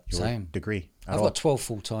care about your Same. degree at I've all. got 12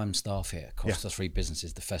 full-time staff here across the 3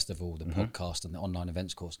 businesses, the festival, the podcast, and the online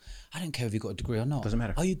events course. I don't care if you've got a degree or not. Doesn't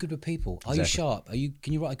matter. Are you good with people? Are you sharp?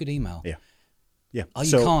 Can you write a good email? Yeah. Yeah. Are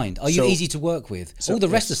you kind? Are you easy to work with? so- All the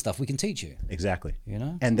rest yes. of the stuff we can teach you. Exactly. You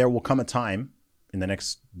know? And there will come a time in the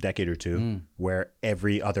next decade or two where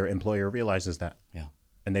every other employer realizes that. Yeah.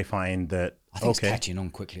 And they find that, I think okay. it's catching on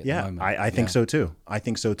quickly at the Yeah, moment. I think so too. I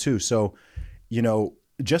think so too. So, you know,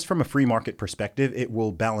 just from a free market perspective, it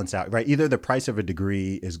will balance out, right? Either the price of a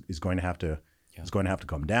degree is going to have to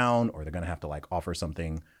come down, or they're going to have to like offer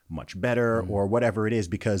something much better, or whatever it is,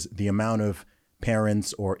 because the amount of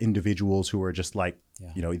parents or individuals who are just like,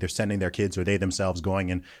 you know, either sending their kids or they themselves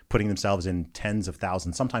going and putting themselves in tens of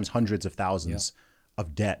thousands, sometimes hundreds of thousands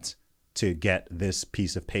of debt to get this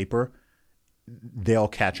piece of paper, they'll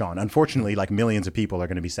catch on. Unfortunately, like millions of people are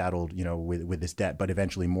going to be saddled, you know, with this debt, but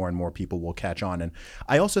eventually more and more people will catch on. And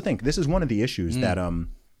I also think this is one of the issues that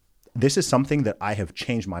this is something that I have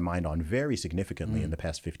changed my mind on very significantly in the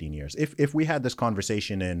past 15 years. If we had this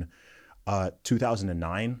conversation in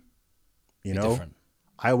 2009, you know, different.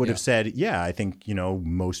 I would have said, yeah, I think, you know,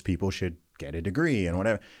 most people should get a degree and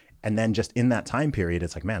whatever. And then just in that time period,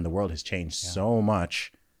 it's like, man, the world has changed so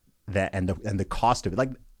much that, and the cost of it,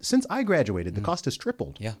 like since I graduated, the cost has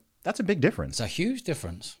tripled. Yeah. That's a big difference. It's a huge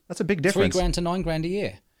difference. That's a big 3 difference. grand to 9 grand a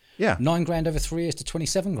year. Yeah. 9 grand over 3 years to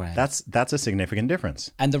 27 grand. That's a significant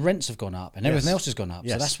difference. And the rents have gone up and everything else has gone up.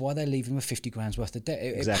 Yes. So that's why they're leaving with 50 grand's worth of debt.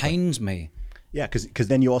 It Exactly. pains me. Yeah, because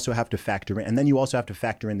then you also have to factor in, and then you also have to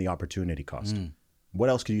factor in the opportunity cost. What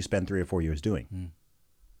else could you spend 3 or 4 years doing?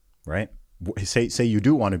 Right? Say you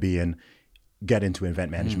do want to get into event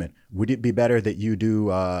management. Would it be better that you do,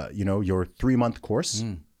 you know, your 3-month course,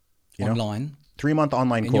 you know, Online. 3-month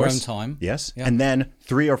online In course, your own time. yes, Yeah. and then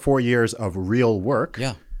 3 or 4 years of real work,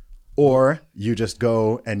 Yeah. or you just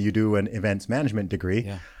go and you do an events management degree.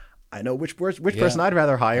 Yeah. I know which person I'd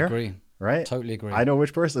rather hire. Agree. Right? Totally agree. I know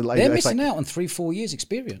which person. Like, They're it's missing like, out on 3-4 years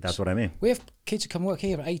experience. That's what I mean. We have kids who come work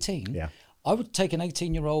here at 18. Yeah. I would take an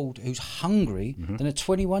 18-year-old who's hungry than a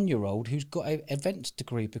 21-year-old who's got an events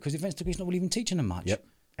degree, because events degree's not really even teaching them much. Yep.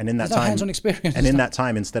 And in that There's no time, hands-on experience. and in that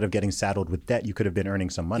time, instead of getting saddled with debt, you could have been earning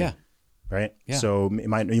some money. Yeah. Right. Yeah. So you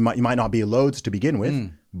might not be loads to begin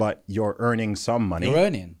with, but you're earning some money. You're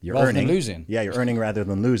earning rather than losing. Yeah, you're earning rather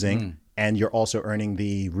than losing, and you're also earning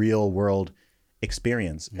the real world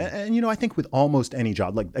experience. And, you know, I think with almost any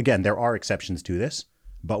job, like, again, there are exceptions to this,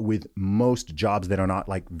 but with most jobs that are not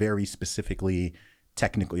like very specifically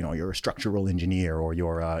technical, you know, you're a structural engineer or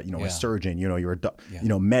you're a, you know, a surgeon, you know, you're you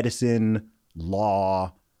know, medicine,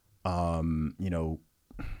 law, you know,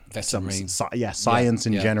 Veterinary. Science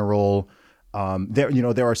in general. There, you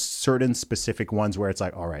know, there are certain specific ones where it's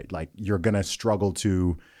like, all right, like you're going to struggle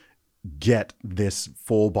to get this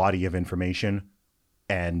full body of information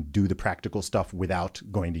and do the practical stuff without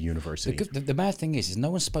going to university. The mad thing is no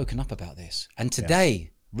one's spoken up about this. And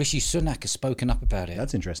today, Rishi Sunak has spoken up about it.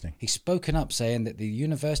 That's interesting. He's spoken up saying that the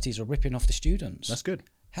universities are ripping off the students. That's good.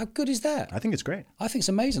 How good is that? I think it's great. I think it's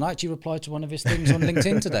amazing. I actually replied to one of his things on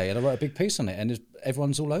LinkedIn today, and I wrote a big piece on it, and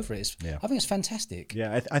everyone's all over it. I think it's fantastic.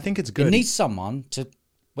 Yeah, I think it's good. It needs someone to,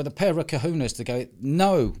 with a pair of kahunas, to go,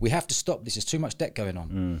 no, we have to stop this. There's too much debt going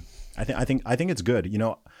on. I think it's good. You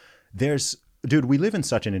know, dude, we live in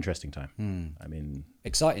such an interesting time. I mean,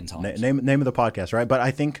 exciting times. Name of the podcast, right? But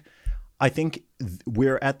I think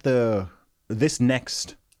we're at this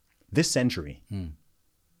century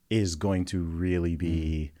is going to really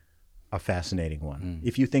be a fascinating one.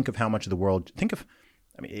 If you think of how much of the world, I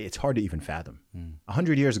mean, it's hard to even fathom.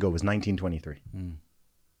 100 years ago was 1923.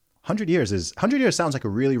 100 years sounds like a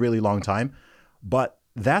really, really long time, but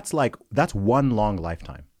that's one long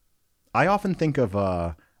lifetime. I often think of,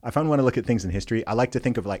 I find when I look at things in history, I like to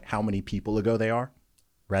think of like how many people ago they are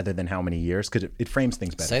rather than how many years, because it frames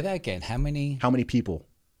things better. Say that again. How many people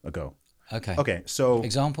ago? Okay. So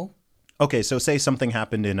example? Okay. So say something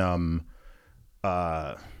happened in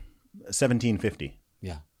 1750.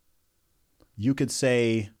 Yeah. You could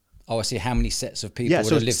say, oh, I see. How many sets of people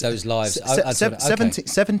would have lived those lives?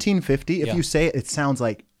 1750, if you say it, it sounds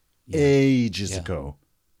like ages ago.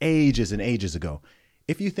 Ages and ages ago.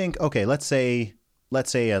 If you think, okay, let's say a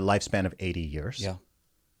lifespan of 80 years. Yeah.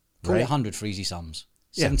 Call it 100 for easy sums.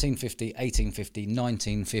 1750, 1850,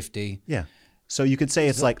 1950. Yeah. So you could say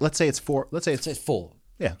it's like, let's say it's four.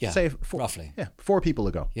 Yeah. Say four. Roughly. Yeah. 4 people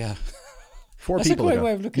ago. Yeah. That's people a great ago.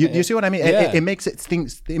 way of looking at it. You see what I mean? Yeah. It makes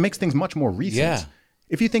things much more recent. Yeah.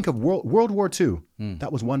 If you think of World War II,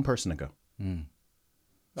 that was one person ago.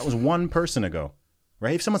 That was one person ago.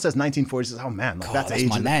 Right? If someone says 1940s, oh man, like that's ages.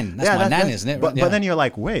 My nan. That's my nan, isn't it? But then you're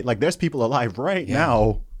like, wait, like there's people alive right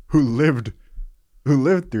now who lived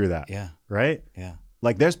through that. Yeah. Right? Yeah.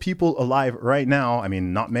 Like there's people alive right now. I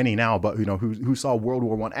mean, not many now, but you know, who saw World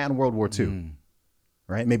War I and World War II.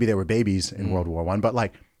 Right? Maybe they were babies in World War I, but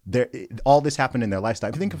like all this happened in their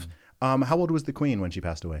lifetime. Think of how old was the Queen when she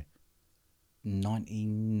passed away?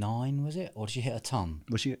 99, was it? Or did she hit a ton?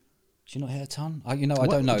 Was she? She not hit a ton? I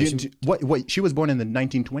don't know. She was born in the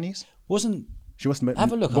 1920s? She must have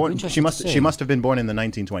have a look. Born, she must have been born in the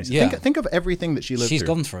 1920s. Yeah. Think of everything that she lived through. She's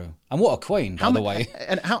gone through. And what a queen, by the way.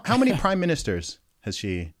 And how many prime ministers has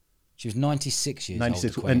she? She was 96 years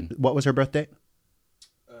 96. old. And what was her birthday?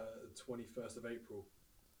 21st of April,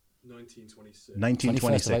 1926.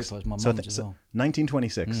 1926. 21st of April was my mum's as well.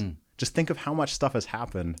 1926. Just think of how much stuff has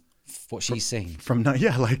happened. What she's seen. From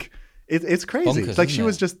like it's crazy. Bonkers, it's like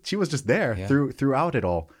isn't she was just there throughout it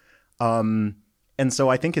all. And so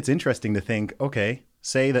I think it's interesting to think, okay,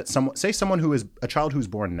 say someone who is a child who's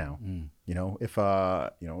born now, you know, if I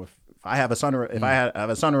have a son or if I have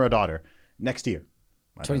a son or a daughter next year,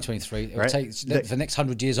 2023, it will take the next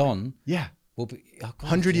 100 years on. Yeah. Will be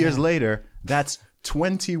 100 years later, that's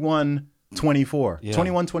 2124.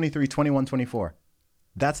 2123, 2124.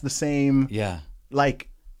 That's the same. Yeah. Like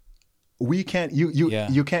we can't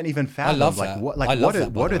you can't even fathom. I love like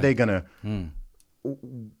that. What are they gonna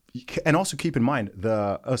and also keep in mind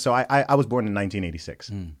so I was born in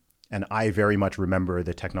 1986 and I very much remember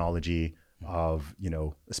the technology of, you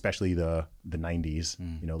know, especially the 90s,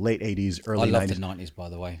 you know, late 80s, early 90s. I love the 90s, by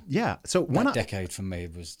the way. Yeah. So that decade for me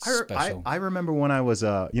was special. I remember when I was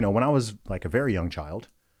when I was like a very young child,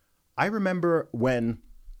 I remember when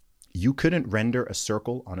you couldn't render a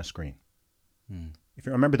circle on a screen. If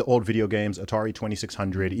you remember the old video games, Atari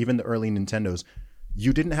 2600, even the early Nintendos,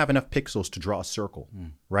 you didn't have enough pixels to draw a circle,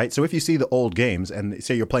 right? So if you see the old games and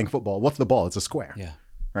say you're playing football, what's the ball? It's a square. Yeah.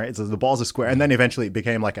 Right? So the ball's a square. And then eventually it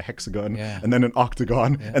became like a hexagon and then an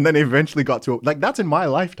octagon. And then eventually got to like, that's in my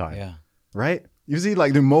lifetime. Yeah. Right? You see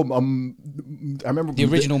like the I remember the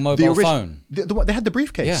original mobile phone. They had the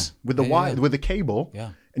briefcase with the with the cable.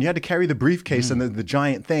 Yeah. And you had to carry the briefcase and the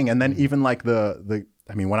giant thing. And then even like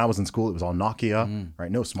I mean, when I was in school, it was all Nokia,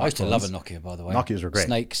 right? No smartphones. I used to love a Nokia, by the way. Nokias were great.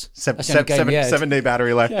 Snakes. 7-day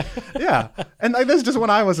battery life. Yeah. And like, that's just when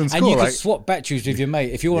I was in school. And you could swap batteries with your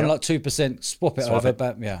mate. If you want like 2%, swap it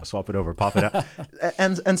over. Swap it over, pop it out.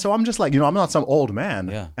 and so I'm just like, you know, I'm not some old man.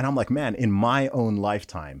 Yeah. And I'm like, man, in my own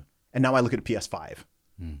lifetime, And now I look at a PS5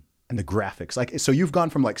 and the graphics. Like, so you've gone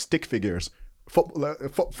from like stick figures,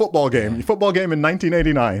 football game in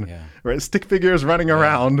 1989, right? Stick figures running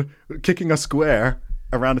around, kicking a square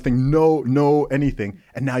around a thing, no anything.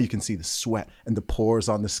 And now you can see the sweat and the pores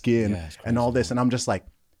on the skin and all this. And I'm just like,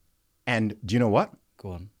 and do you know what?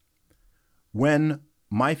 Go on. When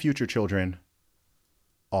my future children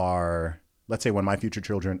are, let's say when my future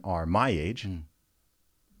children are my age,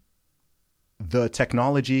 the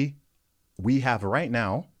technology we have right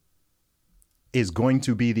now is going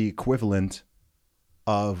to be the equivalent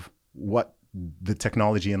of what the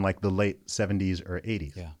technology in like the late 70s or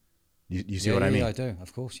 80s. Yeah. You see what I mean? Yeah, I do.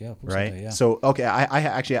 Of course, yeah. Of course right? I do, yeah. So, okay, I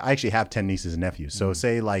actually have 10 nieces and nephews. So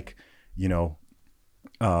say like, you know,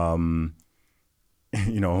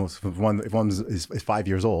 if one is 5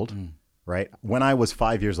 years old, right? When I was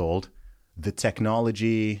 5 years old, the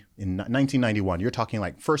technology in 1991, you're talking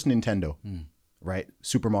like first Nintendo, right?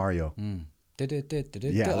 Super Mario.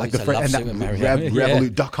 Yeah, like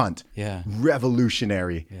the Duck Hunt. Yeah.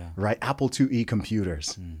 Revolutionary. Yeah. Right? Apple IIe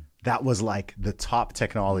computers. That was like the top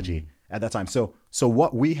technology at that time. So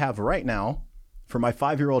what we have right now for my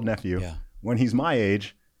 5-year-old nephew, when he's my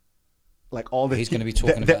age, like all the he's going to be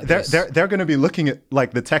talking about this. They're going to be looking at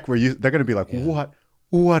like the tech they're going to be like,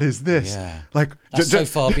 what is this? Yeah. Like that's so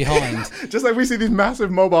far behind. Just like we see these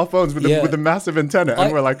massive mobile phones with the massive antenna,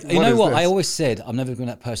 and we're like, you know what? I always said I'm never going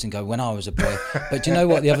to that person go when I was a boy. But do you know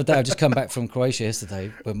what? The other day I just come back from Croatia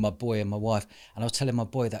yesterday with my boy and my wife, and I was telling my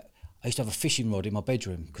boy that I used to have a fishing rod in my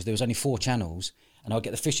bedroom because there was only 4 channels, and I'd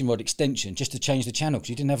get the fishing rod extension just to change the channel because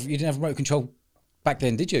you didn't have remote control back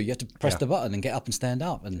then, did you? You had to press the button and get up and stand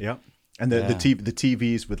up. And and the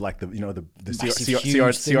TVs with like the Massive,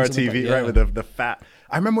 CRTV, right, with the fat.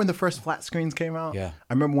 I remember when the first flat screens came out. Yeah.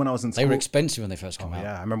 I remember when I was in school. They were expensive when they first came out.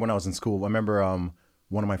 Yeah, I remember when I was in school. I remember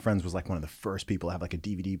one of my friends was like one of the first people to have like a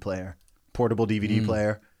DVD player, portable DVD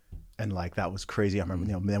player, and like that was crazy. I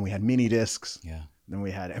remember, then we had mini discs. Yeah. Then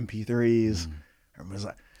we had MP3s.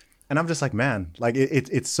 And I'm just like, man, like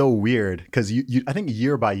it's so weird because I think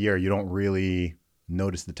year by year you don't really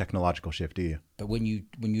notice the technological shift, do you? But when you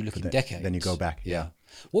look in decades, then you go back. Yeah.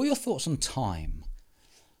 What are your thoughts on time?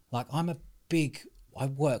 Like I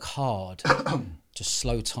work hard to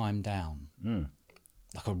slow time down.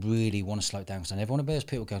 Like I really want to slow it down because everyone hears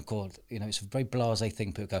people go, God, it's a very blasé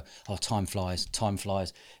thing. People go, oh, time flies, time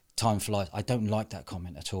flies, time flies. I don't like that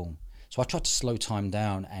comment at all. So I try to slow time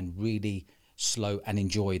down and really slow and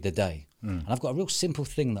enjoy the day. And I've got a real simple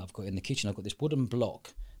thing that I've got in the kitchen. I've got this wooden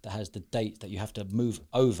block that has the date that you have to move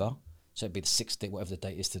over. So it'd be the 6th, whatever the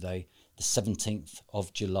date is today, the 17th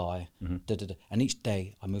of July, and each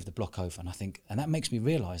day I move the block over, and I think, and that makes me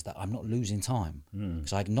realise that I'm not losing time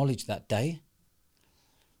because I acknowledge that day.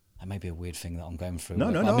 That may be a weird thing that I'm going through. No.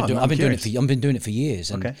 I've been doing it for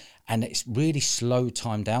years, and it's really slowed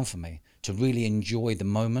time down for me to really enjoy the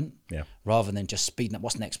moment, rather than just speeding up.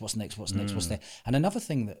 What's next? And another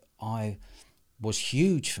thing that was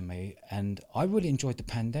huge for me, and I really enjoyed the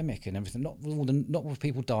pandemic and everything. Not with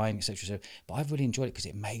people dying, etc. But I've really enjoyed it because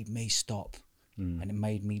it made me stop, and it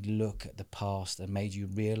made me look at the past and made you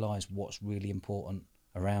realise what's really important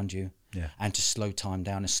around you, and to slow time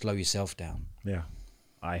down and slow yourself down. Yeah,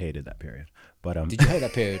 I hated that period. But did you hate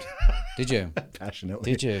that period? Did you?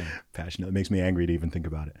 Passionately. Did you? Passionately. It makes me angry to even think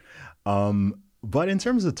about it. But in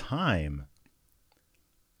terms of time,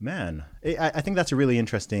 man, I think that's a really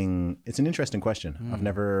interesting. It's an interesting question. I've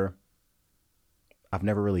never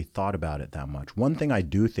really thought about it that much. One thing I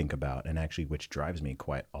do think about, and actually which drives me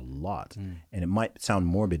quite a lot, and it might sound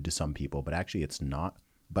morbid to some people, but actually it's not.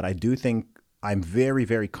 But I do think I'm very,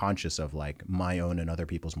 very conscious of like my own and other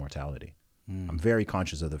people's mortality. I'm very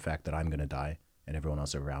conscious of the fact that I'm going to die, and everyone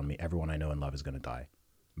else around me, everyone I know and love, is going to die.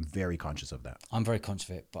 I'm very conscious of that. I'm very conscious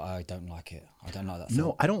of it, but I don't like it. I don't like that thought.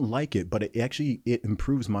 No, I don't like it, but it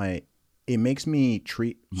improves it makes me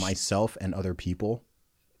treat myself and other people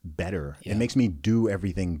better. Yeah. It makes me do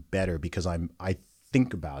everything better because I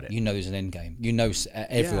think about it. You know there's an end game. You know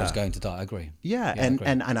everyone's going to die. I agree. Yeah,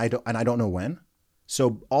 and I don't know when.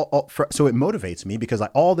 So so it motivates me because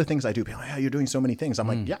all the things I do, people are like, you're doing so many things. I'm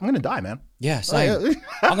like, yeah, I'm going to die, man. Yeah, same.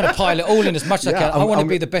 I'm going to pile it all in as much as I can. I want to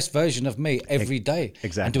be the best version of me every day.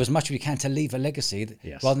 Exactly. And do as much as we can to leave a legacy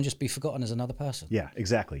rather than just be forgotten as another person. Yeah,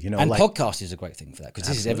 exactly. And podcast is a great thing for that because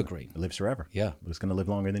this is evergreen. It lives forever. Yeah. It's going to live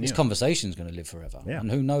longer than you. This conversation is going to live forever. Yeah. And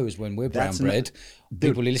who knows when we're brown bread,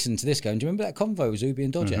 people who listen to this going, do you remember that convo with Zuby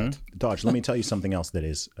and Dodge had? Dodge, let me tell you something else that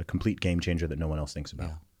is a complete game changer that no one else thinks about.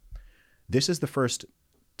 Yeah. This is the first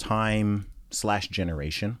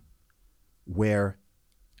time/generation where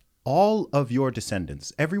all of your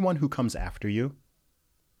descendants, everyone who comes after you,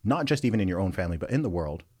 not just even in your own family, but in the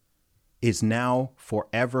world, is now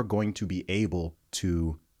forever going to be able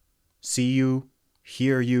to see you,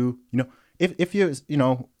 hear you. You know, if you, you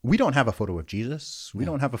know, we don't have a photo of Jesus. We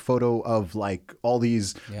don't have a photo of like all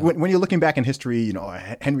these. When you're looking back in history, you know,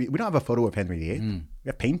 Henry. We don't have a photo of Henry VIII. We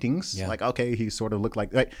have paintings. Like, okay, he sort of looked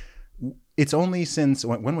like. It's only since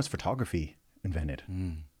when was photography invented?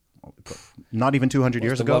 Not even 200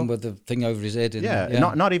 years the ago. one with the thing over his head.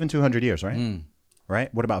 Not even 200 years, right?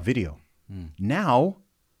 Right. What about video? Now,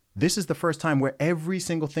 this is the first time where every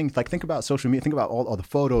single thing, like think about social media, think about all the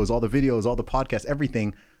photos, all the videos, all the podcasts,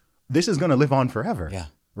 everything. This is going to live on forever. Yeah.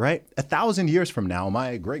 Right. 1,000 years from now,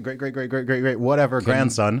 my great whatever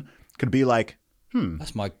grandson could be like,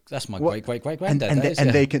 That's my great granddad.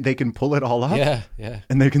 And they can pull it all up. Yeah.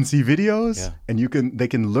 And they can see videos and they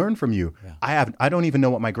can learn from you. Yeah. I don't even know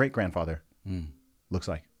what my great grandfather looks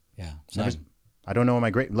like. Yeah. I don't know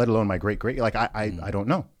what let alone my great, like I don't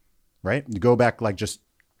know. Right. You go back like just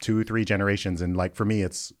 2-3 generations. And like, for me,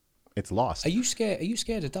 it's lost. Are you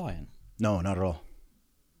scared of dying? No, not at all.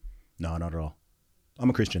 No, not at all. I'm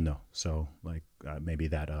a Christian though. So like, maybe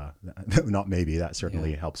that, not maybe that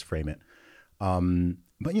certainly helps frame it.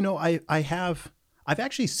 But you know, I've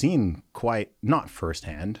actually seen quite, not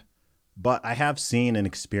firsthand, but I have seen and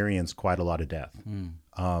experienced quite a lot of death.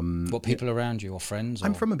 What people around you or friends?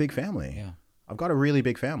 I'm from a big family. Yeah. I've got a really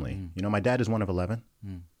big family. You know, my dad is one of 11.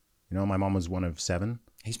 You know, my mom was one of 7.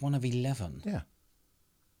 He's one of 11. Yeah.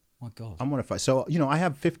 My God. I'm one of 5. So, you know, I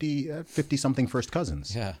have 50 something first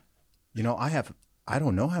cousins. Yeah. You know, I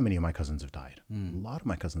don't know how many of my cousins have died. A lot of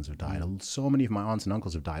my cousins have died. So many of my aunts and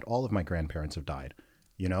uncles have died. All of my grandparents have died,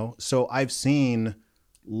 you know? So I've seen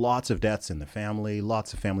lots of deaths in the family,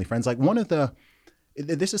 lots of family friends. Like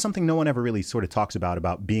this is something no one ever really sort of talks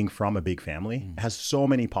about being from a big family. It has so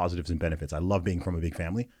many positives and benefits. I love being from a big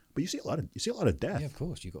family, but you see a lot of death. Yeah, of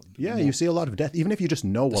course. You see a lot of death, even if you just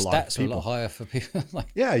know a lot of people. The stats are a lot higher for people.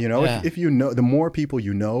 You know, if you know, the more people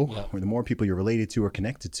you know, or the more people you're related to or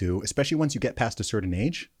connected to, especially once you get past a certain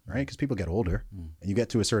age, right? Because people get older, and you get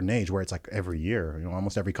to a certain age where it's like every year, you know,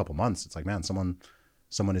 almost every couple months, it's like, man, someone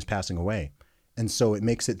is passing away, and so it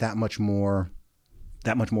makes it that much more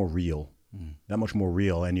real. That much more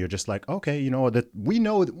real, and you're just like, okay, you know, that we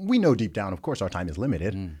know deep down, of course, our time is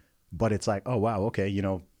limited, but it's like, oh wow, okay, you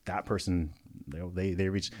know, that person, you know, they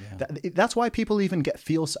reach. That's why people even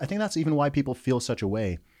I think that's even why people feel such a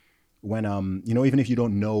way when you know, even if you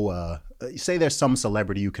don't know, say there's some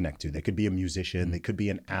celebrity you connect to. They could be a musician, they could be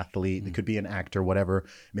an athlete, they could be an actor, whatever.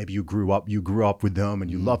 Maybe you grew up with them and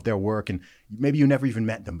you love their work, and maybe you never even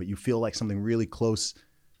met them, but you feel like something really close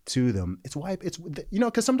to them. It's why you know,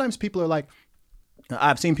 because sometimes people are like,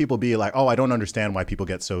 I've seen people be like, oh, I don't understand why people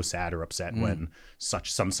get so sad or upset when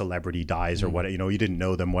some celebrity dies or what, you know, you didn't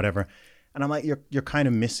know them, whatever. And I'm like, you're kind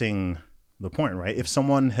of missing the point, right? If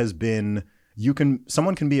someone has been,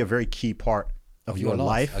 someone can be a very key part of your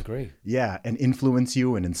life. I agree. Yeah, and influence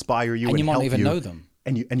you and inspire you, and you might help not even know them,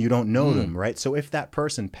 and you don't know them, right? So if that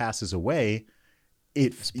person passes away,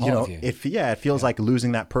 it feels like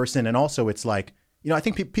losing that person, and also it's like, you know, I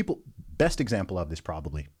think people best example of this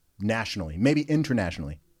probably nationally, maybe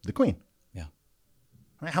internationally, the Queen. Yeah.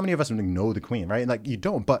 Right? How many of us know the Queen, right? Like, you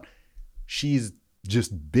don't, but she's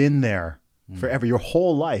just been there forever, your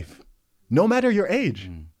whole life, no matter your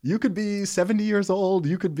age. You could be 70 years old,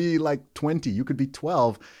 you could be like 20, you could be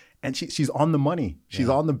 12, and she's on the money. She's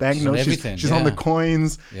on the banknotes. She's on the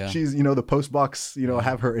coins. Yeah. She's, you know, the post box, you know,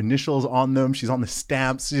 have her initials on them. She's on the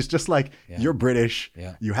stamps. She's just like, you're British.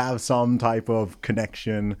 Yeah. You have some type of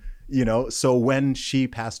connection, you know. So when she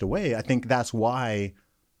passed away, I think that's why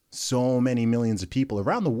so many millions of people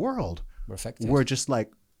around the world were just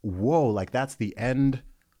like, whoa, like that's the end.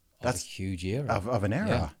 That's a huge era of an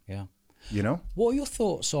era. Yeah. You know? What are your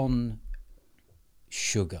thoughts on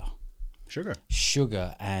sugar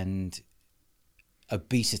and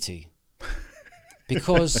obesity?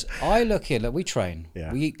 Because I look at, we train,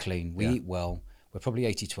 we eat clean, we eat well. We're probably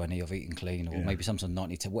 80-20 of eating clean, or maybe sometimes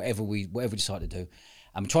 90-10, whatever we decide to do.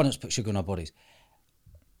 I'm trying not to put sugar in our bodies.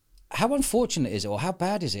 How unfortunate is it, or how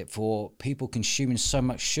bad is it for people consuming so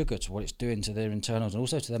much sugar to what it's doing to their internals and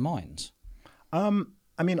also to their minds? I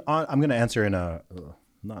mean, I'm going to answer in a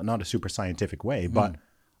not a super scientific way, but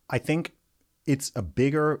I think it's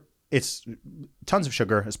tons of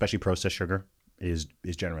sugar, especially processed sugar, is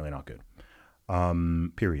generally not good.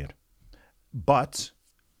 Period. But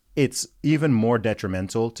it's even more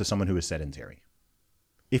detrimental to someone who is sedentary.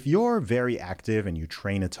 If you're very active and you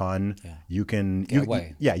train a ton, you can get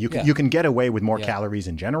away. You can get away with more calories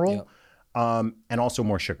in general, and also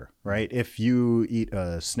more sugar, right? If you eat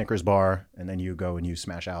a Snickers bar and then you go and you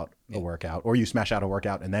smash out a workout, or you smash out a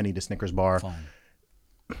workout and then eat a Snickers bar,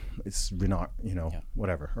 it's not,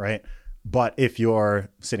 whatever, right? But if you're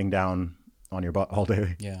sitting down on your butt all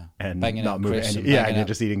day and banging not out moving, crisps and banging you're out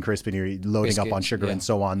just eating crisp and you're loading up on biscuits, sugar and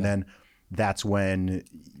so on, then that's when,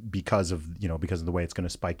 because of the way it's going to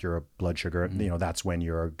spike your blood sugar, that's when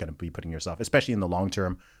you're going to be putting yourself, especially in the long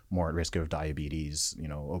term, more at risk of diabetes,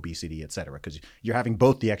 obesity, et cetera, because you're having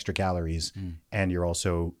both the extra calories and you're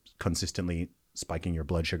also consistently spiking your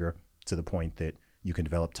blood sugar to the point that you can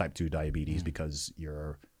develop type 2 diabetes because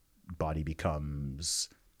your body becomes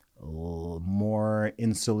more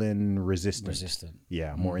insulin resistant.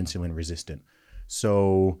 Yeah, more insulin resistant.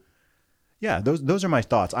 So, yeah, those are my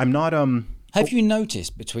thoughts. I'm not Have you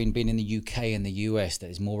noticed between being in the UK and the US that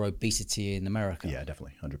there's more obesity in America? Yeah,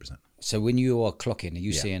 definitely, 100%. So when you are clocking, are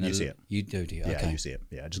you seeing you see it? You do you? Yeah, Okay. you see it.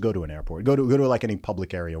 Yeah, just go to an airport. Go to like any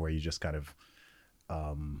public area where you just kind of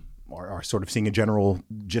are sort of seeing a general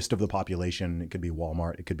gist of the population. It could be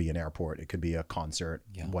Walmart, it could be an airport, it could be a concert,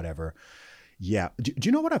 whatever. Yeah. Do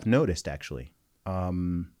you know what I've noticed actually?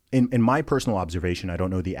 In my personal observation, I don't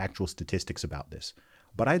know the actual statistics about this,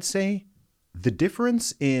 but I'd say the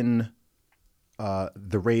difference in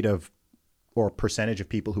the rate of or percentage of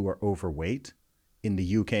people who are overweight in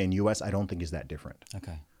the UK and US, I don't think is that different.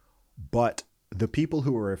 Okay. But the people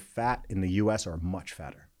who are fat in the US are much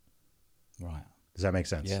fatter. Right. Does that make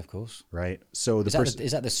sense? Yeah, of course. Right. So is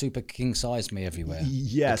that the super king size me everywhere?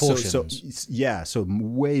 Yeah. The portions? So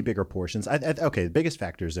way bigger portions. Okay. The biggest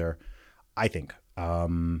factors are, I think,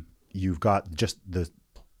 you've got just the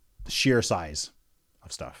sheer size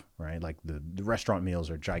of stuff, right? Like the restaurant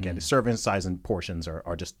meals are gigantic. Serving size and portions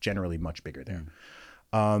are just generally much bigger there.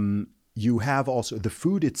 You have also the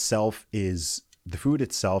food itself,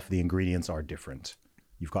 the ingredients are different.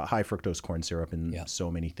 You've got high fructose corn syrup in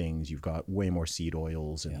so many things. You've got way more seed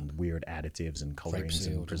oils and weird additives and colorings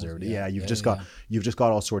and preservatives. You've just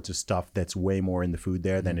got all sorts of stuff that's way more in the food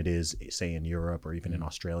there than it is, say, in Europe or even in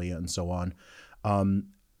Australia and so on.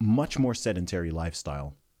 Much more sedentary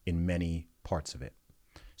lifestyle in many parts of it.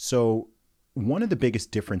 So one of the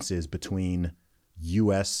biggest differences between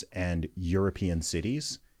U.S. and European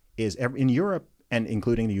cities is in Europe and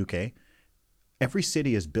including the UK, every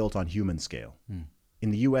city is built on human scale. In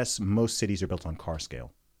the US, most cities are built on car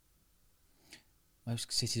scale.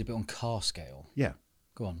 Most cities are built on car scale. Yeah.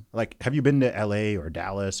 Go on. Like, have you been to LA or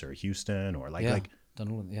Dallas or Houston or like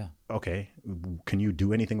done all of it, yeah. Okay. Can you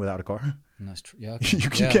do anything without a car? And that's true. Yeah. Okay. you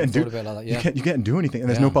can't do like that, you can't do anything, and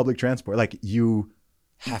there's no public transport. Like you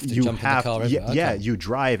have to jump in the car everywhere. Yeah, you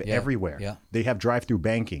drive everywhere. Yeah. They have drive-through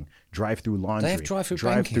banking, drive-through laundry. They have drive-through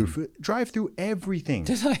banking? Drive-through everything.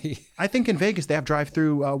 Do they? I think in Vegas they have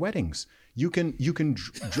drive-through weddings. You can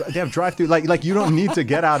they have drive-through like you don't need to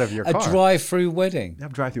get out of your car. A drive-through wedding. They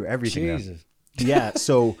have drive-through everything. Jesus. Yeah,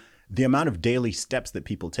 so the amount of daily steps that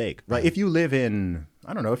people take, right? If you live in,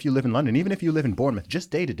 I don't know, if you live in London, even if you live in Bournemouth, just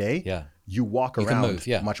day to day, you walk around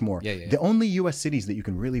much more. The only U.S. cities that you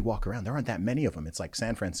can really walk around, there aren't that many of them. It's like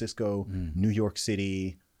San Francisco, New York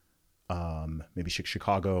City, maybe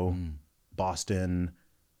Chicago, Boston.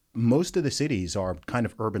 Most of the cities are kind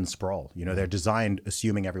of urban sprawl. You know, they're designed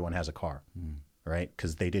assuming everyone has a car, right?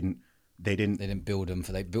 Because they didn't build them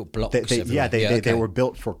they built blocks. They were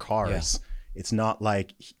built for cars. Yeah. It's not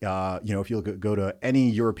like, if you go to any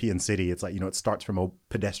European city, it's like, it starts from a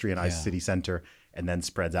pedestrianized city center and then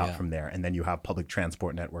spreads out from there. And then you have public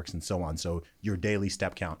transport networks and so on. So your daily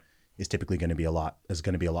step count is typically going to be a lot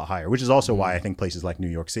higher, which is also why I think places like New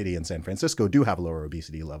York City and San Francisco do have lower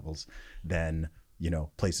obesity levels than,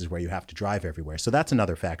 places where you have to drive everywhere. So that's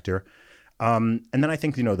another factor. And then I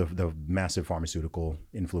think, the massive pharmaceutical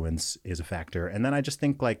influence is a factor. And then I just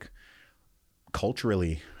think like,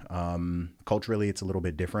 culturally it's a little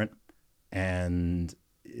bit different, and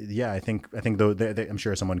I think though I'm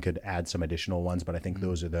sure someone could add some additional ones, but I think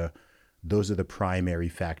those are the primary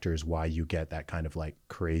factors why you get that kind of like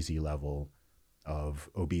crazy level of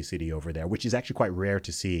obesity over there, which is actually quite rare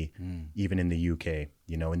to see even in the UK.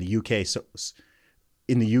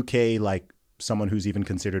 In the UK, like someone who's even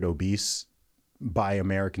considered obese by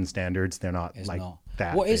American standards, they're not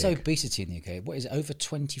that. What is big. Obesity in the UK? What is it? Over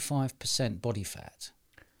 25% body fat.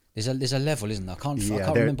 There's a level, isn't there? I can't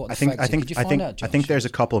remember what the fact is. Could you find out, Josh? I think there's a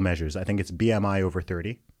couple measures. I think it's BMI over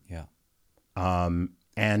 30. Yeah.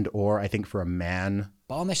 And or I think for a man.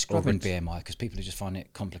 But aren't they scrubbing BMI because people just find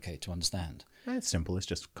it complicated to understand? It's simple. It's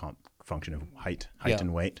just function of height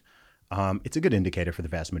and weight. It's a good indicator for the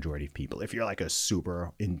vast majority of people. If you're like a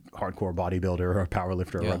super hardcore bodybuilder or a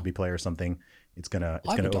powerlifter or a rugby player or something, it's gonna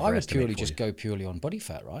overestimate. I would purely just go purely on body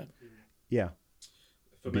fat, right? Yeah.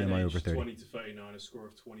 For BMI men over 30. 20 to 39, a score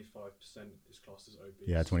of 25% is classed as obese.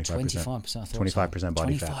 Yeah, 25%. 25%. 25%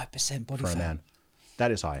 body fat. 25% body for fat. a man.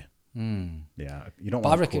 That is high. Yeah, you don't But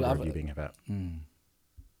I want a reckon- quarter of you being fat.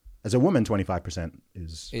 As a woman, 25%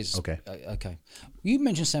 is okay. Okay. You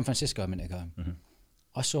mentioned San Francisco a minute ago. Mm-hmm.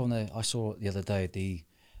 I saw the other day the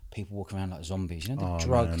people walking around like zombies. You know the Oh,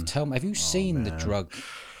 drug. man. Have you seen the drug?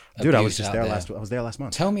 Dude, I was abuse just out there last. I was there last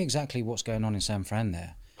month. Tell me exactly what's going on in San Fran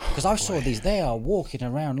there, because I saw these. They are walking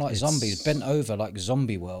around like zombies, bent over like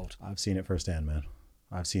zombie world. I've seen it firsthand, man.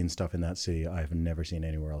 I've seen stuff in that city I've never seen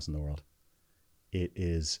anywhere else in the world.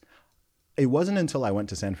 It wasn't until I went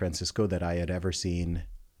to San Francisco that I had ever seen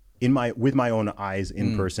with my own eyes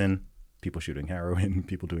in person, people shooting heroin,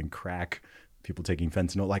 people doing crack, people taking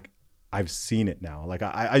fentanyl. Like, I've seen it now. Like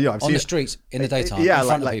I've On seen the it streets in the daytime, yeah, in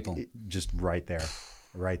front like of people. Just right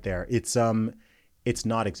there. It's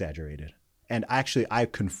not exaggerated. And actually, I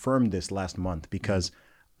confirmed this last month because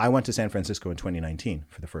I went to San Francisco in 2019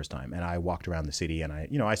 for the first time, and I walked around the city, and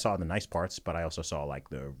I saw the nice parts, but I also saw like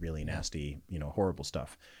the really nasty, horrible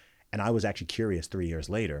stuff. And I was actually curious 3 years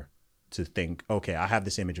later to think, okay, I have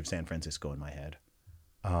this image of San Francisco in my head.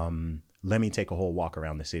 Let me take a whole walk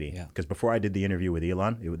around the city. Because before I did the interview with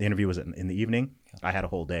Elon, the interview was in the evening. I had a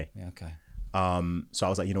whole day. Yeah, okay. So I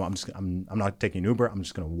was like, I'm not taking an Uber. I'm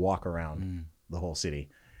just going to walk around the whole city.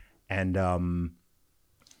 And I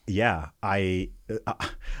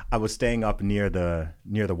was staying up near the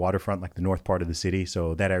waterfront, like the north part of the city.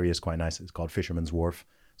 So that area is quite nice. It's called Fisherman's Wharf.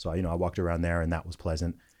 So I walked around there, and that was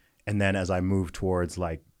pleasant. And then as I moved towards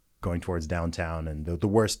going towards downtown, and the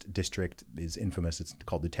worst district is infamous. It's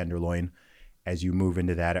called the Tenderloin. As you move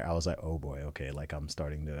into that, I was like, oh boy, okay, like I'm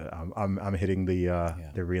hitting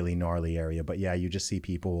the really gnarly area. But yeah, you just see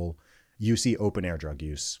people, you see open air drug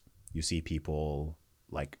use. You see people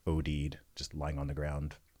like OD'd, just lying on the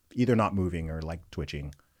ground, either not moving or like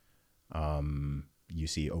twitching. You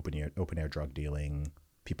see open air drug dealing,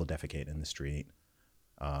 people defecate in the street.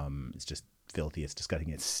 It's just filthy. It's disgusting.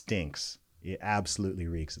 It stinks. It absolutely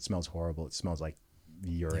reeks. It smells horrible. It smells like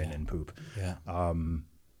urine and poop. Yeah.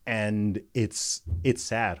 And it's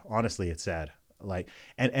sad. Honestly, it's sad. Like,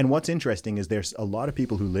 and what's interesting is there's a lot of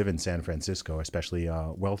people who live in San Francisco, especially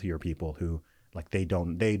wealthier people, who like they do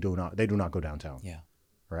not go downtown. Yeah.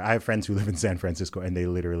 Right. I have friends who live in San Francisco, and they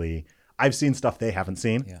literally, I've seen stuff they haven't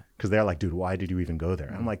seen because they're like, dude, why did you even go there?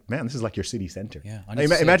 And I'm like, man, this is like your city center. Yeah.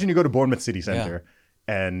 Imagine you go to Bournemouth City Center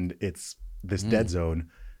and it's this dead zone.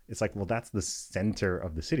 It's like, well, that's the center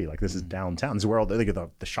of the city. Like, this is downtown. This is where all the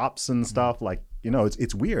shops and stuff. Like,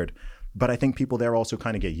 it's weird. But I think people there also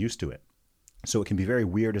kind of get used to it. So it can be very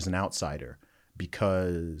weird as an outsider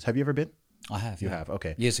because, have you ever been? I have. You have?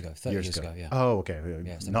 Okay. Years ago, 30 years ago, yeah. Oh, okay.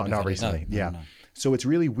 Yeah, Not recently. No. So it's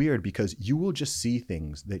really weird because you will just see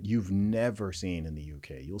things that you've never seen in the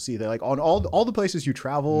UK. You'll see that like on all the places you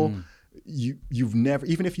travel, you've never,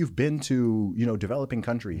 even if you've been to, developing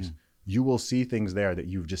countries, you will see things there that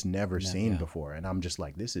you've just never seen before. And I'm just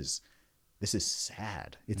like, this is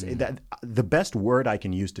sad. It's that the best word I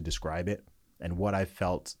can use to describe it and what I've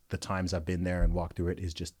felt the times I've been there and walked through it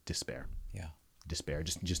is just despair. Yeah. Despair,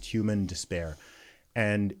 just human despair.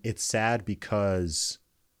 And it's sad because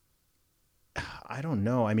I don't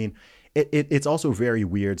know. I mean, it's also very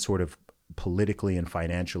weird sort of politically and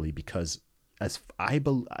financially because as I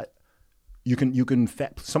believe,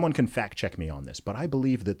 someone can fact check me on this, but I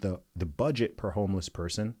believe that the budget per homeless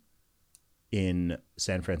person in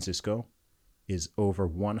San Francisco is over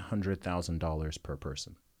 $100,000 per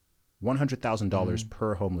person. $100,000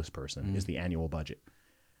 per homeless person is the annual budget.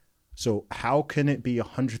 So how can it be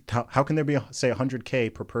how can there be say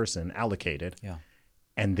 $100K per person allocated? Yeah.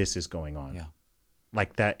 And this is going on. Yeah.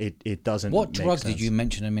 Like that it doesn't What make drug sense. did you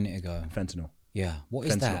mention a minute ago? Fentanyl. Yeah. What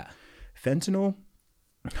is that? Fentanyl?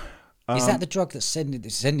 Is that the drug that's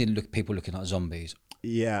sending people looking like zombies?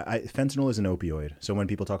 Yeah, fentanyl is an opioid. So when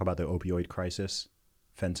people talk about the opioid crisis,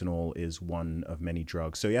 fentanyl is one of many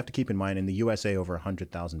drugs. So you have to keep in mind, in the USA, over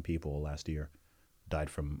 100,000 people last year died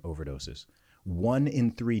from overdoses. 1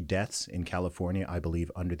 in 3 deaths in California, I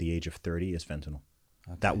believe, under the age of 30 is fentanyl.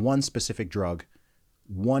 Okay. That one specific drug,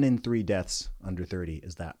 1 in 3 deaths under 30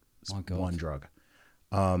 is that one drug.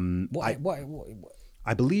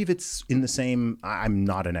 I believe it's in the same. I'm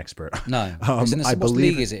not an expert. No. What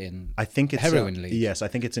league is it in? I think it's heroin league. Yes, I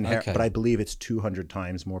think it's in heroin, but I believe it's 200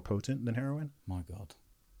 times more potent than heroin. My God.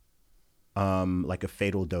 Like a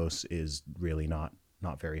fatal dose is really not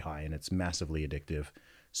very high, and it's massively addictive.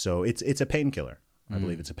 So it's a painkiller. I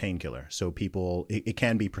believe it's a painkiller. So people, it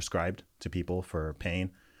can be prescribed to people for pain.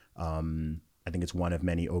 I think it's one of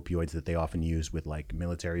many opioids that they often use with like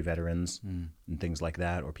military veterans and things like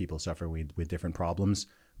that, or people suffer with different problems.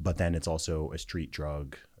 But then it's also a street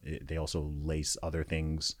drug. They also lace other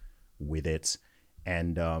things with it.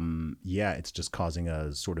 And it's just causing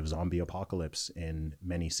a sort of zombie apocalypse in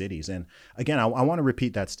many cities. And again, I want to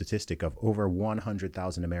repeat that statistic of over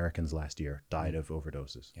 100,000 Americans last year died of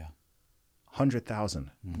overdoses. Yeah.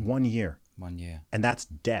 100,000 1 year. 1 year. And that's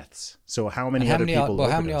deaths. So how many And other people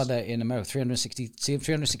how many are overdose? there in America?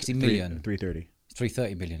 360 million. 330.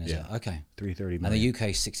 330 million, is Yeah. it? Okay. 330 And million. the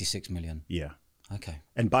UK, 66 million. Yeah. Okay.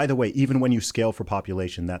 And by the way, even when you scale for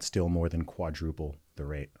population, that's still more than quadruple the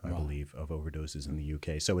rate, I believe, of overdoses in the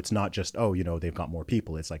UK. So it's not just, they've got more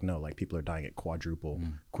people. It's like, no, like people are dying at quadruple,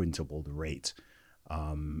 quintuple the rate.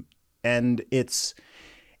 And it's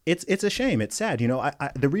a shame. It's sad.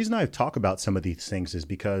 The reason I talk about some of these things is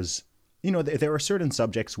because, there are certain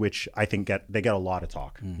subjects which I think get a lot of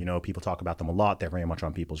talk. People talk about them a lot. They're very much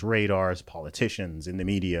on people's radars, politicians, in the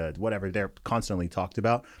media, whatever. They're constantly talked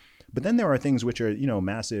about. But then there are things which are,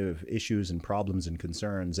 massive issues and problems and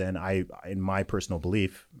concerns. And in my personal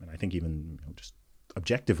belief, and I think even just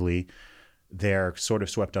objectively, they're sort of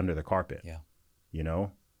swept under the carpet. Yeah.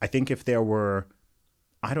 I think if there were,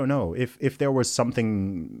 I don't know, if there was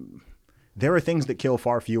something, there are things that kill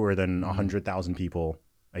far fewer than 100,000 people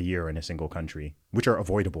a year in a single country, which are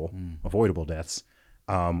avoidable deaths,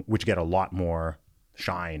 which get a lot more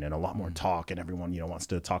shine and a lot more talk, and everyone wants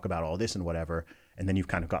to talk about all this and whatever. And then you've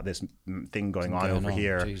kind of got this thing going on over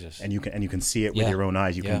here, Jesus. and you can see it with your own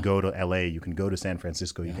eyes. You can Yeah. go to LA, you can go to San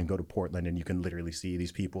Francisco, you can go to Portland, and you can literally see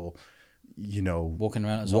these people, Walking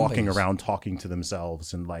around as walking zombies. around, talking to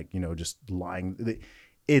themselves, and just lying.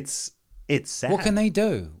 It's sad. What can they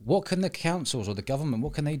do? What can the councils or the government,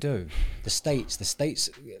 what can they do? The states,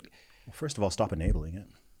 Well, first of all, stop enabling it.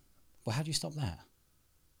 well, how do you stop that?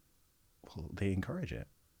 Well, they encourage it.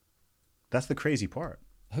 That's the crazy part.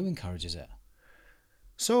 Who encourages it?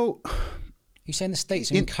 So, You're saying the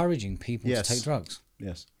states are encouraging people Yes. to take drugs?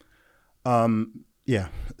 yes. Yeah.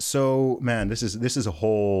 So, man, this is a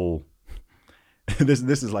whole this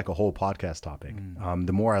is like a whole podcast topic.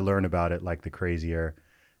 The more I learn about it, like the crazier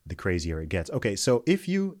it gets. Okay, so if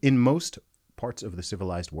you, in most parts of the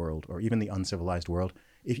civilized world or even the uncivilized world,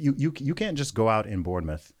 if you can't just go out in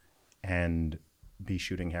Bournemouth and be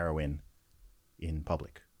shooting heroin in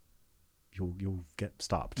public. You'll get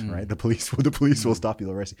stopped, right? The police will stop you.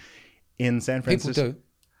 They'll arrest you. In San Francisco, People do.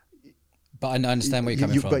 But I understand where you're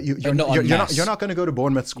coming from. But you're not en masse. not going to go to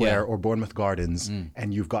Bournemouth Square Yeah. or Bournemouth Gardens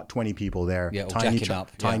and you've got 20 people there Yeah, or tying jacking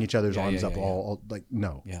up. each other's Yeah, arms yeah, up, yeah, all like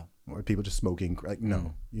no. Yeah. Or people just smoking, like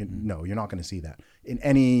no, no, you're not going to see that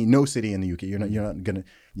in no city in the UK. You're not going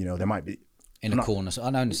to, there might be In a corner. So I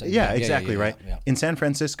understand. yeah, exactly, right. Yeah. In San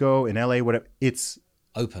Francisco, in LA, whatever, it's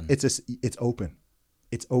Open. it's open.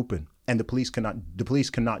 It's open, and the police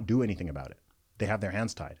cannot do anything about it. They have their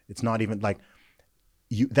hands tied. It's not even like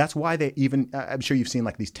you. That's why they even. I'm sure you've seen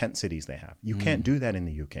like these tent cities they have. You can't do that in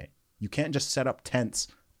the UK. You can't just set up tents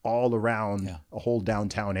all around a whole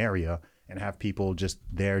downtown area and have people just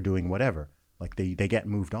there doing whatever. Like they get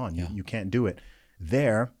moved on. You can't do it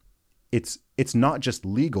there. It's not just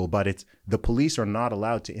legal, but it's the police are not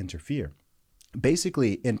allowed to interfere.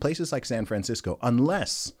 Basically, in places like San Francisco,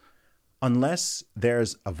 unless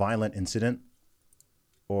there's a violent incident,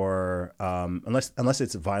 or unless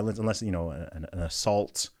it's violence, unless an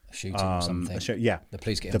assault, A shooting or something. the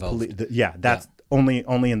police get involved. That's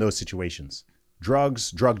only in those situations.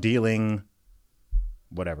 Drugs, drug dealing,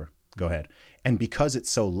 whatever. Go ahead. And because it's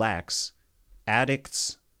so lax,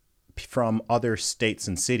 addicts from other states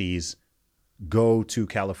and cities go to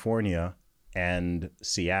California and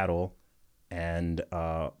Seattle and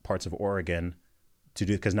parts of Oregon to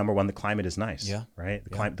do, because number one, the climate is nice. Yeah. Right.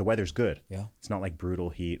 The weather's good. Yeah. It's not like brutal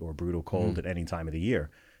heat or brutal cold at any time of the year.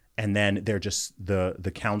 And then they're just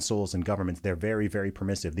the councils and governments. They're very, very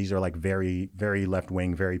permissive. These are like very, very left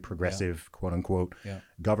wing, very progressive, quote unquote,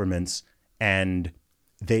 governments. And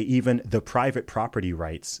the private property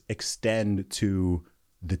rights extend to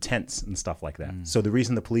the tents and stuff like that. So the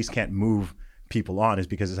reason the police can't move people on is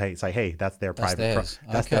because it's like, hey, that's their private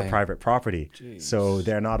their private property. Jeez. So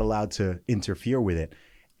they're not allowed to interfere with it.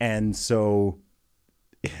 And so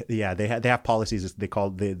yeah, they have policies. They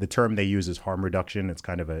call the term they use is harm reduction. It's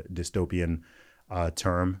kind of a dystopian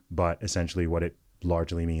term, but essentially what it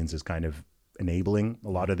largely means is kind of enabling a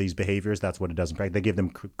lot of these behaviors. That's what it does. In fact, they give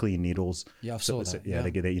them clean needles. Yeah, I saw that. Yeah,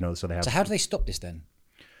 they so they have. So how do they stop this then?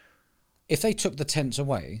 If they took the tents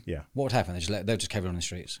away, Yeah. what would happen? They'll just carry on the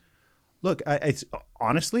streets. Look,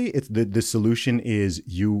 honestly, it's the solution is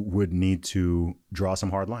you would need to draw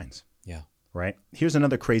some hard lines. Yeah. Right? Here's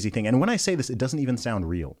another crazy thing. And when I say this, it doesn't even sound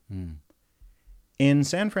real. In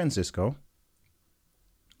San Francisco,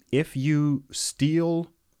 if you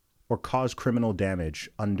steal or cause criminal damage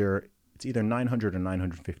under it's either $900 or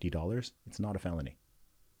 $950. It's not a felony.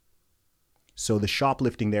 So the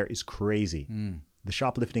shoplifting there is crazy. The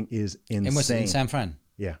shoplifting is insane. In San Fran?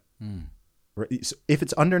 Yeah. So if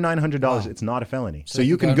it's under $900, it's not a felony. So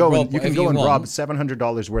you can go and rob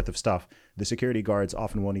 $700 worth of stuff. The security guards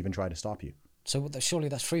often won't even try to stop you. So surely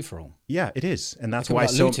that's free for all. Yeah, it is, and that's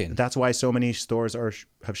why so many stores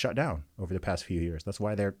have shut down over the past few years. That's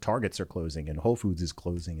why their Targets are closing and Whole Foods is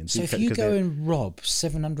closing. And so if you go and rob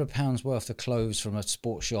 £700 worth of clothes from a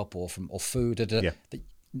sports shop or food,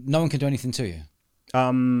 no one can do anything to you.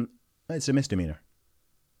 It's a misdemeanor,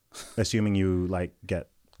 assuming you get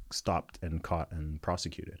stopped and caught and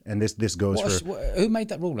prosecuted. And this goes for who made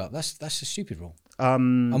that rule up? That's a stupid rule.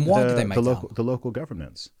 And why did they make that up? The local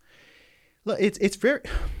governments. Look, it's very.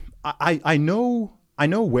 I know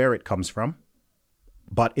where it comes from,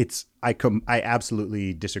 but I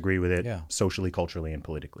absolutely disagree with it socially, culturally, and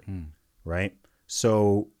politically. Right.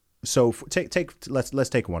 So let's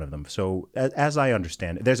take one of them. So as I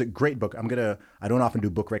understand it, there's a great book. I don't often do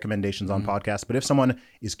book recommendations on podcasts, but if someone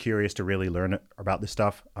is curious to really learn about this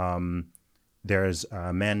stuff, there's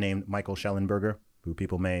a man named Michael Schellenberger, who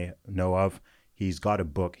people may know of. He's got a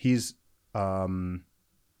book.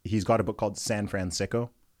 He's got a book called San Francisco,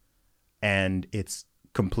 and it's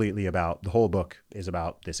completely about, the whole book is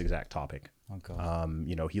about this exact topic. Oh God.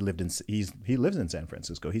 He lives in San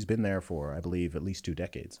Francisco. He's been there for, I believe, at least 2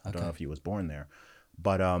 decades. I don't know if he was born there,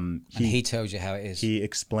 but he tells you how it is. He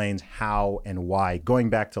explains how and why, going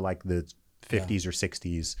back to the 50s or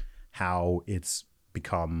 60s, how it's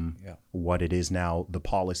become what it is now, the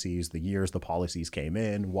policies, the years the policies came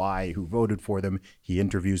in, why, who voted for them. He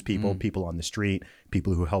interviews people on the street,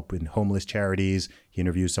 people who help in homeless charities. He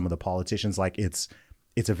interviews some of the politicians.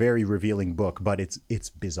 It's a very revealing book, but it's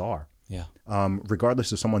bizarre. Yeah.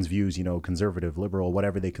 Regardless of someone's views, conservative, liberal,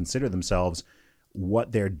 whatever they consider themselves,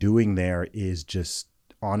 what they're doing there is just,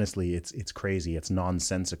 honestly, it's crazy. It's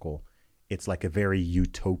nonsensical. It's like a very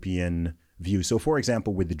utopian view. So for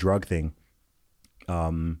example, with the drug thing,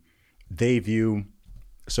 they view,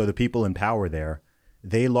 so the people in power there,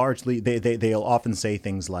 they'll often say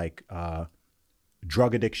things like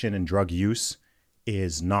drug addiction and drug use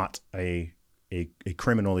is not a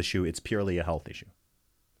criminal issue. It's purely a health issue.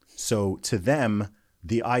 So to them,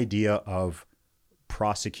 the idea of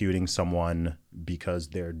prosecuting someone because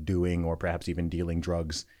they're doing or perhaps even dealing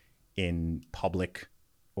drugs in public,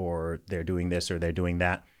 or they're doing this or they're doing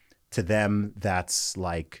that, to them, that's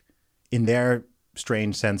in their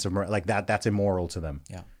strange sense of that's immoral to them.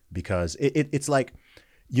 Yeah. Because it's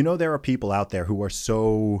there are people out there who are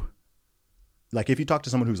so, if you talk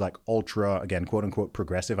to someone who's ultra, again, quote unquote,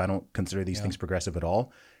 progressive, I don't consider these things progressive at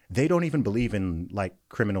all. They don't even believe in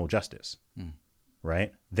criminal justice,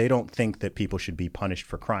 right? They don't think that people should be punished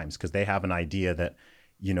for crimes, because they have an idea that,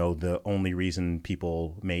 the only reason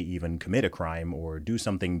people may even commit a crime or do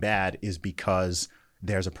something bad is because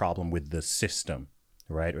there's a problem with the system,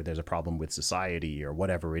 right? Or there's a problem with society or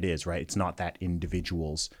whatever it is, right? It's not that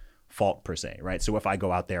individual's fault per se, right? So if I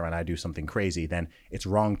go out there and I do something crazy, then it's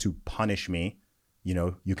wrong to punish me.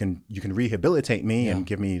 You can rehabilitate me and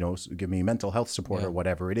give me mental health support or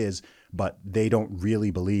whatever it is, but they don't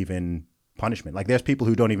really believe in punishment. There's people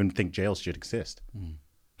who don't even think jails should exist.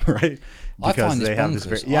 Right? Because I find this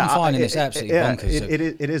bonkers. I'm finding this absolutely bonkers.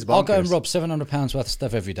 It is bonkers. I'll go and rob £700 worth of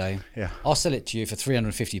stuff every day. Yeah. I'll sell it to you for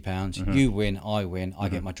 £350. You win, I win, I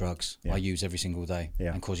get my drugs. I use every single day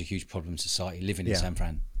and cause a huge problem in society living in San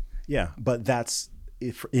Fran. Yeah, but that's,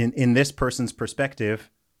 if in this person's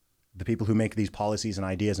perspective, the people who make these policies and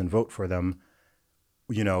ideas and vote for them,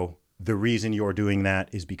 the reason you're doing that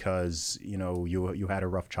is because, you had a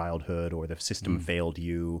rough childhood, or the system failed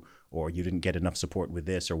you, or you didn't get enough support with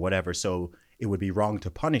this or whatever. So it would be wrong to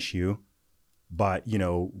punish you, but,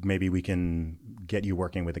 maybe we can get you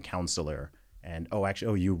working with a counselor. And,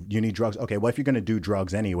 you need drugs. Okay, well, if you're going to do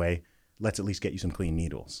drugs anyway, let's at least get you some clean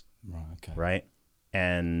needles. Right, okay. Right?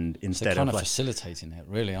 And instead of facilitating it,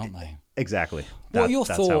 really, aren't they? Exactly. What are your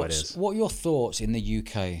thoughts? What are your thoughts in the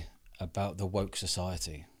UK about the woke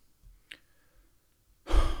society?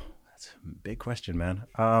 That's a big question, man.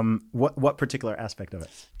 What particular aspect of it?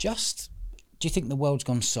 Do you think the world's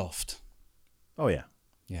gone soft? Oh yeah,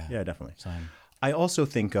 yeah, definitely. Same. I also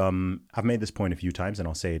think I've made this point a few times, and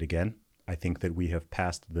I'll say it again. I think that we have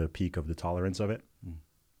passed the peak of the tolerance of it.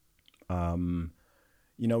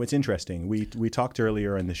 It's interesting. We talked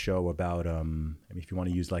earlier in the show about, if you want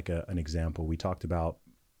to use an example, we talked about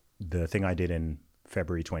the thing I did in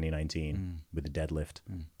February 2019 with the deadlift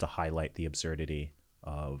to highlight the absurdity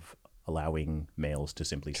of allowing males to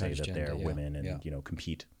simply say that they're women and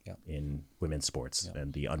compete in women's sports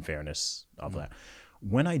and the unfairness of that.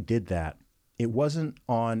 when I did that,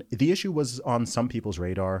 the issue was on some people's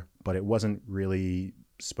radar, but it wasn't really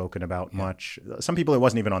spoken about much. Some people, it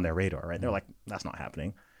wasn't even on their radar, right? They're like, that's not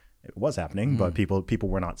happening. It was happening, but people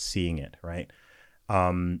were not seeing it, right?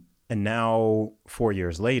 And now 4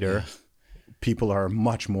 years later, people are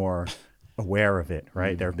much more aware of it,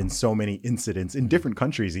 right? There have been so many incidents in different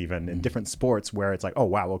countries, even in different sports, where it's like, oh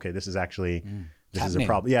wow, okay, this is actually this is a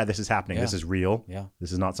problem. Yeah, this is happening. This is real. Yeah.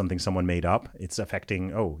 This is not something someone made up. It's affecting.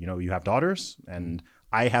 You have daughters, and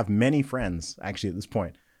I have many friends actually at this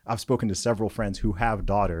point. I've spoken to several friends who have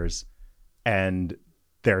daughters, and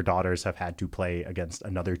their daughters have had to play against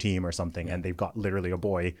another team or something, and they've got literally a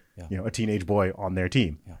boy, a teenage boy on their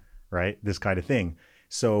team, right? This kind of thing.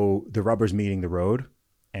 So the rubber's meeting the road,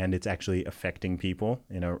 and it's actually affecting people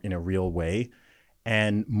in a real way.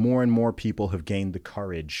 And more people have gained the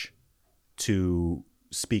courage to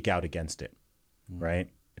speak out against it, right?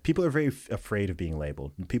 People are very afraid of being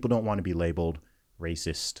labeled. People don't want to be labeled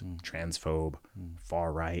racist, transphobe,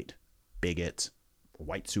 far right, bigot,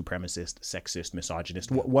 white supremacist, sexist,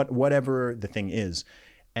 misogynist, whatever the thing is.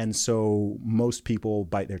 And so most people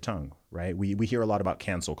bite their tongue, right? We hear a lot about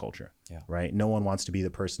cancel culture, right? No one wants to be the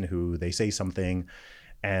person who they say something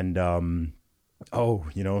and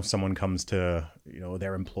someone comes to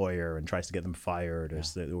their employer and tries to get them fired,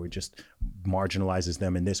 or just marginalizes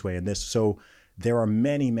them in this way and this. So there are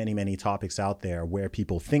many topics out there where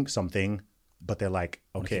people think something, but they're like,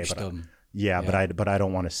 okay, but I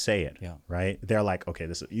don't want to say it, right? They're like, okay,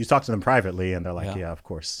 you talk to them privately, and they're like, of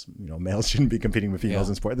course, males shouldn't be competing with females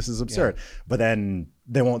in sport. This is absurd. But then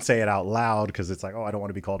they won't say it out loud because it's like, oh, I don't want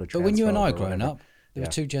to be called a transphobe. But when you and I growing up, there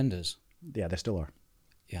were two genders. Yeah, there still are.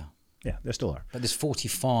 Yeah. Yeah, there still are. But there's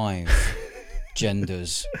 45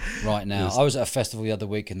 genders right now. I was at a festival the other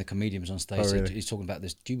week and the comedian was on stage. Oh, really? He's talking about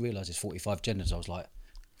this. Do you realise there's 45 genders? I was like,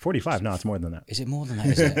 45? No, it's more than that. Is it more than that?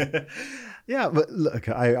 Is it? Yeah, but look,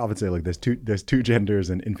 I would say, look, there's two genders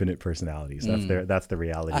and infinite personalities. That's the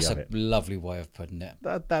reality That's of it. That's a lovely way of putting it.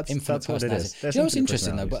 That's what it is. Do you know what's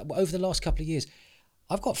interesting though? But over the last couple of years,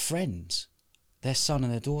 I've got friends, their son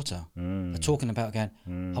and their daughter are talking about going,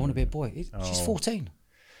 I want to be a boy. She's 14.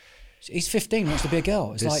 He's 15, wants to be a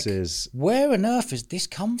girl. It's where on earth has this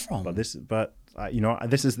come from? But this is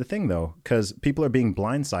the thing though, because people are being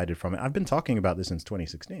blindsided from it. I've been talking about this since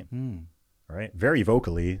 2016, right? Very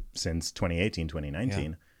vocally since 2018,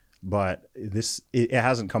 2019. But it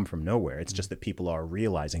hasn't come from nowhere. It's just that people are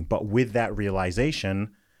realizing. But with that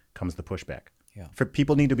realization comes the pushback. Yeah. For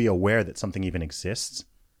people need to be aware that something even exists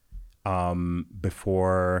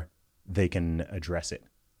before they can address it,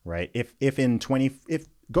 right? If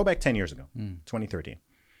go back 10 years ago, 2013,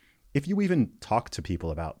 if you even talked to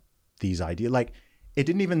people about these ideas, like it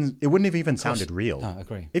wouldn't have even sounded real. No, I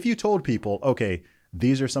agree. If you told people, okay,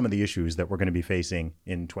 these are some of the issues that we're going to be facing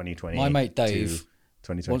in 2020. My mate Dave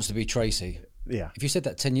wants to be Tracy. Yeah. If you said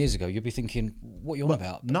that 10 years ago, you'd be thinking, what are you on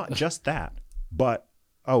about? Not just that, but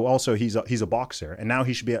also he's a boxer, and now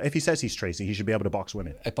he should be. If he says he's Tracy, he should be able to box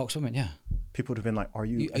women. Box women, yeah. People would have been like, "Are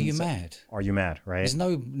you mad? Are you mad?" Right? There's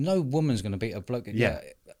no woman's going to beat a bloke. Yeah.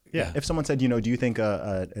 If someone said, do you think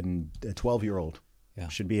a 12-year-old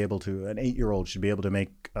should be able to, an 8-year-old should be able to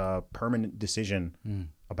make a permanent decision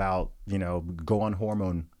about, go on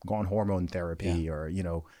hormone therapy or,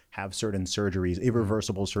 have certain surgeries,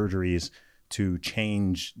 irreversible surgeries to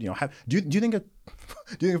change, do you think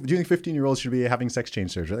 15-year-olds should be having sex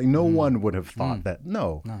change surgery? Like, no one would have thought that.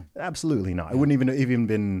 No, absolutely not. It wouldn't even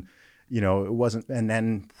been, it wasn't. And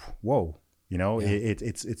then, whoa.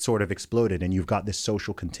 It's sort of exploded, and you've got this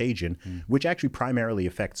social contagion, which actually primarily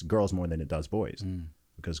affects girls more than it does boys,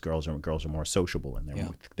 because girls are more sociable,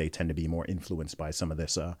 and they tend to be more influenced by some of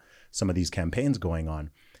these campaigns going on.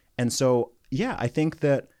 And so, I think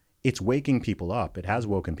that it's waking people up. It has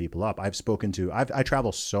woken people up. I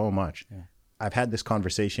travel so much. Yeah. I've had this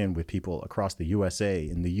conversation with people across the USA,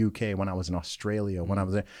 in the UK, when I was in Australia, when I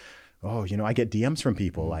was there. Oh, I get DMs from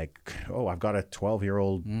people like, oh, I've got a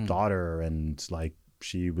 12-year-old daughter, and like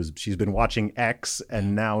she's been watching X,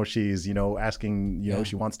 and now she's, asking,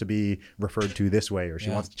 she wants to be referred to this way, or she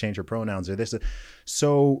wants to change her pronouns, or this.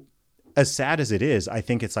 So as sad as it is, I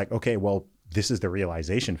think it's like, okay, well, this is the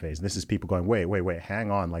realization phase. This is people going, wait, hang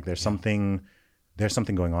on. Like there's something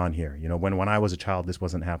going on here. When I was a child, this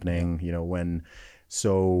wasn't happening,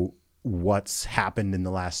 so what's happened in the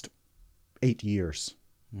last 8 years?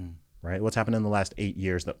 Right? What's happened in the last 8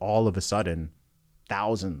 years that all of a sudden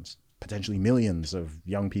thousands, potentially millions of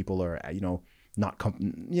young people are,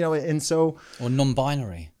 and so. Or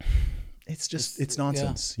non-binary. It's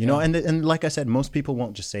nonsense, and like I said, most people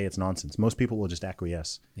won't just say it's nonsense. Most people will just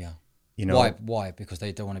acquiesce. Yeah. Why? Because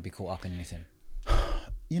they don't want to be caught up in anything.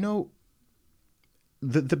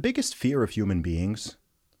 the biggest fear of human beings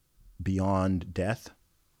beyond death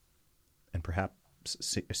and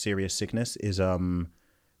perhaps serious sickness is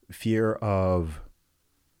fear of,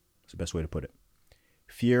 what's the best way to put it?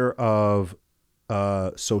 Fear of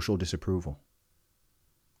social disapproval.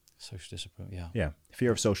 Social disapproval, yeah. Yeah,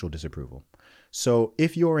 fear of social disapproval. So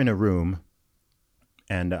if you're in a room,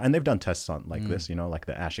 and they've done tests on like this, like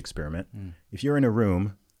the Ash experiment. If you're in a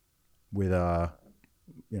room with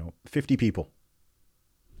 50 people,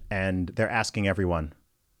 and they're asking everyone,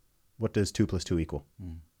 what does 2 + 2 equal?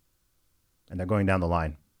 And they're going down the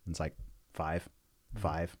line. And it's like 5,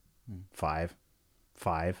 5, 5,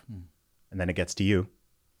 5. And then it gets to you.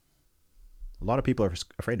 A lot of people are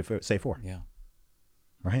afraid to say 4. Yeah.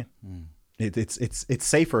 Right? It's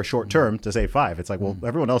safer short term to say 5. It's like, well,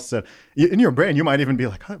 everyone else said, in your brain, you might even be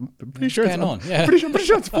like, I'm pretty sure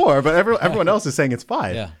it's 4, but everyone else is saying it's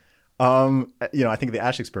 5. Yeah. I think the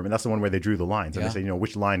Ash experiment, that's the one where they drew the lines. And they say,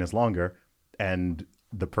 which line is longer? And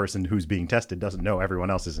the person who's being tested doesn't know everyone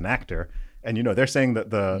else is an actor. And, they're saying that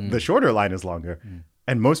the shorter line is longer.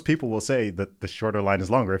 And most people will say that the shorter line is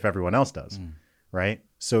longer if everyone else does. Right?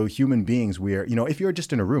 So human beings, if you're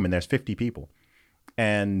just in a room and there's 50 people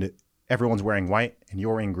and everyone's wearing white and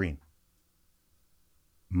you're wearing green,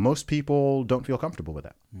 most people don't feel comfortable with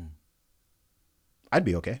that. I'd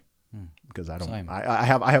be okay. Because I don't, Same. I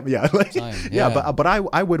have, but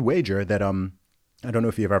I would wager that, I don't know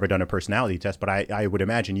if you've ever done a personality test, but I would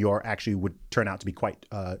imagine you would turn out to be quite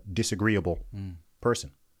a disagreeable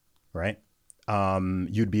person, right?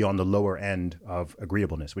 You'd be on the lower end of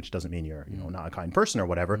agreeableness, which doesn't mean you're, not a kind person or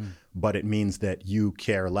whatever, but it means that you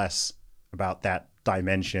care less about that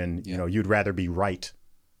dimension. You'd rather be right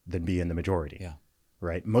than be in the majority,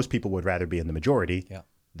 right? Most people would rather be in the majority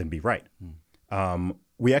than be right.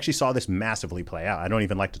 We actually saw this massively play out. I don't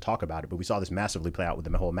even like to talk about it, but we saw this massively play out with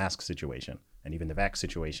the whole mask situation and even the vax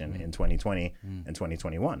situation in 2020 and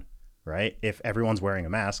 2021, right? If everyone's wearing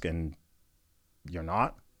a mask and you're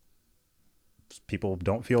not, people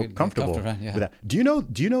don't feel comfortable with that. Do you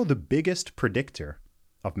know the biggest predictor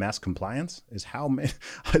of mask compliance is how many,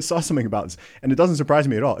 I saw something about this, and it doesn't surprise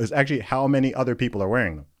me at all, is actually how many other people are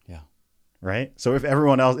wearing them. Yeah. Right? So if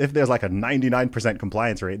everyone else, if there's like a 99%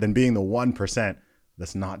 compliance rate, then being the 1%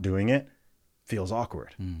 that's not doing it feels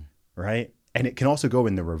awkward, right? And it can also go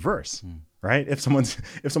in the reverse, right? If someone's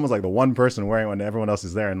like the one person wearing one and everyone else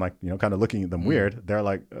is there and like, kind of looking at them weird, they're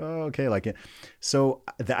like, oh, okay, like it. So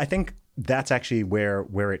I think that's actually where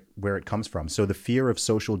it comes from. So the fear of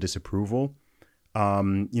social disapproval,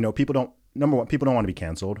 people don't want to be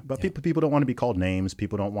canceled, but people don't want to be called names.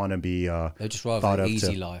 People don't want to be they just rather the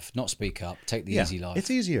easy life, not speak up, take the easy life. It's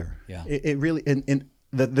easier. Yeah. It really,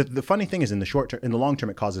 the funny thing is in the long term,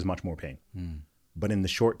 it causes much more pain. But in the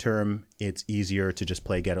short term, it's easier to just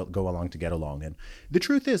go along to get along. And the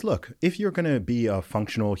truth is, look, if you're going to be a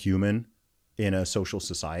functional human in a social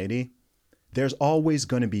society, there's always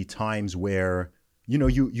going to be times where,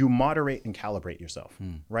 you moderate and calibrate yourself,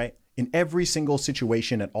 right? In every single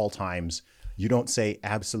situation at all times, you don't say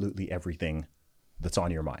absolutely everything that's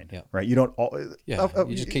on your mind, right? You don't.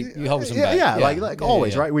 You just you hold some back. Like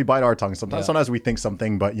always, right? We bite our tongues sometimes. Sometimes we think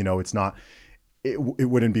something, but it's not. It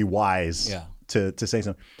wouldn't be wise to say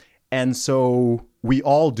something. And so we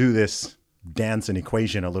all do this dance and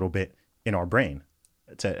equation a little bit in our brain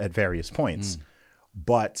at various points.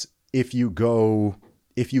 But if you go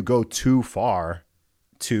too far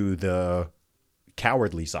to the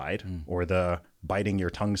cowardly side or the biting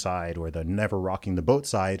your tongue side or the never rocking the boat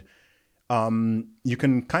side, you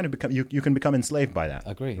can kind of become you can become enslaved by that.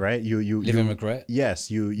 Agree. Right? You live in regret. Yes,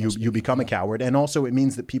 you become a coward, and also it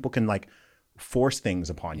means that people can like force things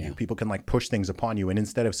upon you. People can like push things upon you, and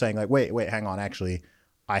instead of saying like, wait, hang on, actually,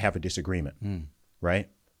 I have a disagreement, right?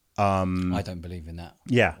 I don't believe in that.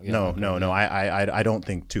 No. I don't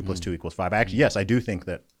think 2 + 2 = 5. Actually, yes, I do think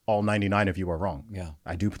that all 99 of you are wrong. Yeah,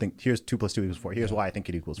 I do think here's 2 + 2 = 4. Here's why I think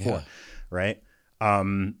it equals 4, right?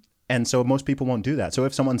 And so most people won't do that. So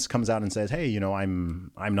if someone comes out and says, hey,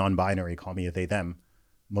 I'm non-binary, call me a they them,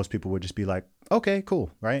 most people would just be like, okay,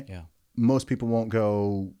 cool, right? Yeah. Most people won't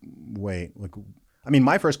go, wait, like, I mean,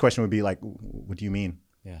 my first question would be like, what do you mean?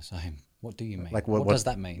 Yeah, same. What do you mean? Like, what does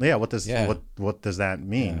that mean? Yeah, what does that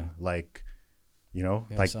mean? Yeah. Like,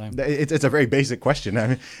 like same. It's a very basic question. I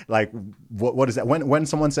mean, like, what is that? When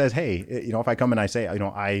someone says, hey, if I come and I say,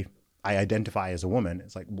 I identify as a woman,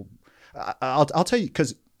 it's like, well, I'll tell you,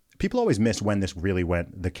 because people always miss when this really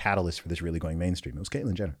went, the catalyst for this really going mainstream. It was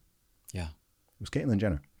Caitlyn Jenner. Yeah. It was Caitlyn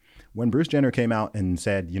Jenner. When Bruce Jenner came out and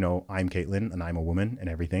said, I'm Caitlyn and I'm a woman and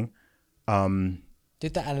everything.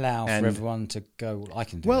 Did that allow for everyone to go, I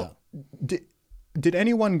can do that? did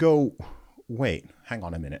anyone go, wait, hang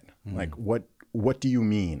on a minute. Like, what do you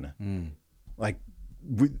mean? Like,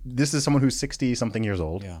 this is someone who's 60 something years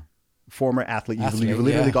old, former athlete. You've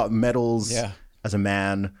literally got medals as a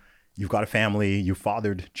man. You've got a family. You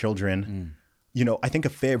fathered children. You know, I think a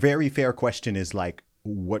very fair question is like,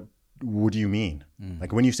 what do you mean?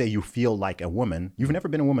 Like when you say you feel like a woman, you've never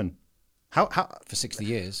been a woman. How For 60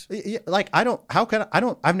 years. Yeah, like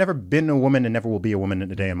I've never been a woman and never will be a woman in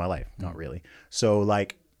a day in my life. Not really. So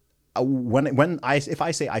like if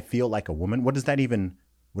I say I feel like a woman, what does that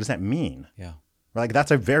mean? Yeah. Like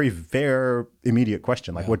that's a very fair immediate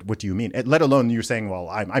question. Like what do you mean? Let alone you're saying, well,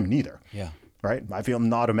 I'm neither. Yeah. Right? I feel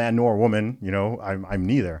not a man nor a woman, you know, I'm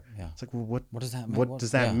neither. Yeah. It's like, well, what does that mean? What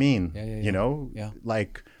does that mean? Yeah. You know? Yeah.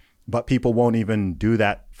 Like, but people won't even do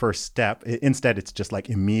that first step. Instead, it's just like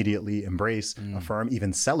immediately embrace, affirm,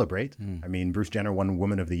 even celebrate. I mean, Bruce Jenner won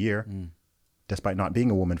Woman of the Year, despite not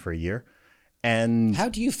being a woman for a year. And how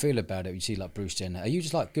do you feel about it when you see like Bruce Jenner? Are you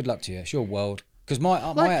just like, good luck to you, it's your world? Because my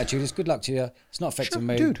attitude is good luck to you. It's not affecting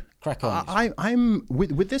me. Dude, crack on. I'm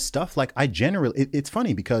with this stuff. Like I generally, it's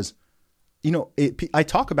funny because, you know, I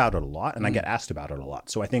talk about it a lot and I get asked about it a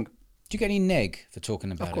lot. So I think. Do you get any neg for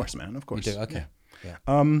talking about it? Of course, man. Of course. You do? Okay. Yeah.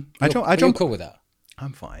 I jump. You're cool with that?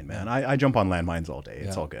 I'm fine, man. I jump on landmines all day.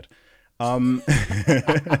 It's all good. And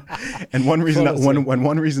one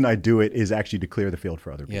reason I do it is actually to clear the field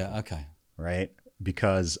for other people. Yeah. Okay. Right.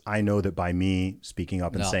 Because I know that by me speaking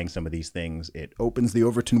up and saying some of these things, it opens the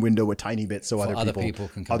Overton window a tiny bit so other people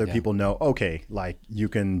can come, people know, okay, like you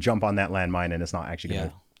can jump on that landmine and it's not actually going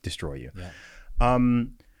to destroy you. Yeah.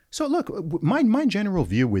 So look, my general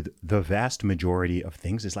view with the vast majority of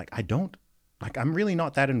things is like, I'm really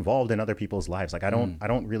not that involved in other people's lives. Like I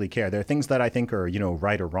don't really care. There are things that I think are, you know,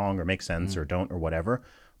 right or wrong or make sense or don't or whatever,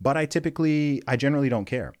 but I generally don't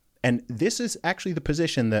care. And this is actually the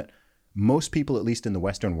position that most people, at least in the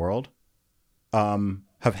Western world,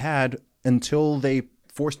 have had until they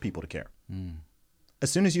forced people to care.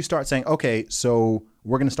 As soon as you start saying, okay, so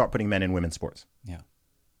we're going to start putting men in women's sports. Yeah.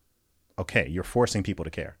 Okay, you're forcing people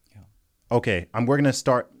to care. Yeah. Okay, we're going to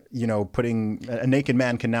start, you know, putting a naked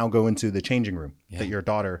man can now go into the changing room that your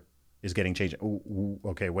daughter is getting changed. Ooh,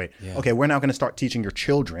 okay, wait. Yeah. Okay, we're now going to start teaching your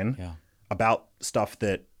children about stuff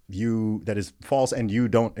that is false and you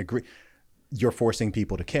don't agree. You're forcing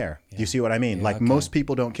people to care. Yeah. Do you see what I mean? Yeah, like most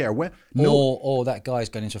people don't care. Or that guy's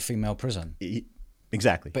going into a female prison.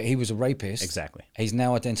 Exactly. But he was a rapist. Exactly. He's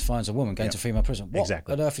now identifying as a woman going to female prison. What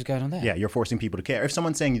on earth is going on there? Yeah, you're forcing people to care. If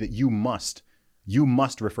someone's saying that you must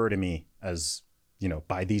refer to me as, you know,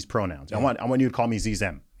 by these pronouns. Yeah. I want you to call me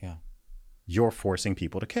Zizem. Yeah. You're forcing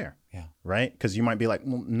people to care. Yeah. Right? Because you might be like,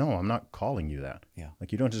 well, no, I'm not calling you that. Yeah.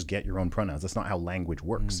 Like you don't just get your own pronouns. That's not how language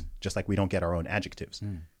works. Just like we don't get our own adjectives.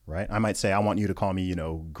 Right? I might say, I want you to call me, you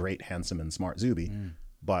know, great, handsome, and smart Zuby.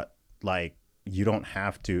 But like, you don't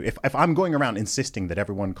have to. If I'm going around insisting that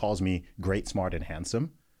everyone calls me great, smart, and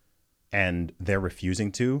handsome, and they're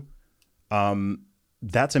refusing to,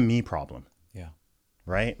 that's a me problem. Yeah.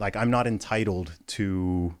 Right? Like I'm not entitled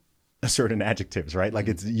to certain adjectives, right? Like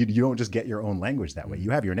it's you don't just get your own language that way. You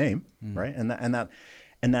have your name, right?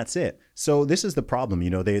 And that's it. So this is the problem. You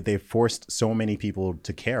know, they forced so many people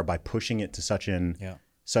to care by pushing it to such an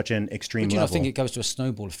extreme level. level. I think it goes to a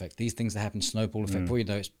snowball effect. These things that happen, snowball effect. Before you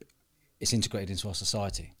know it's integrated into our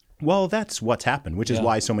society. Well, that's what's happened, which is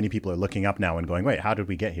why so many people are looking up now and going, "Wait, how did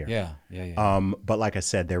we get here?" Yeah. But like I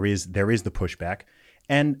said, there is the pushback,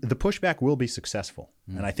 and the pushback will be successful,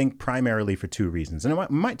 and I think primarily for two reasons, and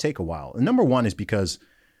it might take a while. Number one is because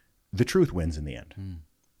the truth wins in the end,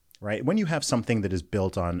 right? When you have something that is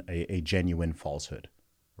built on a genuine falsehood,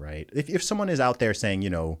 right? If someone is out there saying,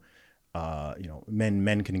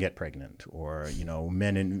 men can get pregnant, or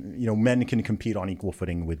men can compete on equal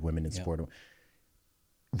footing with women in sport.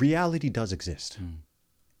 Reality does exist,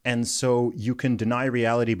 and so you can deny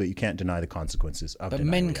reality, but you can't deny the consequences of. But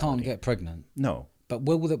men can't get pregnant. No. But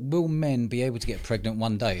will men be able to get pregnant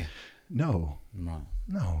one day? No. Right.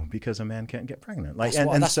 No, because a man can't get pregnant. Like,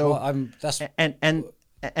 and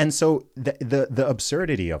so the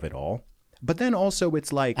absurdity of it all. But then also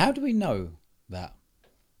it's like, how do we know that?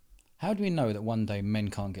 How do we know that one day men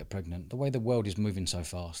can't get pregnant? The way the world is moving so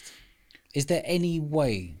fast, is there any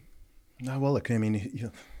way? No. Well, look. I mean,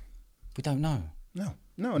 we don't know. No.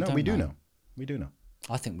 We do know. We do know.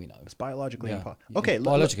 I think we know. It's biologically impossible. Okay,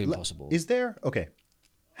 biologically impossible. Is there? Okay.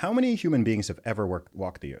 How many human beings have ever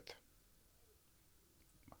walked the earth?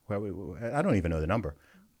 Well, I don't even know the number.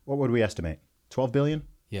 What would we estimate? 12 billion?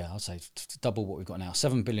 Yeah, I'd say double what we've got now.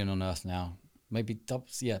 7 billion on Earth now. Maybe 12.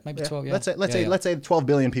 Yeah. Let's say 12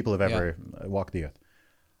 billion people have ever walked the earth.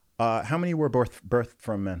 How many were birthed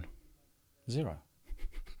from men? 0.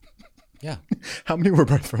 Yeah. How many were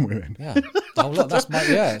birthed from women? Yeah. A whole lot. That's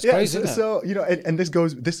it's crazy, isn't it? So, and this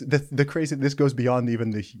goes this goes beyond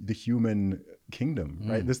even the human kingdom,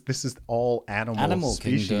 right? This is all animal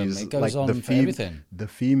species. Kingdom. It goes like on for everything. The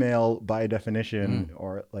female, by definition,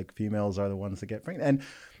 or like females are the ones that get pregnant.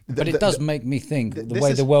 And but it does make me think the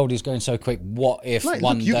way the world is going so quick. What if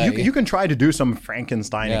one day you can try to do some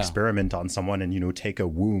Frankenstein experiment on someone and take a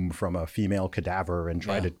womb from a female cadaver and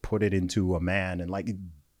try to put it into a man and like.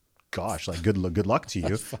 Gosh, like good luck to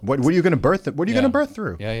you. What are you going to birth? What are you going to birth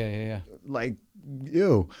through? Yeah. Like,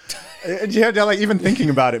 ew. Like even thinking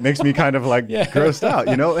about it makes me kind of like grossed out,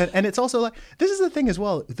 And it's also like this is the thing as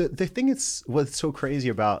well. The thing what's so crazy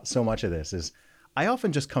about so much of this is I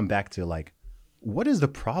often just come back to like, what is the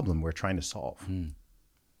problem we're trying to solve?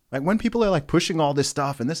 Like when people are like pushing all this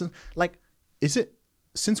stuff and this is like,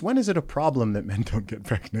 since when is it a problem that men don't get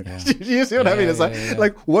pregnant? Yeah. You see what I mean? It's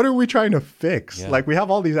like, what are we trying to fix? Yeah. Like we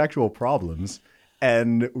have all these actual problems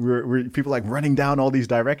and we're people like running down all these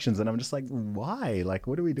directions. And I'm just like, why? Like,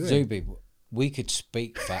 what are we doing? Zuby, we could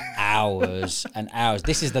speak for hours and hours.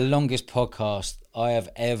 This is the longest podcast I have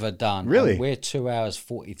ever done. Really? And we're 2 hours,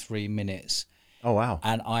 43 minutes. Oh, wow.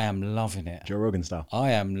 And I am loving it. Joe Rogan style.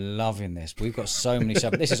 I am loving this. We've got so many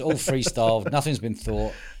stuff. This is all freestyle. Nothing's been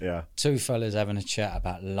thought. Yeah. Two fellas having a chat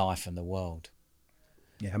about life and the world.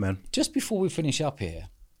 Yeah, man. Just before we finish up here,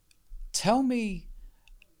 tell me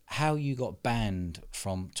how you got banned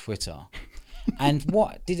from Twitter. And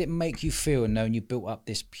what did it make you feel knowing you built up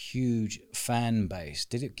this huge fan base?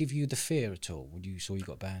 Did it give you the fear at all when you saw you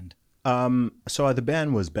got banned? So the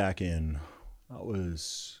ban was back in, that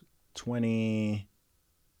was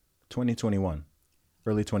 2021,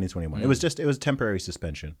 early 2021. It was a temporary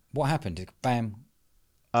suspension. What happened? Bam.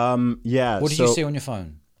 Yeah. What did you see on your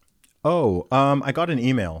phone? I got an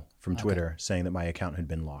email from Twitter saying that my account had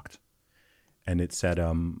been locked. And it said,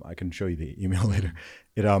 I can show you the email later.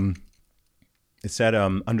 It said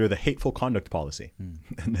under the hateful conduct policy.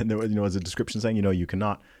 And then there was a description saying, you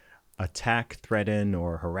cannot attack, threaten,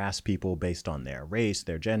 or harass people based on their race,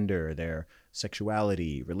 their gender, their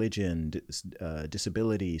sexuality, religion,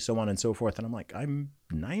 disability, so on and so forth. And I'm like, I'm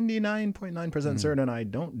 99.9% certain I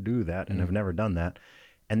don't do that and have never done that.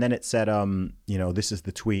 And then it said, this is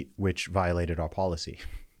the tweet which violated our policy.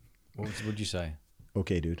 What did you say?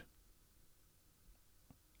 Okay, dude.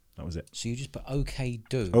 That was it. So you just put okay,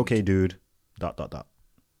 dude. Okay, dude. ... That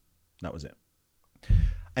was it.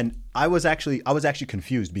 And I was actually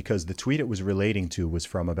confused because the tweet it was relating to was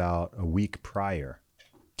from about a week prior.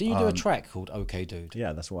 Did you do a track called Okay Dude?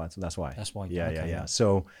 Yeah, that's why. That's why. Yeah.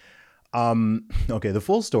 So, the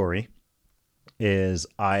full story is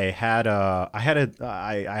I have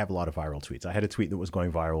a lot of viral tweets. I had a tweet that was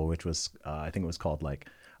going viral, which was I think it was called like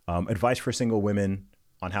advice for single women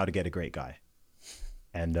on how to get a great guy.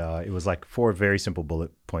 And it was like 4 very simple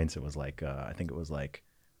bullet points. It was like I think it was like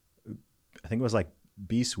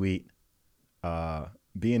be sweet,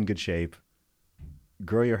 be in good shape,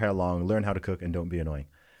 grow your hair long, learn how to cook, and don't be annoying.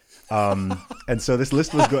 And so this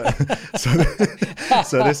list was going.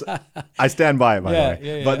 so this I stand by it, by the way.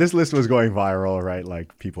 Yeah. But this list was going viral, right?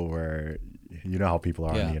 Like people were. You know how people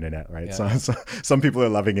are on the internet, right? Yeah. So some people are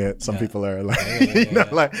loving it. Some people are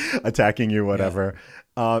like, like attacking you, whatever.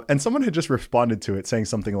 And someone had just responded to it saying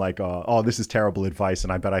something like, oh, this is terrible advice.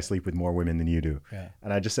 And I bet I sleep with more women than you do. Yeah.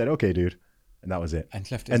 And I just said, okay, dude. And that was it.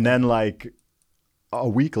 And then like a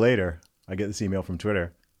week later, I get this email from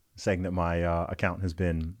Twitter saying that my account has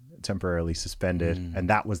been temporarily suspended.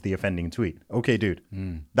 And that was the offending tweet. Okay, dude.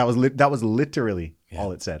 That was literally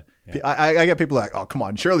all it said. Yeah. I get people like, oh, come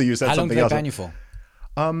on, surely you said something else. How long did they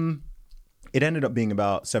ban you for? It ended up being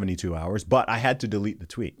about 72 hours, but I had to delete the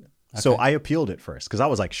tweet. Okay. So I appealed it first because I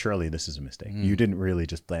was like, surely this is a mistake. You didn't really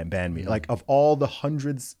just ban me. Like of all the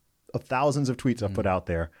hundreds of thousands of tweets I've put out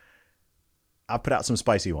there, I put out some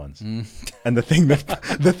spicy ones. And the thing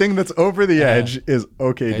that's over the edge is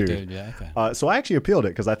okay, dude. Yeah, okay. So I actually appealed it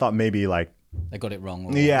because I thought maybe like they got it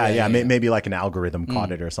wrong. Maybe like an algorithm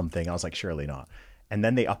caught it or something. I was like, surely not. And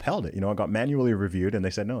then they upheld it. I got manually reviewed, and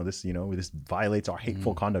they said, no, this violates our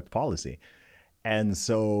hateful conduct policy. And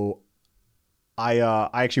so I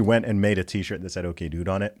actually went and made a T-shirt that said "Okay, dude"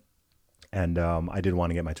 on it. And I did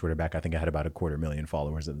want to get my Twitter back. I think I had about 250,000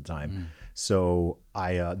 followers at the time. So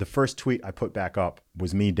the first tweet I put back up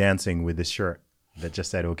was me dancing with this shirt that just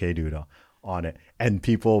said "Okay, dude" on it. And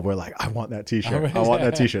people were like, I want that T-shirt. I want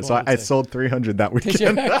that T-shirt. So I sold 300 that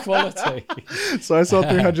weekend. Quality. So I sold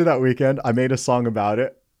 300 that weekend. I made a song about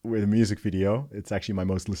it. with a music video. It's actually my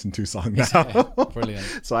most listened to song now.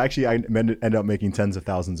 Brilliant. So actually, I ended up making tens of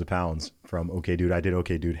thousands of pounds from OK Dude. I did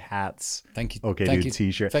OK Dude hats. Thank you. OK thank Dude you,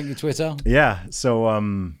 t-shirt. Thank you, Twitter. Yeah.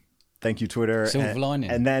 So thank you, Twitter. Silver lining.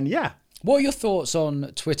 And then What are your thoughts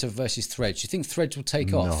on Twitter versus Threads? Do you think Threads will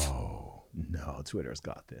take off? No, Twitter's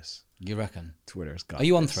got this. You reckon? Twitter's got. Are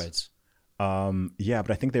you on this. Threads? Yeah,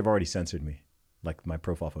 but I think they've already censored me. Like my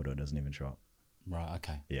profile photo doesn't even show up. Right.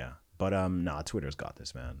 Okay. Yeah, but Twitter's got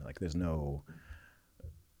this, man. Like there's no.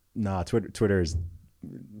 Twitter is.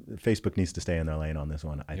 Facebook needs to stay in their lane on this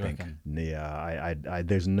one. I think. Reckon? Yeah, I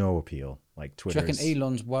there's no appeal. Like Twitter. Do you reckon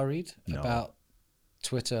Elon's worried about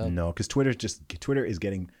Twitter? No, because Twitter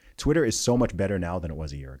is so much better now than it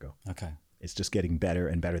was a year ago. Okay. It's just getting better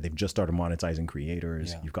and better. They've just started monetizing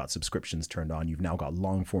creators. Yeah. You've got subscriptions turned on. You've now got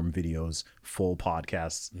long form videos, full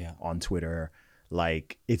podcasts on Twitter.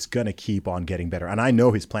 Like it's gonna keep on getting better. And I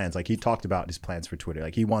know his plans. Like he talked about his plans for Twitter.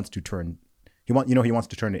 Like he wants to turn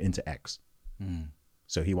it into X.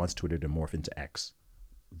 So he wants Twitter to morph into X,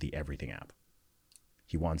 the everything app.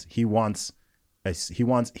 He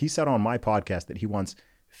said on my podcast that he wants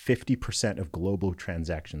 50% of global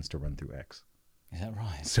transactions to run through X. Is that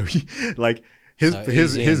right? So his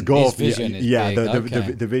goal, his vision is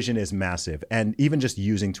big. The vision is massive. And even just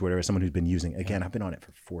using Twitter as someone who's been using, again, I've been on it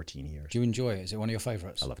for 14 years. Do you enjoy it? Is it one of your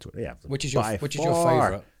favorites? I love Twitter. Yeah. Which is your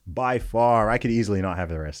favorite? By far. I could easily not have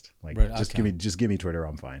the rest. Like Really? just give me Twitter,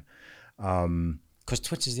 I'm fine. Because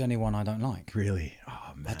Twitter's the only one I don't like. Really?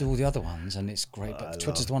 Oh man. I do all the other ones and it's great, but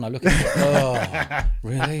Twitter's the one I look at. Oh,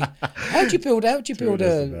 really? How do you build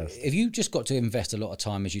if you just got to invest a lot of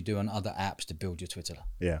time as you do on other apps to build your Twitter?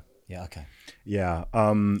 Yeah. Yeah, okay. Yeah.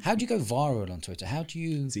 How do you go viral on Twitter?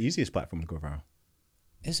 It's the easiest platform to go viral.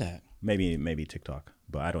 Is it? Maybe TikTok,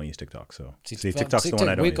 but I don't use TikTok. So TikTok's the one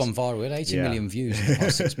I don't we've use. gone viral. We had 80 million views in the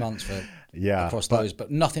past 6 months across those,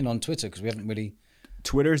 but nothing on Twitter because we haven't really.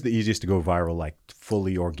 Twitter is the easiest to go viral, like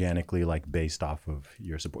fully organically, like based off of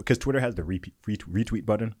your support. Because Twitter has the retweet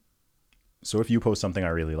button. So if you post something I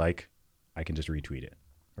really like, I can just retweet it,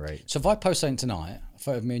 right? So if I post something tonight, a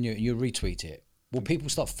photo of me and you retweet it, will people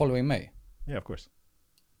start following me? Yeah, of course.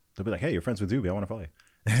 They'll be like, hey, you're friends with Zuby. I want to follow you.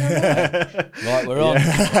 Right, we're on.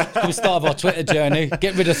 We start our Twitter journey.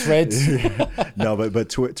 Get rid of Threads. No, but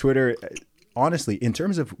Twitter, honestly, in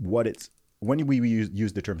terms of when we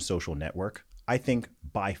use the term social network, I think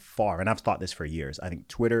by far, and I've thought this for years, I think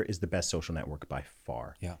Twitter is the best social network by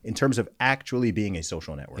far. Yeah. In terms of actually being a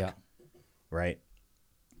social network. Yeah. Right?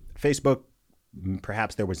 Facebook,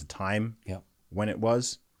 perhaps there was a time when it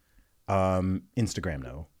was. Instagram,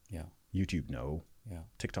 no. Yeah. YouTube, no. Yeah.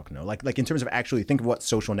 TikTok, no. Like in terms of actually think of what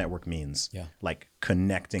social network means. Yeah. Like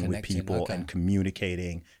connecting with people okay. and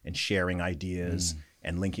communicating and sharing ideas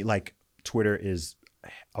and linking. Like Twitter is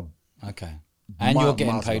a okay. And you're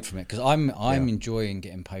getting paid from it because I'm enjoying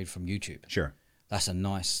getting paid from YouTube. Sure. That's a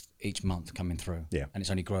nice each month coming through. Yeah. And it's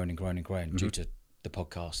only growing and growing and growing due to the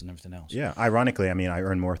podcast and everything else. Yeah. Ironically, I mean, I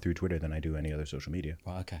earn more through Twitter than I do any other social media.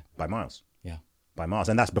 Right, okay. By miles. Yeah. By miles.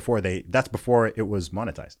 And that's before it was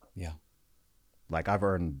monetized. Yeah. Like I've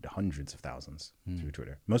earned hundreds of thousands through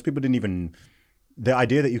Twitter. Most people didn't even, the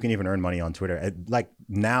idea that you can even earn money on Twitter, like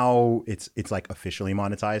now it's like officially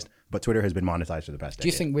monetized, but Twitter has been monetized for the past decade. Do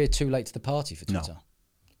you think we're too late to the party for Twitter? No.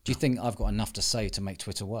 Do you think I've got enough to say to make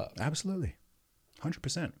Twitter work? Absolutely.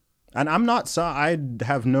 100%. And I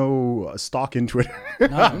have no stock in Twitter. No,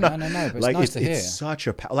 but it's like nice to hear. It's such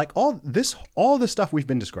a, like all the stuff we've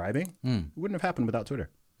been describing wouldn't have happened without Twitter.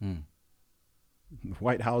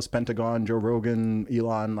 White House, Pentagon, Joe Rogan,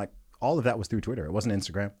 Elon, like all of that was through Twitter. It wasn't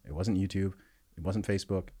Instagram. It wasn't YouTube. It wasn't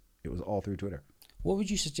Facebook. It was all through Twitter. What would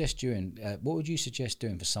you suggest doing? What would you suggest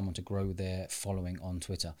doing for someone to grow their following on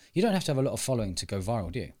Twitter? You don't have to have a lot of following to go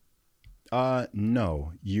viral, do you?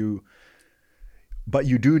 No, but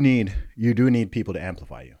you do need people to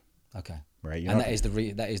amplify you. Okay. Right. And that is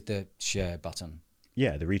the share button.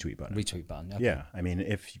 Yeah, the retweet button. Retweet button. Okay. Yeah, I mean,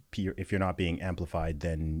 if you're not being amplified,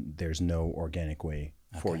 then there's no organic way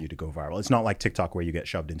for you to go viral. It's not like TikTok where you get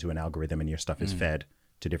shoved into an algorithm and your stuff is fed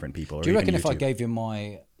to different people. Do you reckon if I gave you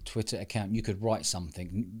my Twitter account, you could write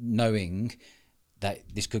something knowing that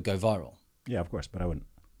this could go viral? Yeah, of course, but I wouldn't.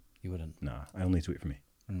 You wouldn't? No, I only tweet for me.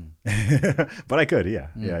 But I could, yeah.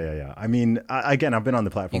 I mean, again, I've been on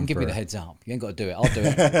the platform. You can give me the heads up. You ain't got to do it. I'll do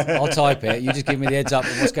it. I'll type it. You just give me the heads up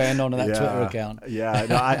of what's going on that Twitter account. Yeah,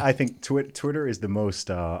 no, I think Twitter is the most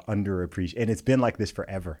underappreciated, and it's been like this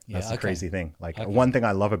forever. That's the crazy thing. Like one thing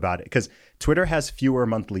I love about it, because Twitter has fewer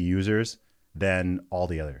monthly users than all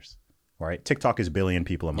the others. Right? TikTok is 1 billion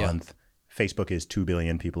people a month. Facebook is 2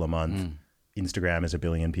 billion people a month. Instagram is 1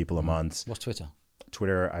 billion people a month. What's Twitter?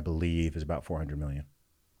 Twitter, I believe, is about 400 million.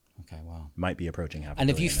 Okay, wow. Might be approaching half. And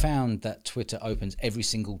have you now. found that Twitter opens every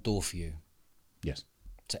single door for you? Yes.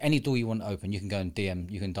 So any door you want to open, you can go and DM,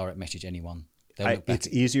 you can direct message anyone. They'll look back It's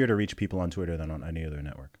easier to reach people on Twitter than on any other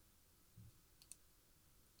network.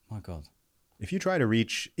 My God. If you try to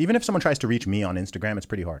reach, even if someone tries to reach me on Instagram, it's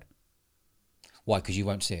pretty hard. Why? Because you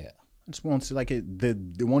won't see it. I just won't see, like it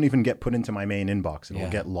won't even get put into my main inbox. It'll Yeah.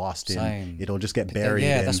 get lost in. Same. It'll just get buried.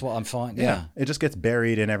 Yeah, in, that's what I'm finding. Yeah. it just gets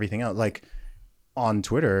buried in everything else. Like on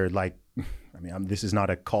Twitter, like I mean, this is not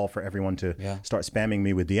a call for everyone to start spamming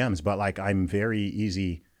me with DMs, but like I'm very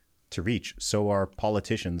easy to reach. So are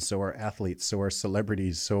politicians. So are athletes. So are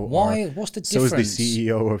celebrities. What's the difference? So is the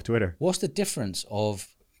CEO of Twitter. What's the difference of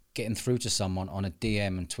getting through to someone on a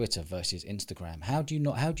DM and Twitter versus Instagram? How do you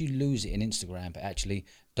lose it in Instagram but actually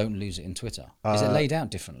don't lose it in Twitter? Is it laid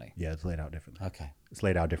out differently? Yeah, it's laid out differently. Okay. It's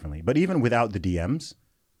laid out differently. But even without the DMs,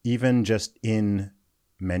 even just in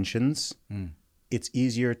mentions, it's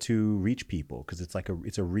easier to reach people because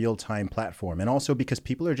it's a real-time platform. And also because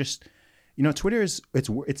people are just, Twitter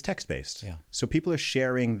it's text-based. Yeah. So people are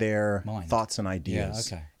sharing their Mind. thoughts and ideas.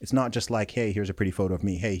 Yeah, okay. It's not just like, hey, here's a pretty photo of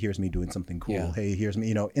me. Hey, here's me doing something cool. Yeah. Hey, here's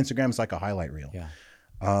me. Instagram's like a highlight reel. Yeah.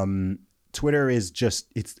 Twitter is just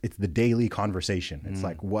it's the daily conversation. It's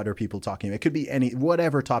like, what are people talking about? It could be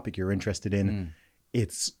whatever topic you're interested in.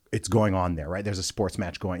 It's going on there, right? There's a sports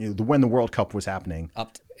match going. When the World Cup was happening,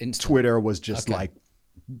 Twitter was just like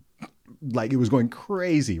it was going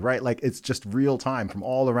crazy, right? Like it's just real time from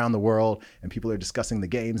all around the world, and people are discussing the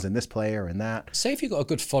games and this player and that. Say if you've got a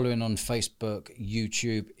good following on Facebook,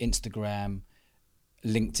 YouTube, Instagram,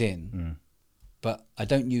 LinkedIn, but I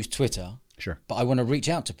don't use Twitter. Sure. But I want to reach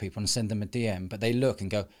out to people and send them a DM, but they look and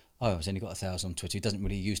go, oh, he's only got 1,000 on Twitter. He doesn't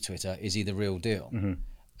really use Twitter. Is he the real deal?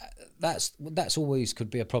 That's always could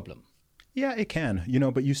be a problem. Yeah, it can,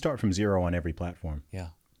 but you start from zero on every platform. Yeah.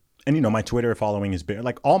 And, my Twitter following is big.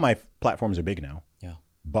 Like all my platforms are big now. Yeah.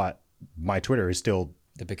 But my Twitter is still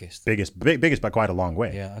the biggest by quite a long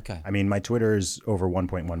way. Yeah. Okay. I mean, my Twitter is over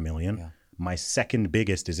 1.1 million. Yeah. My second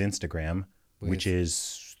biggest is Instagram, which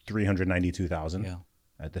is 392,000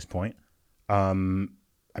 at this point. I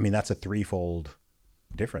mean, that's a threefold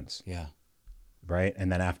difference. Yeah. Right.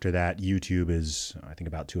 And then after that, YouTube is, I think,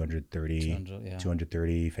 about 230.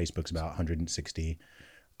 230. Facebook's about 160.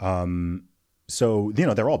 So,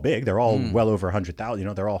 they're all big. They're all well over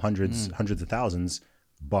 100,000. They're all hundreds of thousands.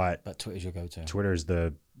 But Twitter's your go-to. Twitter's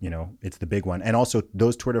it's the big one. And also,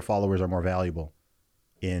 those Twitter followers are more valuable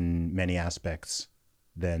in many aspects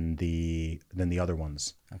than the other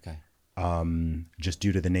ones. Okay. Just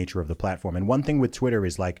due to the nature of the platform. And one thing with Twitter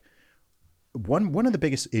is like one of the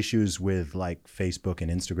biggest issues with like Facebook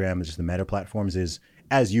and Instagram, just the meta platforms, is,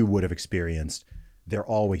 as you would have experienced, they're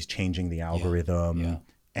always changing the algorithm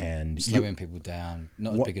and slowing people down.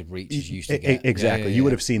 Not as big a reach as you used to get. Exactly. You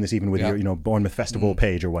would have seen this even with your Bournemouth Festival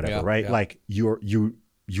page or whatever, right? Yeah. Like you're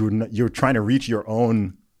trying to reach your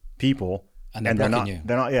own people. And they're not.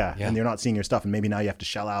 And you're not seeing your stuff, and maybe now you have to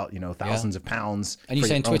shell out, thousands of pounds. And you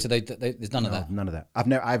say on Twitter, there's none of that. None of that.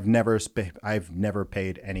 I've never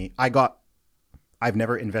paid any. I've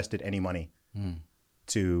never invested any money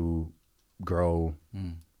to grow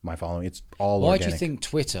my following. It's all Why organic. do you think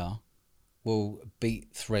Twitter will beat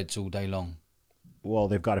Threads all day long? Well,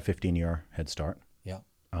 they've got a 15-year head start. Yeah.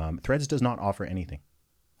 Threads does not offer anything.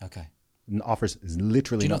 Okay. Offers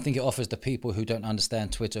literally. Do you not think it offers the people who don't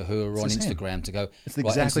understand Twitter, who are on Instagram, to go, it's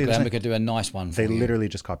exactly Instagram, the same. we could do a nice one for They you. literally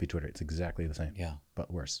just copy Twitter. It's exactly the same. Yeah.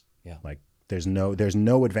 But worse. Yeah. Like there's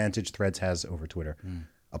no advantage Threads has over Twitter,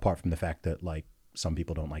 apart from the fact that like some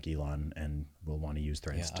people don't like Elon and will want to use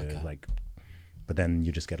Threads like. But then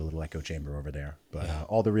you just get a little echo chamber over there. But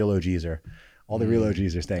all the real OGs are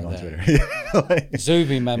staying on Twitter.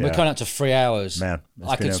 Zuby, man, we're coming up to 3 hours. Man,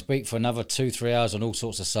 I could speak for another 2-3 hours on all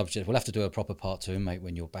sorts of subjects. We'll have to do a proper part 2, mate,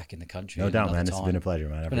 when you're back in the country. No doubt, man. Time. It's been a pleasure,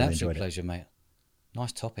 man. It's been an absolute pleasure, mate.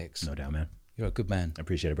 Nice topics. No doubt, man. You're a good man. I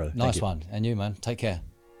appreciate it, brother. Nice one. And you, man. Take care.